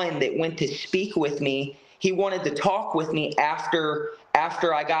the one that went to speak with me. He wanted to talk with me after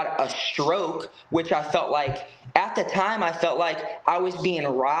I got a stroke, which I felt like at the time I felt like I was being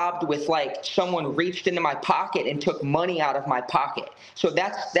robbed, with like someone reached into my pocket and took money out of my pocket. So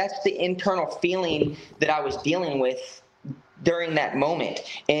that's the internal feeling that I was dealing with during that moment.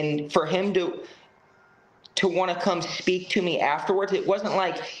 And for him to want to come speak to me afterwards, it wasn't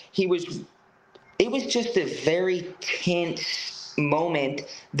like he was it was just a very tense moment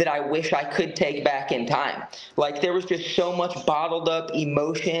that I wish I could take back in time. Like, there was just so much bottled up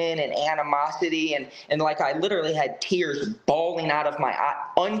emotion and animosity, and like I literally had tears bawling out of my eye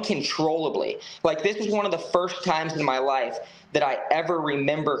uncontrollably. Like, this was one of the first times in my life that I ever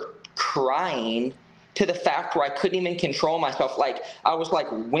remember crying to the fact where I couldn't even control myself. Like, I was like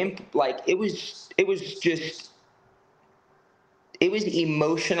like it was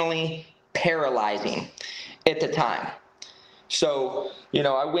emotionally paralyzing at the time. So,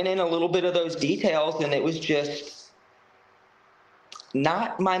 I went in a little bit of those details, and it was just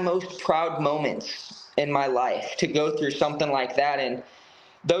not my most proud moments in my life to go through something like that. And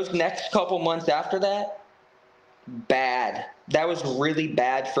those next couple months after that, bad. That was really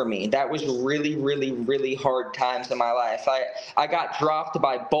bad for me. That was really, really, really hard times in my life. I got dropped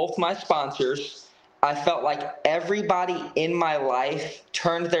by both my sponsors. I felt like everybody in my life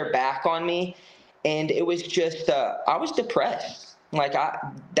turned their back on me, and it was just I was depressed. Like,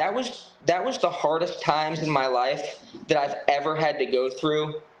 that was the hardest times in my life that I've ever had to go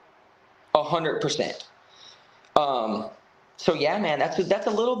through, 100%. So yeah, man, that's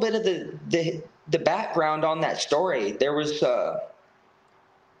a little bit of the background on that story. There was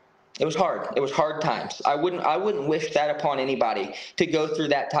it was hard. It was hard times. I wouldn't wish that upon anybody, to go through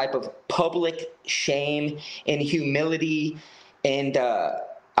that type of public shame and humility. And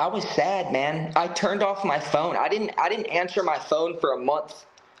I was sad, man. I turned off my phone. I didn't answer my phone for a month.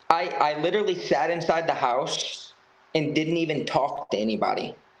 I literally sat inside the house and didn't even talk to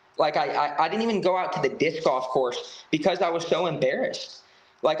anybody. Like, I didn't even go out to the disc golf course because I was so embarrassed.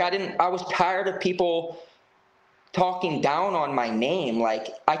 Like, I was tired of people talking down on my name. Like,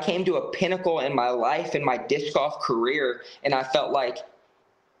 I came to a pinnacle in my life, in my disc golf career, and I felt like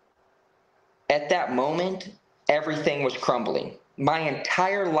at that moment, everything was crumbling. My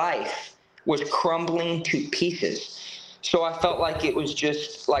entire life was crumbling to pieces. So I felt like it was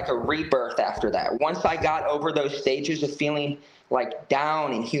just like a rebirth after that. Once I got over those stages of feeling like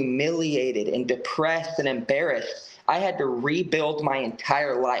down and humiliated and depressed and embarrassed, I had to rebuild my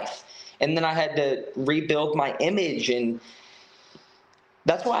entire life. And then I had to rebuild my image, and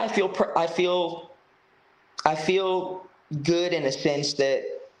that's why I feel good in a sense that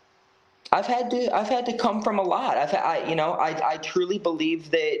I've had to come from a lot. I truly believe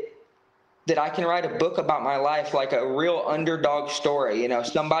that I can write a book about my life, like a real underdog story.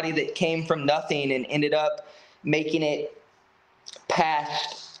 Somebody that came from nothing and ended up making it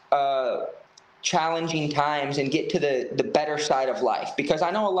past challenging times and get to the better side of life. Because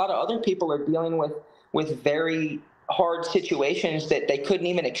I know a lot of other people are dealing with very hard situations that they couldn't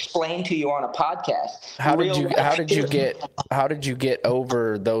even explain to you on a podcast. How did you get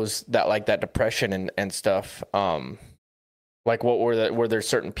over that depression and stuff? Like, what were there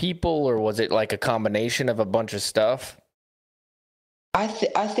certain people, or was it like a combination of a bunch of stuff? I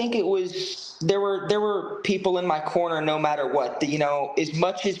think it was, there were people in my corner no matter what. As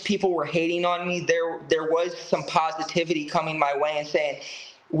much as people were hating on me, there was some positivity coming my way and saying,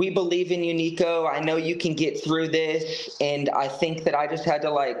 we believe in you, Nikko. I know you can get through this. And I think that I just had to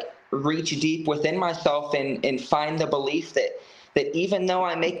like reach deep within myself and find the belief that even though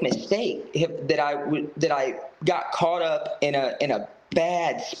I make mistakes, that I got caught up in a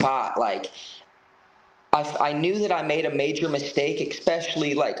bad spot. Like, I knew that I made a major mistake,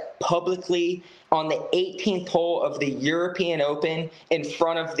 especially like publicly on the 18th hole of the European Open in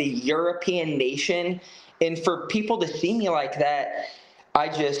front of the European nation. And for people to see me like that, I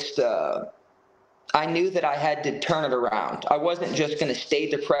knew that I had to turn it around. I wasn't just going to stay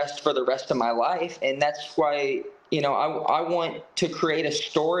depressed for the rest of my life. And that's why, I want to create a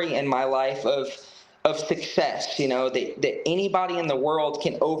story in my life of success, that anybody in the world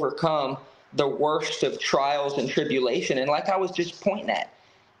can overcome the worst of trials and tribulation. And like I was just pointing at,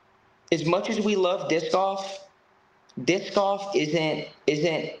 as much as we love disc golf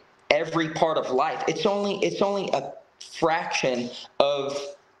isn't every part of life. It's only a fraction of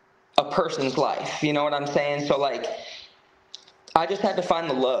a person's life. You know what I'm saying? So like, I just had to find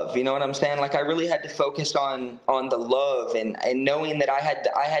the love, you know what I'm saying? Like, I really had to focus on the love and knowing that I had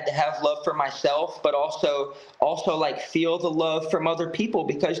to have love for myself, but also like feel the love from other people,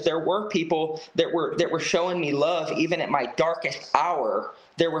 because there were people that were showing me love even at my darkest hour.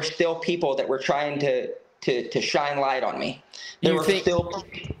 There were still people that were trying to shine light on me. Do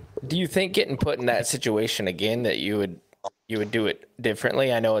you think getting put in that situation again that you would do it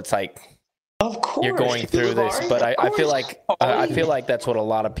differently? I know it's like, of course, you're going through this, but I feel like that's what a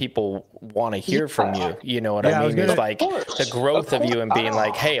lot of people want to hear from you. You know what I mean? It's like the growth of you and being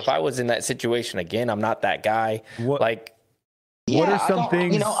like, hey, if I was in that situation again, I'm not that guy. What are some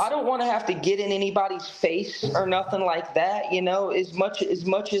things? I don't want to have to get in anybody's face or nothing like that. As much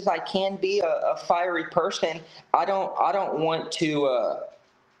as I can be a fiery person, I don't want to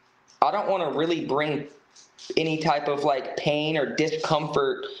really bring any type of like pain or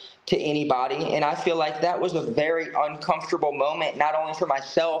discomfort to anybody. And I feel like that was a very uncomfortable moment, not only for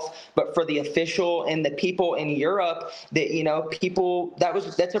myself, but for the official and the people in Europe that,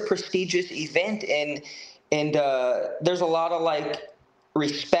 that's a prestigious event. And there's a lot of like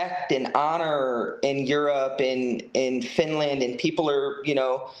respect and honor in Europe and in Finland, and people are,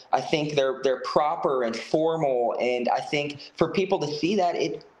 I think they're proper and formal. And I think for people to see that,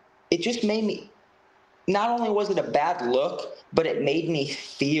 it just made me, not only was it a bad look, but it made me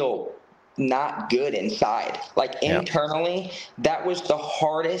feel not good inside. Like internally, that was the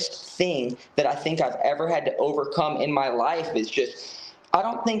hardest thing that I think I've ever had to overcome in my life. Is just, I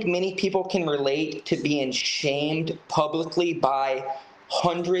don't think many people can relate to being shamed publicly by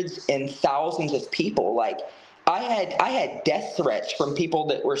hundreds and thousands of people. Like I had death threats from people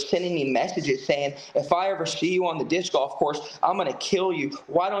that were sending me messages saying, if I ever see you on the disc golf course, I'm going to kill you.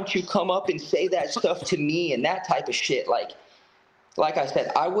 Why don't you come up and say that stuff to me, and that type of shit. Like I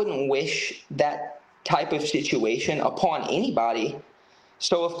said, I wouldn't wish that type of situation upon anybody.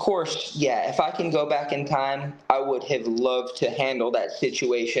 So of course, if I can go back in time, I would have loved to handle that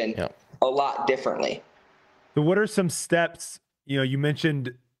situation a lot differently. So what are some steps, you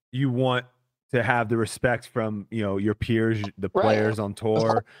mentioned you want to have the respect from, your peers, the players on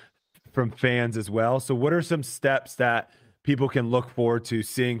tour, from fans as well. So what are some steps that people can look forward to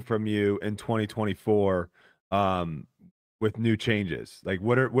seeing from you in 2024 with new changes? Like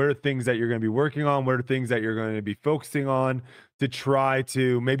what are things that you're going to be working on? What are things that you're going to be focusing on to try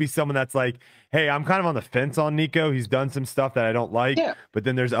to, maybe someone that's like, hey, I'm kind of on the fence on Nikko. He's done some stuff that I don't like, but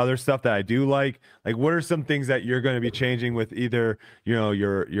then there's other stuff that I do like. Like, what are some things that you're going to be changing with either,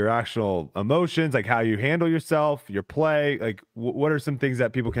 your actual emotions, like how you handle yourself, your play? Like, what are some things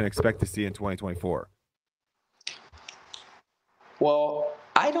that people can expect to see in 2024? Well,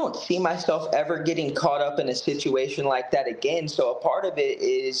 I don't see myself ever getting caught up in a situation like that again. So a part of it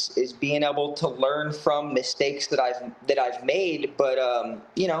is being able to learn from mistakes that I've made. But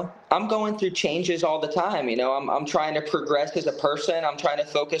I'm going through changes all the time. I'm trying to progress as a person. I'm trying to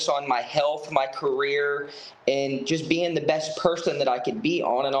focus on my health, my career, and just being the best person that I could be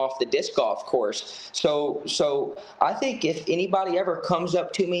on and off the disc golf course. So I think if anybody ever comes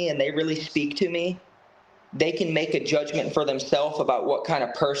up to me and they really speak to me, they can make a judgment for themselves about what kind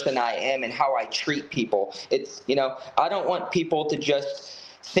of person I am and how I treat people. It's, I don't want people to just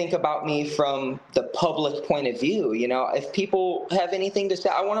think about me from the public point of view. If people have anything to say,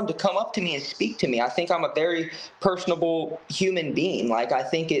 I want them to come up to me and speak to me. I think I'm a very personable human being. Like, I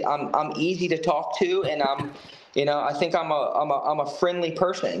think I'm easy to talk to, and I think I'm a friendly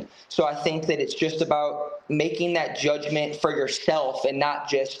person. So I think that it's just about making that judgment for yourself and not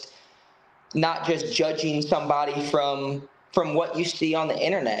just judging somebody from what you see on the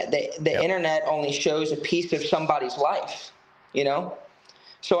internet. The internet only shows a piece of somebody's life,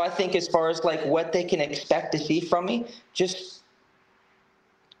 So I think as far as like what they can expect to see from me,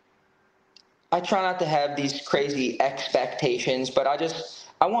 I try not to have these crazy expectations, but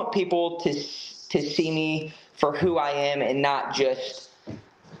I want people to see me for who I am and not just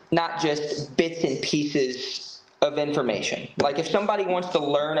bits and pieces of information. Like if somebody wants to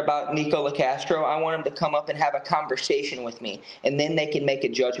learn about Nikko Locastro, I want them to come up and have a conversation with me, and then they can make a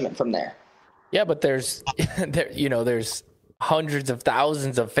judgment from there. Yeah, but there's hundreds of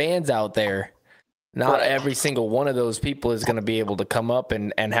thousands of fans out there. Not every single one of those people is going to be able to come up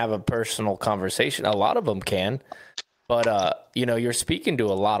and have a personal conversation. A lot of them can, but you're speaking to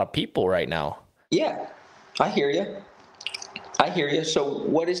a lot of people right now. Yeah, I hear you. So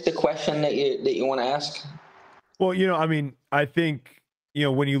what is the question that you want to ask? Well, I think,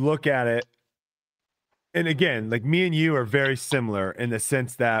 when you look at it, and again, like me and you are very similar in the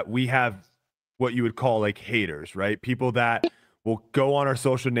sense that we have what you would call like haters, right? People that will go on our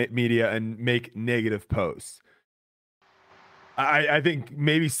social media and make negative posts. I think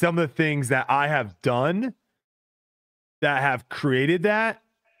maybe some of the things that I have done that have created that,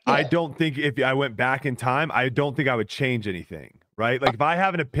 I don't think if I went back in time, I don't think I would change anything. Right? Like if I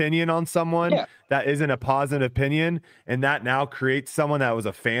have an opinion on someone that isn't a positive opinion, and that now creates someone that was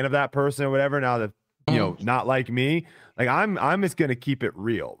a fan of that person or whatever, now that, not like me, like I'm just going to keep it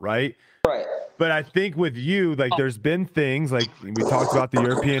real. Right. Right. But I think with you, like there's been things like we talked about the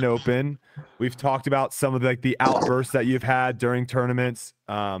European Open. We've talked about some of the outbursts that you've had during tournaments.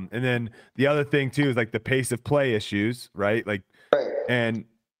 And then the other thing too, is like the pace of play issues. Right. Like, and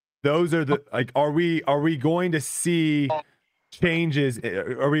those are are we going to see changes?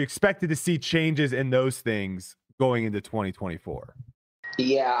 Are we expected to see changes in those things going into 2024?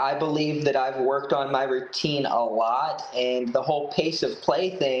 Yeah, I believe that I've worked on my routine a lot, and the whole pace of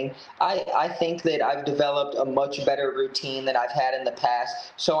play thing, I think that I've developed a much better routine than I've had in the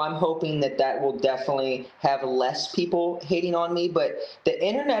past. So I'm hoping that will definitely have less people hating on me. But the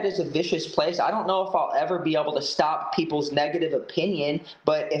internet is a vicious place. I don't know if I'll ever be able to stop people's negative opinion,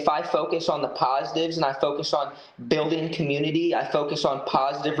 but if I focus on the positives and I focus on building community, I focus on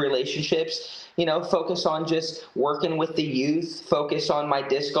positive relationships, focus on just working with the youth, focus on my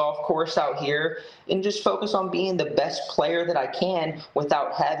disc golf course out here, and just focus on being the best player that I can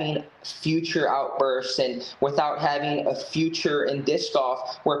without having future outbursts and without having a future in disc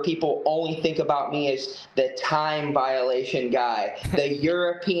golf where people only think about me as the time violation guy, the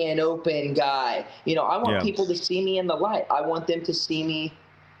European Open guy. I want people to see me in the light. I want them to see me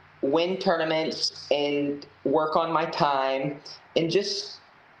win tournaments and work on my time and just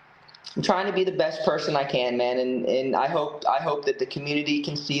I'm trying to be the best person I can, man, and I hope that the community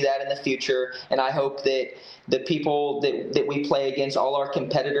can see that in the future, and I hope that the people that we play against, all our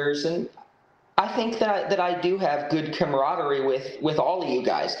competitors, and I think that I do have good camaraderie with all of you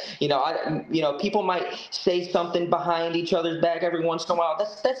guys. People might say something behind each other's back every once in a while.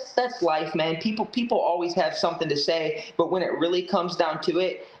 That's life, man. People always have something to say, but when it really comes down to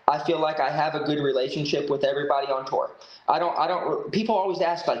it, I feel like I have a good relationship with everybody on tour. People always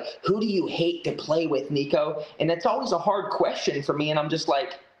ask, like, who do you hate to play with, Nikko? And it's always a hard question for me. And I'm just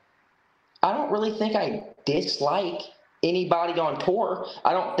like, I don't really think I dislike anybody on tour.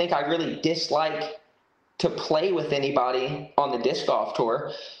 I don't think I really dislike to play with anybody on the disc golf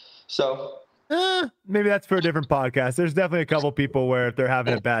tour. So maybe that's for a different podcast. There's definitely a couple people where if they're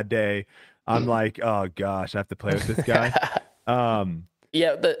having a bad day, I'm like, oh gosh, I have to play with this guy.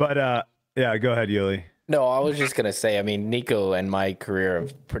 Yeah, go ahead, Yuli. No, I was just gonna say, I mean, Nikko and my career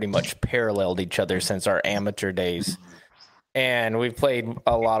have pretty much paralleled each other since our amateur days, and we've played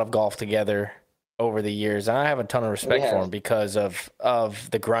a lot of golf together over the years, and I have a ton of respect for him because of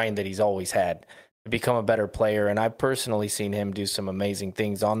the grind that he's always had to become a better player. And I've personally seen him do some amazing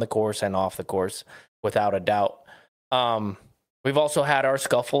things on the course and off the course, without a doubt. We've also had our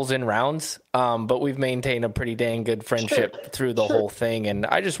scuffles in rounds, but we've maintained a pretty dang good friendship through the whole thing. And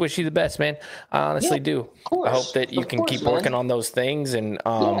I just wish you the best, man. I honestly do. I hope that you can keep working on those things and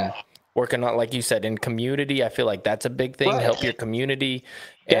working on, like you said, in community. I feel like that's a big thing. Right. Help your community.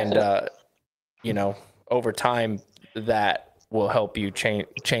 And, over time, that will help you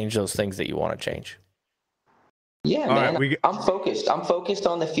change those things that you want to change. Yeah, all man. Right, I'm focused. I'm focused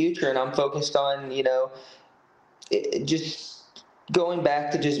on the future, and I'm focused on, just going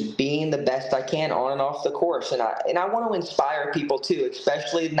back to just being the best I can on and off the course. And I want to inspire people too,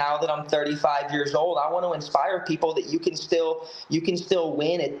 especially now that I'm 35 years old. I want to inspire people that you can still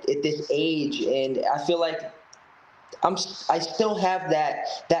win at this age. And I feel like I still have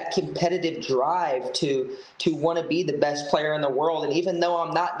that competitive drive to want to be the best player in the world. And even though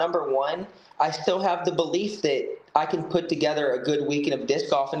I'm not number one, I still have the belief that I can put together a good weekend of disc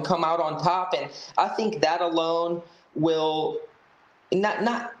golf and come out on top. And I think that alone will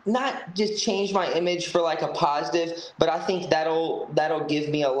not just change my image for like a positive, but I think that'll give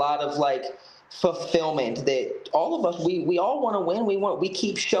me a lot of like fulfillment that all of us, we all want to win. We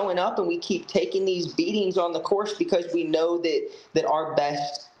keep showing up and we keep taking these beatings on the course because we know that our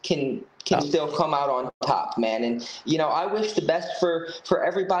best can still come out on top, man. And, I wish the best for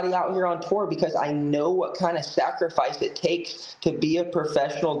everybody out here on tour because I know what kind of sacrifice it takes to be a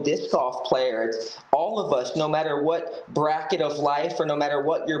professional disc golf player. It's all of us, no matter what bracket of life or no matter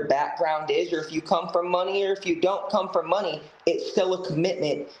what your background is, or if you come from money or if you don't come from money, it's still a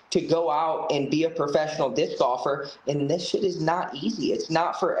commitment to go out and be a professional disc golfer. And this shit is not easy. It's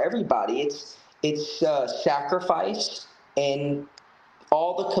not for everybody. It's sacrifice and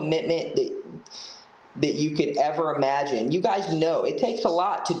all the commitment that you could ever imagine. You guys know it takes a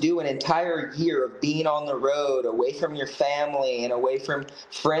lot to do an entire year of being on the road, away from your family and away from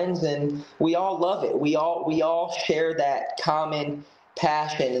friends, and we all love it. We all share that common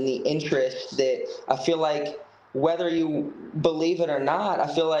passion and the interest that I feel like, whether you believe it or not, I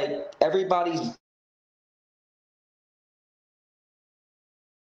feel like everybody's.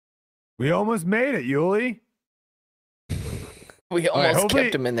 We almost made it, Yuli. We almost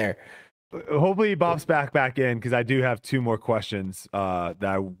kept him in there. Hopefully he bops back in because I do have two more questions that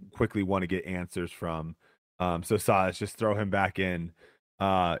I quickly want to get answers from. So let's just throw him back in.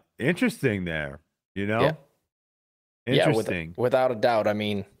 Interesting there, Yeah. Interesting. Yeah, without a doubt. I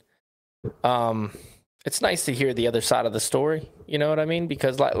mean, it's nice to hear the other side of the story. You know what I mean?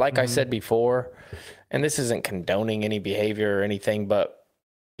 Because like I said before, and this isn't condoning any behavior or anything, but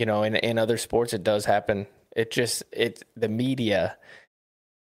you know, in other sports, it does happen. The media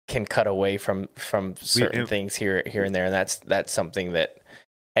can cut away from certain things here and there. And that's something that,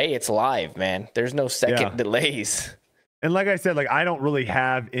 hey, it's live, man. There's no second delays. And like I said, like, I don't really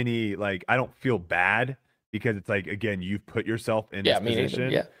have any, like, I don't feel bad because it's like, again, you've put yourself in this position.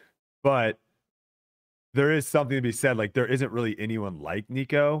 Yeah. But there is something to be said. Like, there isn't really anyone like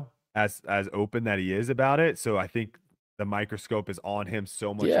Nikko as open that he is about it. So I think the microscope is on him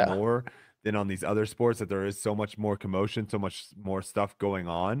so much more than on these other sports, that there is so much more commotion, so much more stuff going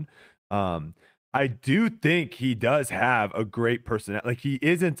on. I do think he does have a great personality.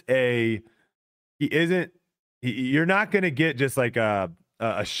 Like, you're not going to get just like a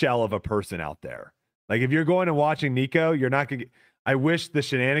shell of a person out there. Like, if you're going and watching Nikko, you're not going to I wish the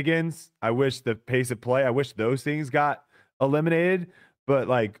shenanigans, I wish the pace of play, I wish those things got eliminated. But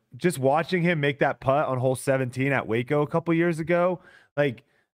like, just watching him make that putt on hole 17 at Waco a couple years ago, like,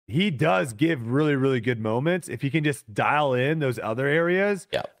 he does give really, really good moments. If he can just dial in those other areas,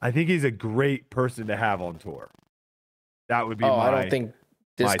 I think he's a great person to have on tour. That would be I don't think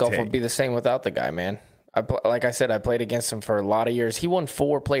disc golf would be the same without the guy, man. Like I said, I played against him for a lot of years. He won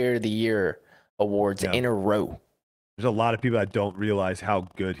 4 Player of the Year awards in a row. There's a lot of people that don't realize how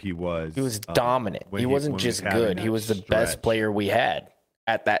good he was. He was dominant. He wasn't just good. He was the best player we had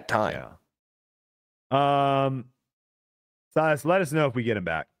at that time. Yeah. Silas, let us know if we get him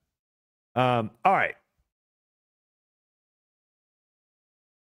back. All right.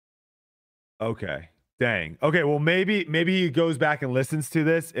 Okay. Dang. Okay. Well, maybe he goes back and listens to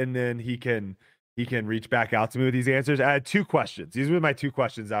this, and then he can reach back out to me with these answers. I had 2 questions. These were my 2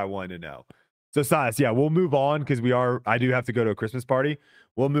 questions I wanted to know. So Silas, we'll move on because I do have to go to a Christmas party.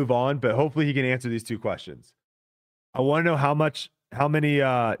 We'll move on, but hopefully he can answer these 2 questions. I want to know how many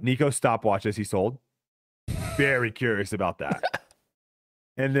Nikko stopwatches he sold. Very curious about that.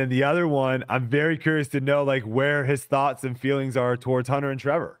 And then the other one, I'm very curious to know, like, where his thoughts and feelings are towards Hunter and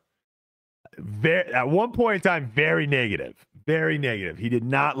Trevor. At one point in time, very negative. Very negative. He did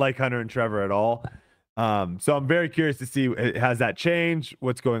not like Hunter and Trevor at all. So I'm very curious to see, has that changed?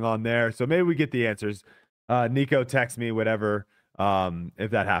 What's going on there? So maybe we get the answers. Nikko, text me, whatever,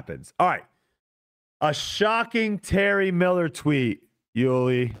 if that happens. All right. A shocking Terry Miller tweet,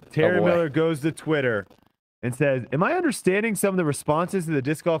 Yuli. Terry Miller goes to Twitter and says, am I understanding some of the responses to the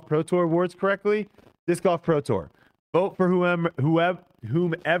Disc Golf Pro Tour awards correctly? Disc Golf Pro Tour. Vote for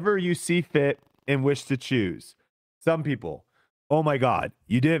whomever you see fit and wish to choose. Some people, oh my God,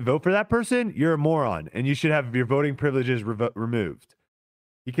 you didn't vote for that person? You're a moron, and you should have your voting privileges removed.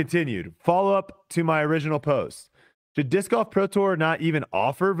 He continued, follow up to my original post. Should Disc Golf Pro Tour not even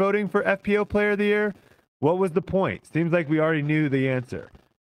offer voting for FPO Player of the Year? What was the point? Seems like we already knew the answer.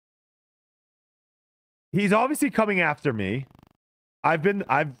 He's obviously coming after me.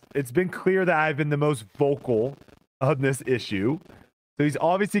 It's been clear that I've been the most vocal on this issue. So he's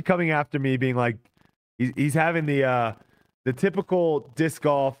obviously coming after me, being like, he's having the typical disc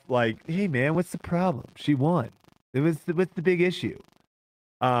golf, like, hey man, what's the problem? She won. What's the big issue?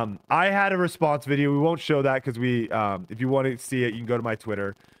 I had a response video. We won't show that because if you want to see it, you can go to my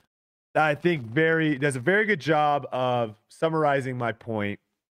Twitter. I think does a very good job of summarizing my point.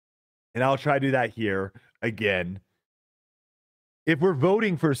 And I'll try to do that here again. If we're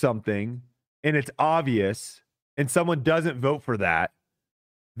voting for something and it's obvious and someone doesn't vote for that,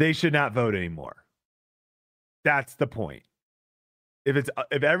 they should not vote anymore. That's the point. If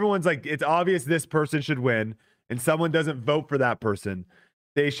everyone's like, it's obvious this person should win and someone doesn't vote for that person,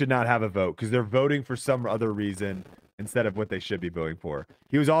 they should not have a vote because they're voting for some other reason instead of what they should be voting for.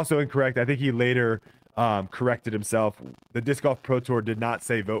 He was also incorrect. I think he later corrected himself. The Disc Golf Pro Tour did not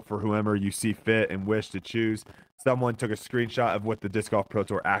say vote for whoever you see fit and wish to choose. Someone took a screenshot of what the Disc Golf Pro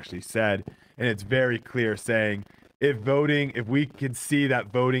Tour actually said, and it's very clear saying if we can see that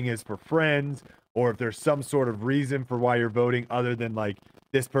voting is for friends, or if there's some sort of reason for why you're voting other than like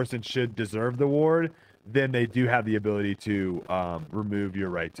this person should deserve the award, then they do have the ability to remove your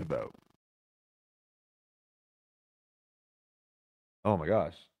right to vote. Oh my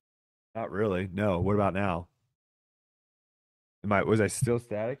gosh. Not really. No. What about now? Was I still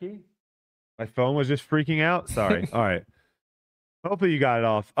staticky? My phone was just freaking out. Sorry. All right. Hopefully you got it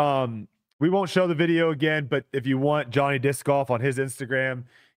off. We won't show the video again, but if you want Johnny Disc Golf on his Instagram,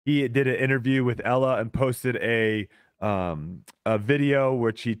 he did an interview with Ella and posted a video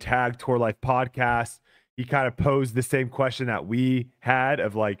which he tagged Tour Life Podcast. He kind of posed the same question that we had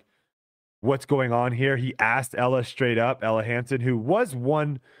of like, what's going on here? He asked Ella straight up, Ella Hansen, who was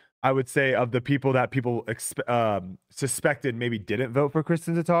one I would say, of the people that people suspected maybe didn't vote for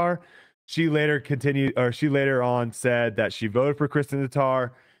Kristen Tatar. She later on said that she voted for Kristen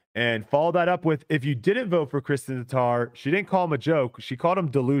Tatar and followed that up with, if you didn't vote for Kristen Tatar, she didn't call him a joke. She called him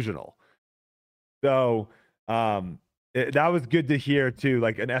delusional. So that was good to hear too.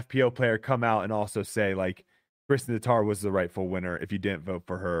 Like an FPO player come out and also say like Kristen Tatar was the rightful winner. If you didn't vote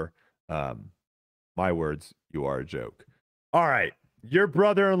for her, my words, you are a joke. All right. Your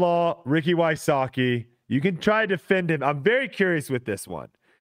brother-in-law, Ricky Wysocki, you can try to defend him. I'm very curious with this one.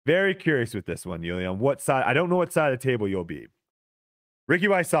 Very curious with this one, Yuli, on what side. I don't know what side of the table you'll be. Ricky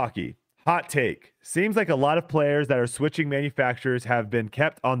Wysocki, hot take. Seems like a lot of players that are switching manufacturers have been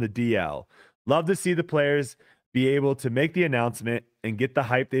kept on the DL. Love to see the players be able to make the announcement and get the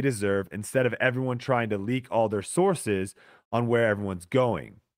hype they deserve instead of everyone trying to leak all their sources on where everyone's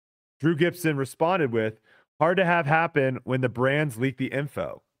going. Drew Gibson responded with, hard to have happen when the brands leak the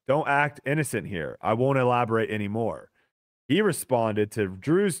info. Don't act innocent here. I won't elaborate anymore. He responded to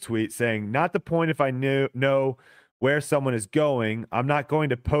Drew's tweet saying, not the point if I know where someone is going. I'm not going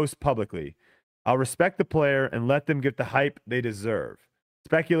to post publicly. I'll respect the player and let them get the hype they deserve.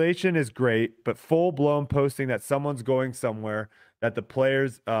 Speculation is great, but full-blown posting that someone's going somewhere, that's the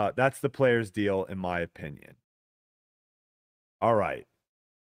player's deal, in my opinion. All right,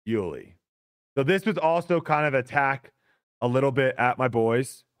 Yuli. So this was also kind of attack a little bit at my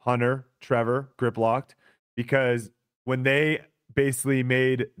boys, Hunter, Trevor, Griplocked, because when they basically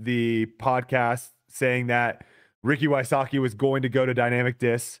made the podcast saying that Ricky Wysocki was going to go to Dynamic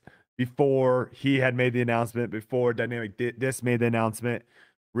Disc before he had made the announcement, before Dynamic Disc made the announcement,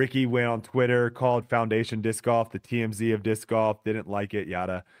 Ricky went on Twitter, called Foundation Disc Golf the TMZ of disc golf, didn't like it,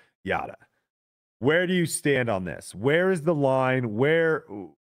 yada, yada. Where do you stand on this? Where is the line?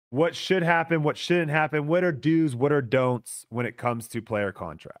 What should happen? What shouldn't happen? What are do's? What are don'ts when it comes to player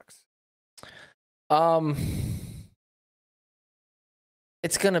contracts?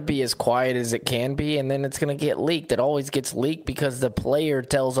 It's going to be as quiet as it can be, and then it's going to get leaked. It always gets leaked because the player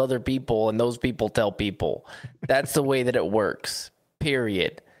tells other people, and those people tell people. That's the way that it works,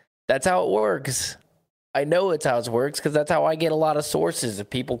 period. That's how it works. I know it's how it works because that's how I get a lot of sources of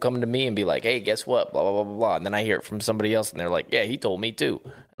people coming to me and be like, hey, guess what? Blah, blah, blah, blah, blah. And then I hear it from somebody else, and they're like, yeah, he told me too.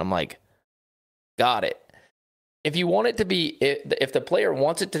 And I'm like, got it. If you want it to be, if the player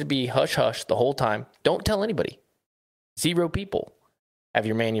wants it to be hush-hush the whole time, don't tell anybody. 0 people. Have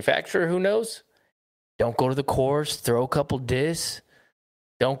your manufacturer who knows. Don't go to the course, throw a couple discs.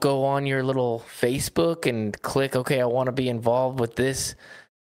 Don't go on your little Facebook and click, okay, I want to be involved with this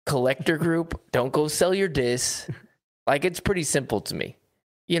collector group. Don't go sell your discs. Like, it's pretty simple to me.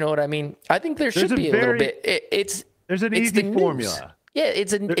 You know what I mean? I think there should be a little bit. There's an easy formula. Yeah,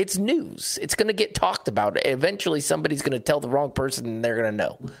 it's news. It's going to get talked about. Eventually, somebody's going to tell the wrong person, and they're going to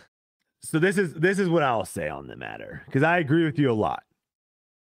know. So this is what I'll say on the matter, because I agree with you a lot.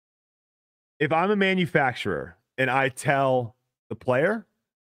 If I'm a manufacturer and I tell the player,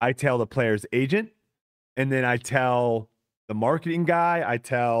 I tell the player's agent, and then I tell the marketing guy, I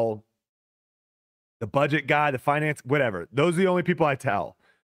tell the budget guy, the finance, whatever. Those are the only people I tell.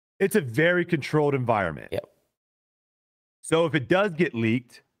 It's a very controlled environment. Yep. So if it does get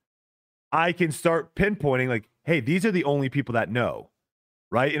leaked, I can start pinpointing like, hey, these are the only people that know,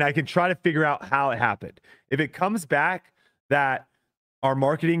 right? And I can try to figure out how it happened. If it comes back that our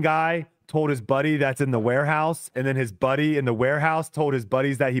marketing guy told his buddy that's in the warehouse, and then his buddy in the warehouse told his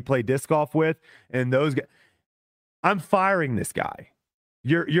buddies that he played disc golf with, and those guys, I'm firing this guy.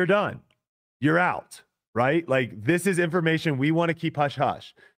 You're done. You're out, right? Like, this is information we want to keep hush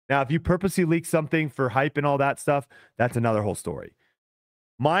hush. Now, if you purposely leak something for hype and all that stuff, that's another whole story.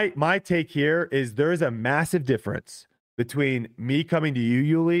 My take here is there is a massive difference between me coming to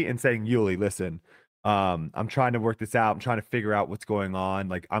you, Yuli, and saying, Yuli, listen, I'm trying to work this out. I'm trying to figure out what's going on.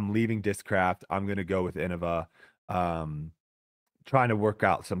 Like, I'm leaving Discraft. I'm going to go with Innova. Trying to work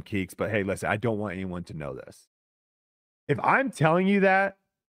out some kinks, but hey, listen, I don't want anyone to know this. If I'm telling you that,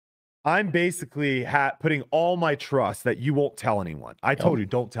 I'm basically putting all my trust that you won't tell anyone. I told you,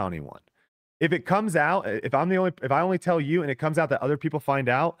 don't tell anyone. If it comes out, if I only tell you and it comes out that other people find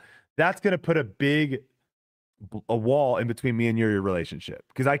out, that's going to put a wall in between me and your relationship,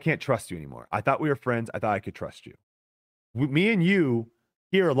 because I can't trust you anymore. I thought we were friends. I thought I could trust you. Me and you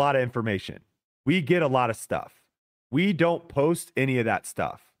hear a lot of information. We get a lot of stuff. We don't post any of that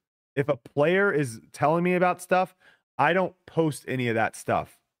stuff. If a player is telling me about stuff, I don't post any of that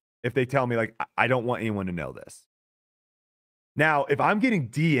stuff. If they tell me, like, I don't want anyone to know this. Now, if I'm getting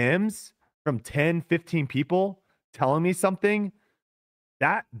DMs from 10, 15 people telling me something,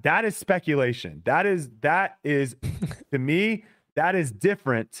 that is speculation. That is to me, that is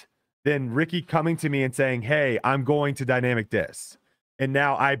different than Ricky coming to me and saying, hey, I'm going to Dynamic Disc. And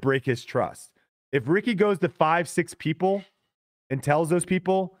now I break his trust. If Ricky goes to 5-6 people and tells those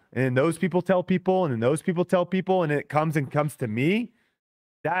people, and then those people tell people, and then those people tell people, and it comes to me,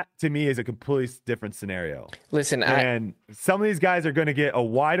 that to me is a completely different scenario. Listen, and some of these guys are going to get a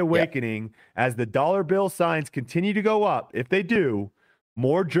wide awakening as the dollar bill signs continue to go up. If they do,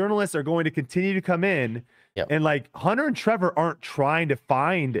 more journalists are going to continue to come in. And like Hunter and Trevor aren't trying to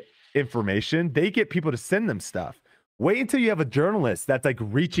find information. They get people to send them stuff. Wait until you have a journalist that's like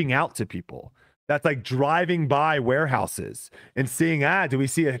reaching out to people. That's like driving by warehouses and seeing, do we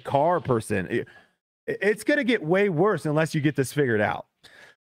see a car person? It's going to get way worse unless you get this figured out.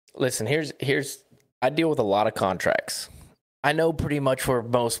 Listen, here's I deal with a lot of contracts. I know pretty much where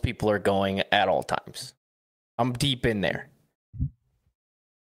most people are going at all times. I'm deep in there.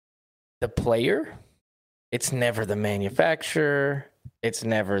 The player, it's never the manufacturer. It's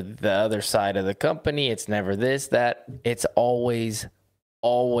never the other side of the company. It's never this, that. It's always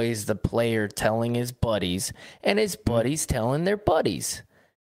the player telling his buddies, and his buddies telling their buddies.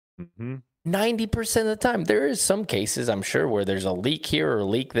 90% of the time. There is some cases, I'm sure, where there's a leak here or a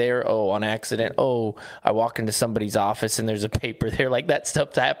leak there. Oh, on accident. Oh, I walk into somebody's office and there's a paper there. Like, that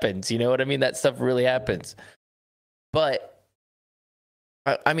stuff happens. You know what I mean? That stuff really happens. But,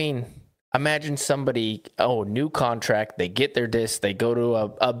 I mean, imagine somebody, new contract. They get their disc. They go to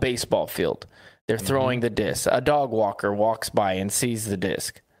a baseball field. They're throwing the disc. A dog walker walks by and sees the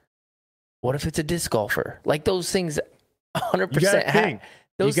disc. What if it's a disc golfer? Like, those things 100% happen.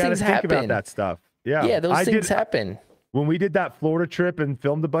 Those things happen. Think about that stuff. Yeah, those things happen. When we did that Florida trip and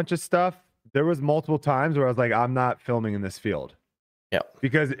filmed a bunch of stuff, there was multiple times where I was like, I'm not filming in this field. Yeah,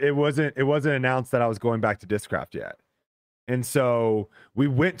 because it wasn't announced that I was going back to Discraft yet. And so we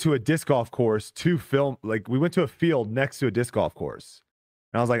went to a disc golf course to film. Like, we went to a field next to a disc golf course,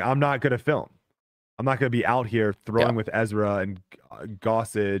 and I was like, I'm not going to film. I'm not going to be out here throwing with Ezra and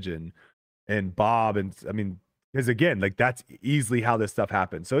Gossage and Bob. And I mean, because again, like, that's easily how this stuff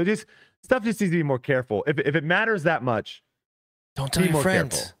happens. So stuff just needs to be more careful. If it matters that much, don't tell your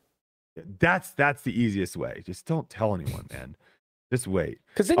friends. Careful. That's the easiest way. Just don't tell anyone, man. Just wait.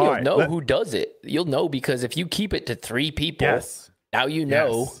 Because then you'll know who does it. You'll know, because if you keep it to 3 people, now you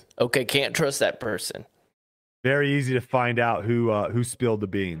know, okay, can't trust that person. Very easy to find out who spilled the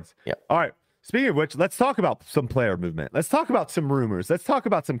beans. Yeah. All right. Speaking of which, let's talk about some player movement. Let's talk about some rumors. Let's talk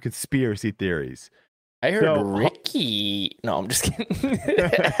about some conspiracy theories. I heard Ricky. No, I'm just kidding.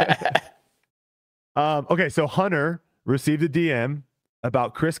 Okay, so Hunter received a DM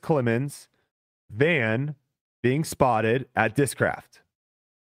about Chris Clemens' van being spotted at Discraft.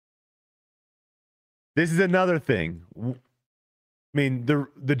 This is another thing. I mean,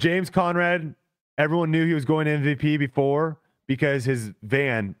 the James Conrad, everyone knew he was going to MVP before because his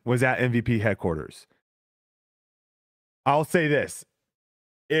van was at MVP headquarters. I'll say this.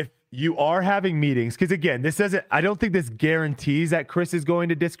 If you are having meetings, because again, I don't think this guarantees that Chris is going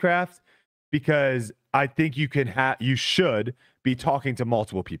to Discraft, because I think you should be talking to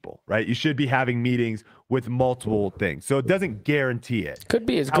multiple people, right? You should be having meetings with multiple things. So it doesn't guarantee it. Could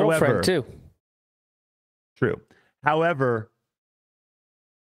be his girlfriend too. True. However,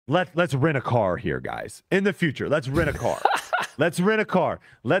 let's rent a car here, guys. In the future, let's rent a car. Let's rent a car.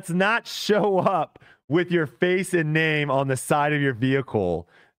 Let's not show up with your face and name on the side of your vehicle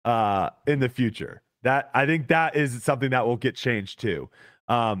in the future. I think that is something that will get changed too.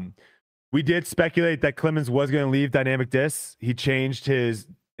 We did speculate that Clemens was going to leave Dynamic Disc. He changed his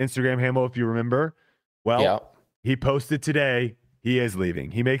Instagram handle, if you remember. Well, he posted today he is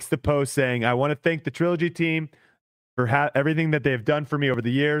leaving. He makes the post saying, I want to thank the Trilogy team for everything that they have done for me over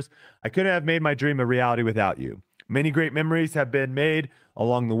the years. I couldn't have made my dream a reality without you. Many great memories have been made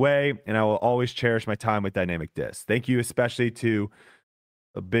along the way, and I will always cherish my time with Dynamic Disc. Thank you especially to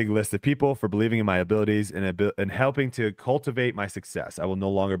a big list of people for believing in my abilities and helping to cultivate my success. I will no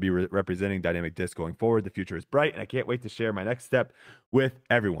longer be representing Dynamic Disc going forward. The future is bright, and I can't wait to share my next step with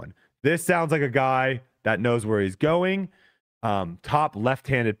everyone. This sounds like a guy that knows where he's going. Top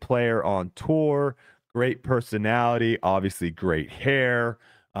left-handed player on tour, great personality, obviously great hair.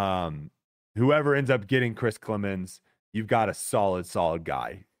 Whoever ends up getting Chris Clemens, you've got a solid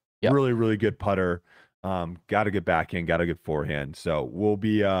guy. Yep. Really, really good putter. Got a good backhand, got a good forehand. So we'll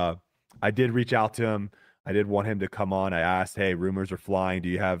be, I did reach out to him. I did want him to come on. I asked, hey, rumors are flying. Do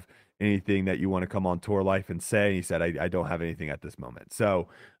you have anything that you want to come on Tour Life and say? And he said, I don't have anything at this moment. So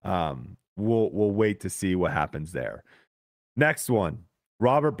we'll wait to see what happens there. Next one,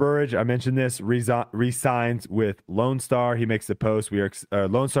 Robert Burridge, I mentioned this, re-signs with Lone Star. He makes the post.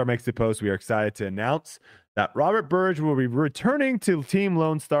 Lone Star makes the post. We are excited to announce that Robert Burridge will be returning to Team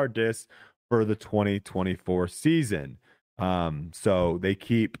Lone Star Disc for the 2024 season. So they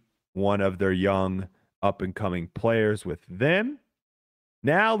keep one of their young up-and-coming players with them.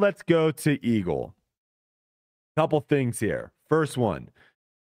 Now let's go to Eagle. Couple things here. First one,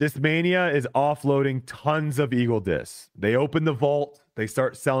 Discmania is offloading tons of Eagle discs. They open the vault. They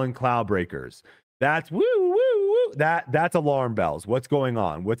start selling Cloud Breakers. That's woo, woo, woo. That's alarm bells. What's going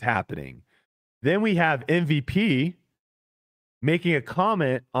on? What's happening? Then we have MVP making a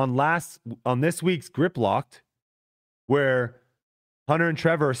comment on this week's Grip Locked, where Hunter and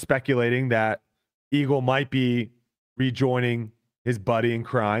Trevor are speculating that Eagle might be rejoining his buddy in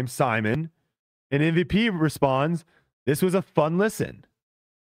crime, Simon. And MVP responds, "This was a fun listen."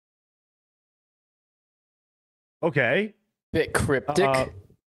 Okay. Bit cryptic.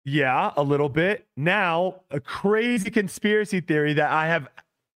 Yeah, a little bit. Now, a crazy conspiracy theory that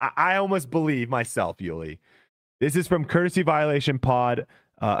I almost believe myself, Yuli. This is from Courtesy Violation Pod,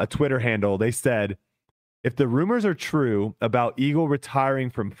 a Twitter handle. They said, if the rumors are true about Eagle retiring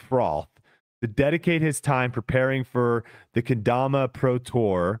from Froth to dedicate his time preparing for the Kendama Pro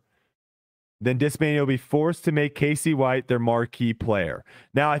Tour, then Discmania will be forced to make Casey White their marquee player.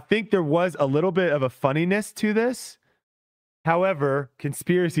 Now, I think there was a little bit of a funniness to this. However,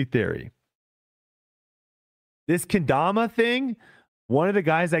 conspiracy theory. This Kendama thing, one of the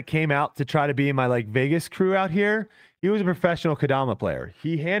guys that came out to try to be in my Vegas crew out here, he was a professional Kendama player.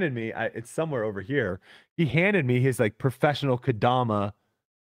 He handed me, it's somewhere over here, he handed me his professional Kendama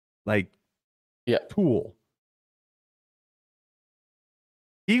tool.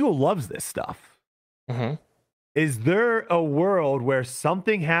 Eagle loves this stuff. Mm-hmm. Is there a world where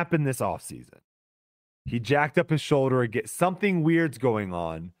something happened this offseason? He jacked up his shoulder, something weird's going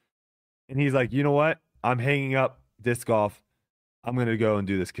on, and he's like, you know what? I'm hanging up disc golf. I'm going to go and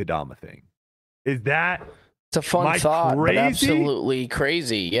do this Kendama thing. Is that... It's a fun thought, but absolutely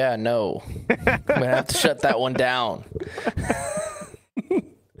crazy. Yeah, no. I'm going to have to shut that one down.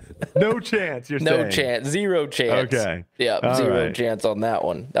 No chance, you're saying? No chance. Zero chance. Okay. Yeah, zero chance on that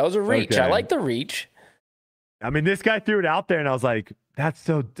one. That was a reach. Okay. I like the reach. I mean, this guy threw it out there, and I was like, that's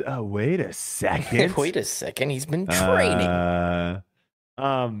so... wait a second. Wait a second. He's been training.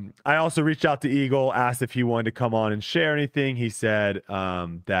 I also reached out to Eagle, asked if he wanted to come on and share anything. He said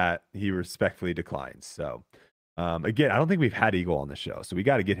that he respectfully declines. So, again, I don't think we've had Eagle on the show, so we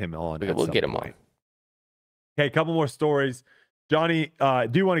got to get him on. We'll get him on. Okay, a couple more stories. Johnny, I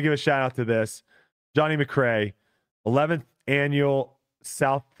do want to give a shout out to this. Johnny McRae, 11th annual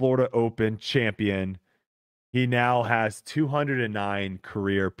South Florida Open champion. He now has 209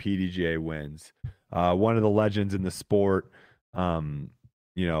 career PDGA wins. One of the legends in the sport. The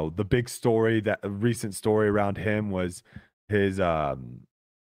big story, that recent story around him was his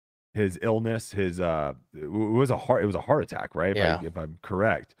illness. It was a heart attack, right? Yeah. If I'm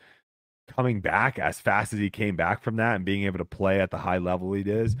correct. Coming back as fast as he came back from that and being able to play at the high level he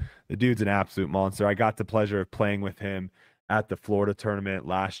does, the dude's an absolute monster. I got the pleasure of playing with him at the Florida tournament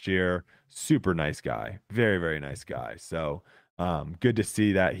last year. Super nice guy. Very, very nice guy. So good to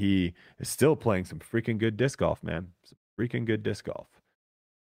see that he is still playing some freaking good disc golf, man. Some freaking good disc golf.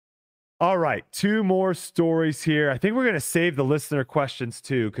 All right, two more stories here. I think we're going to save the listener questions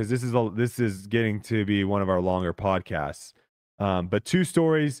too, because this is getting to be one of our longer podcasts. But two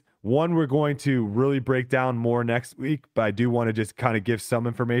stories. One, we're going to really break down more next week, but I do want to just kind of give some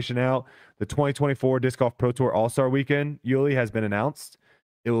information out. The 2024 Disc Golf Pro Tour All-Star Weekend, Yuli, has been announced.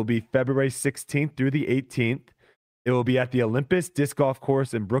 It will be February 16th through the 18th. It will be at the Olympus Disc Golf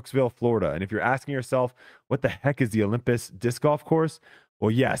Course in Brooksville, Florida. And if you're asking yourself, what the heck is the Olympus Disc Golf Course?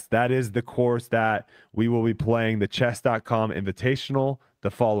 Well, yes, that is the course that we will be playing the Chess.com Invitational the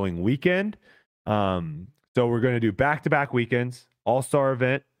following weekend. So we're going to do back-to-back weekends, All-Star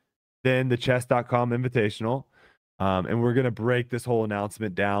event, then the Chess.com Invitational. And we're going to break this whole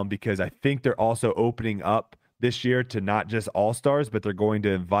announcement down because I think they're also opening up this year to not just All-Stars, but they're going to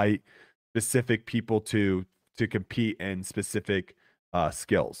invite specific people to compete in specific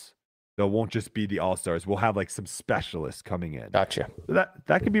skills. So it won't just be the All-Stars. We'll have some specialists coming in. Gotcha. So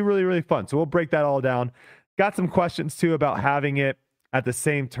that could be really, really fun. So we'll break that all down. Got some questions too about having it at the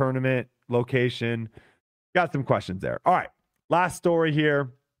same tournament location. Got some questions there. All right. Last story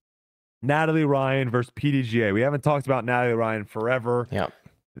here. Natalie Ryan versus PDGA. We haven't talked about Natalie Ryan forever. Yeah.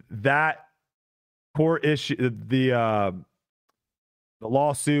 That court issue, the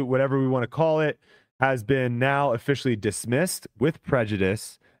lawsuit, whatever we want to call it, has been now officially dismissed with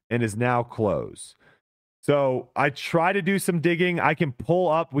prejudice and is now closed. So I try to do some digging. We can pull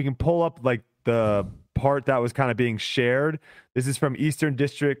up like the part that was kind of being shared. This is from Eastern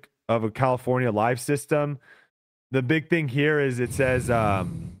District of a California Live System. The big thing here is it says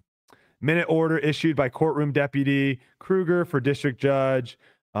minute order issued by courtroom deputy Kruger for district judge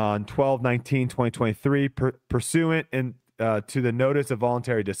on 12/19/2023 pursuant to the notice of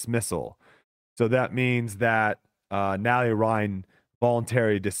voluntary dismissal. So that means that Natalie Ryan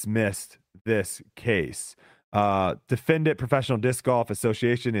voluntarily dismissed this case. Defendant Professional Disc Golf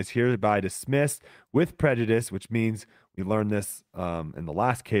Association is hereby dismissed with prejudice, which means we learned this in the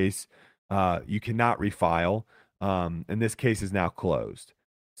last case. You cannot refile. And this case is now closed.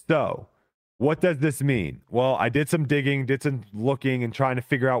 So what does this mean? Well, I did some digging, did some looking and trying to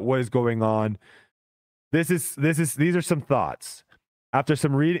figure out what is going on. These are some thoughts. After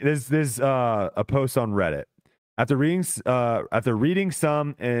some reading, there's a post on Reddit. After reading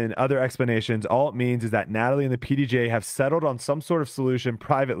some and other explanations, all it means is that Natalie and the PDGA have settled on some sort of solution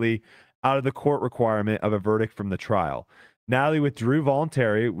privately out of the court requirement of a verdict from the trial. Natalie withdrew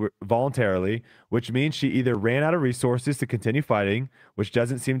voluntarily, which means she either ran out of resources to continue fighting, which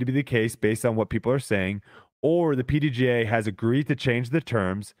doesn't seem to be the case based on what people are saying, or the PDGA has agreed to change the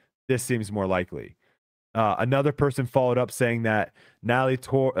terms. This seems more likely. Another person followed up saying that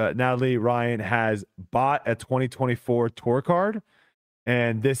Natalie Ryan has bought a 2024 tour card,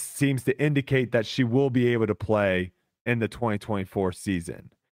 and this seems to indicate that she will be able to play in the 2024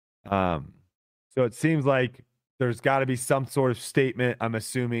 season. So it seems like there's got to be some sort of statement, I'm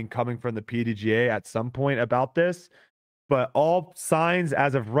assuming, coming from the PDGA at some point about this. But all signs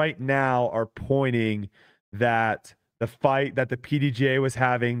as of right now are pointing that the fight that the PDGA was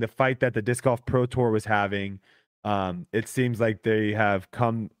having, the fight that the Disc Golf Pro Tour was having, it seems like they have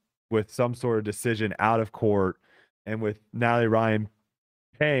come with some sort of decision out of court. And with Natalie Ryan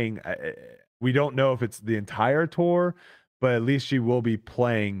paying, we don't know if it's the entire tour, but at least she will be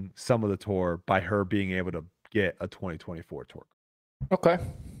playing some of the tour by her being able to get a 2024 tour. Okay.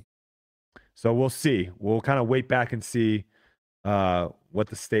 So we'll see. We'll kind of wait back and see what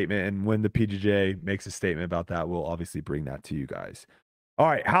the statement, and when the PDGA makes a statement about that, we'll obviously bring that to you guys. All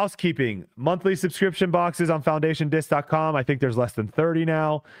right, housekeeping. Monthly subscription boxes on foundationdisc.com. I think there's less than 30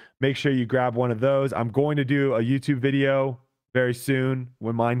 now. Make sure you grab one of those. I'm going to do a YouTube video very soon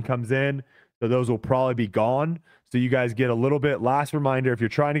when mine comes in. So those will probably be gone. So you guys get a little bit. Last reminder, if you're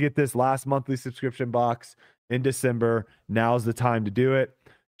trying to get this last monthly subscription box in December, now's the time to do it.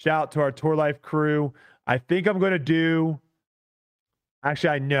 Shout out to our Tour Life crew. I think I'm going to do, actually,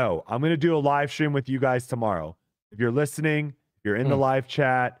 I know I'm going to do a live stream with you guys tomorrow. If you're listening, if you're in the live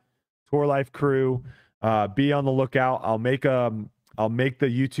chat, Tour Life crew, be on the lookout. I'll make the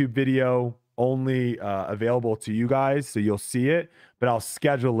YouTube video only available to you guys, so you'll see it, but I'll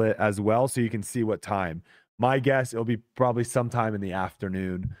schedule it as well so you can see what time. My guess, it'll be probably sometime in the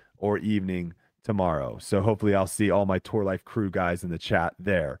afternoon or evening tomorrow. So hopefully I'll see all my Tour Life crew guys in the chat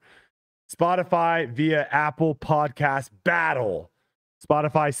there. Spotify via Apple Podcast Battle.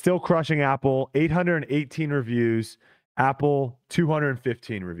 Spotify still crushing Apple, 818 reviews. Apple,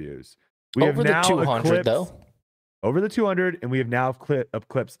 215 reviews. We over have now the 200 though. Over the 200, and we have now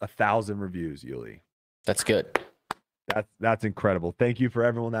eclipsed 1,000 reviews, Yuli. That's good. That's incredible. Thank you for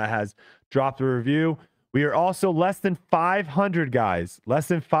everyone that has dropped a review. We are also less than 500 guys, less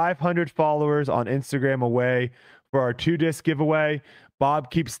than 500 followers on Instagram away for our 2-disc giveaway. Bob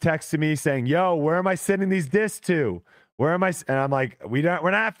keeps texting me saying, yo, where am I sending these discs to? Where am I? And I'm like, we're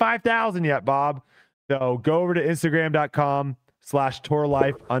not at 5,000 yet, Bob. So go over to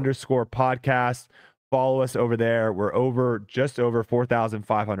Instagram.com/tourlife_podcast. Follow us over there. We're just over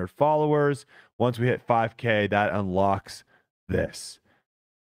 4,500 followers. Once we hit 5K, that unlocks this.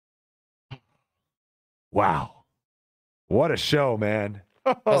 Wow. What a show, man.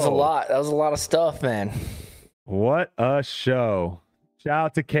 That was a lot. That was a lot of stuff, man. What a show. Shout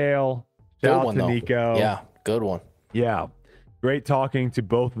out to Cale. Shout out to Nikko. Yeah, good one. Yeah. Great talking to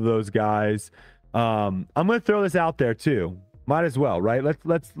both of those guys. I'm going to throw this out there too. Might as well, right?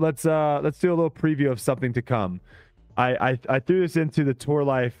 Let's do a little preview of something to come. I threw this into the Tour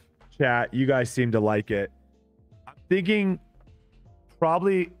Life chat. You guys seem to like it. I'm thinking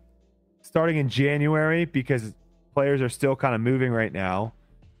probably starting in January, because players are still kind of moving right now.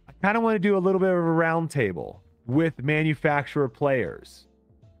 I kind of want to do a little bit of a roundtable with manufacturer players.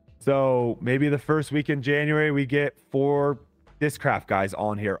 So maybe the first week in January, we get 4 Discraft guys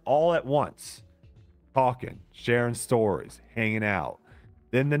on here all at once, talking, sharing stories, hanging out.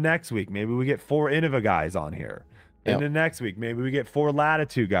 Then the next week, maybe we get 4 Innova guys on here. And the next week, maybe we get 4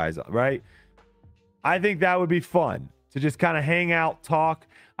 Latitude guys, right? I think that would be fun. to just kind of hang out, talk.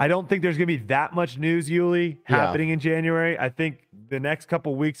 I don't think there's going to be that much news, Yuli, happening in January. I think the next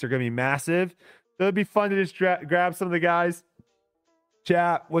couple weeks are going to be massive. So it'd be fun to just grab some of the guys,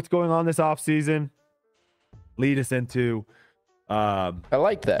 chat what's going on this offseason, lead us into I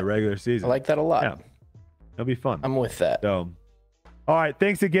like that. the regular season. I like that a lot. Yeah. It'll be fun. I'm with that. So, all right.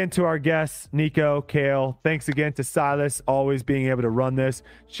 Thanks again to our guests, Nikko, Cale. Thanks again to Silas, always being able to run this.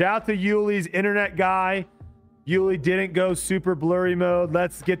 Shout out to Yuli's internet guy. Yuli didn't go super blurry mode.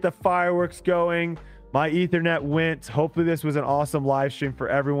 Let's get the fireworks going. My Ethernet went. Hopefully this was an awesome live stream for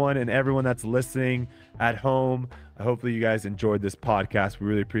everyone and everyone that's listening at home. Hopefully you guys enjoyed this podcast. We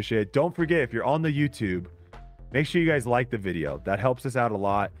really appreciate it. Don't forget, if you're on the YouTube, make sure you guys like the video. That helps us out a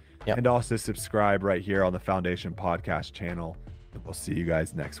lot. Yep. And also subscribe right here on the Foundation Podcast channel. And we'll see you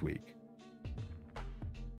guys next week.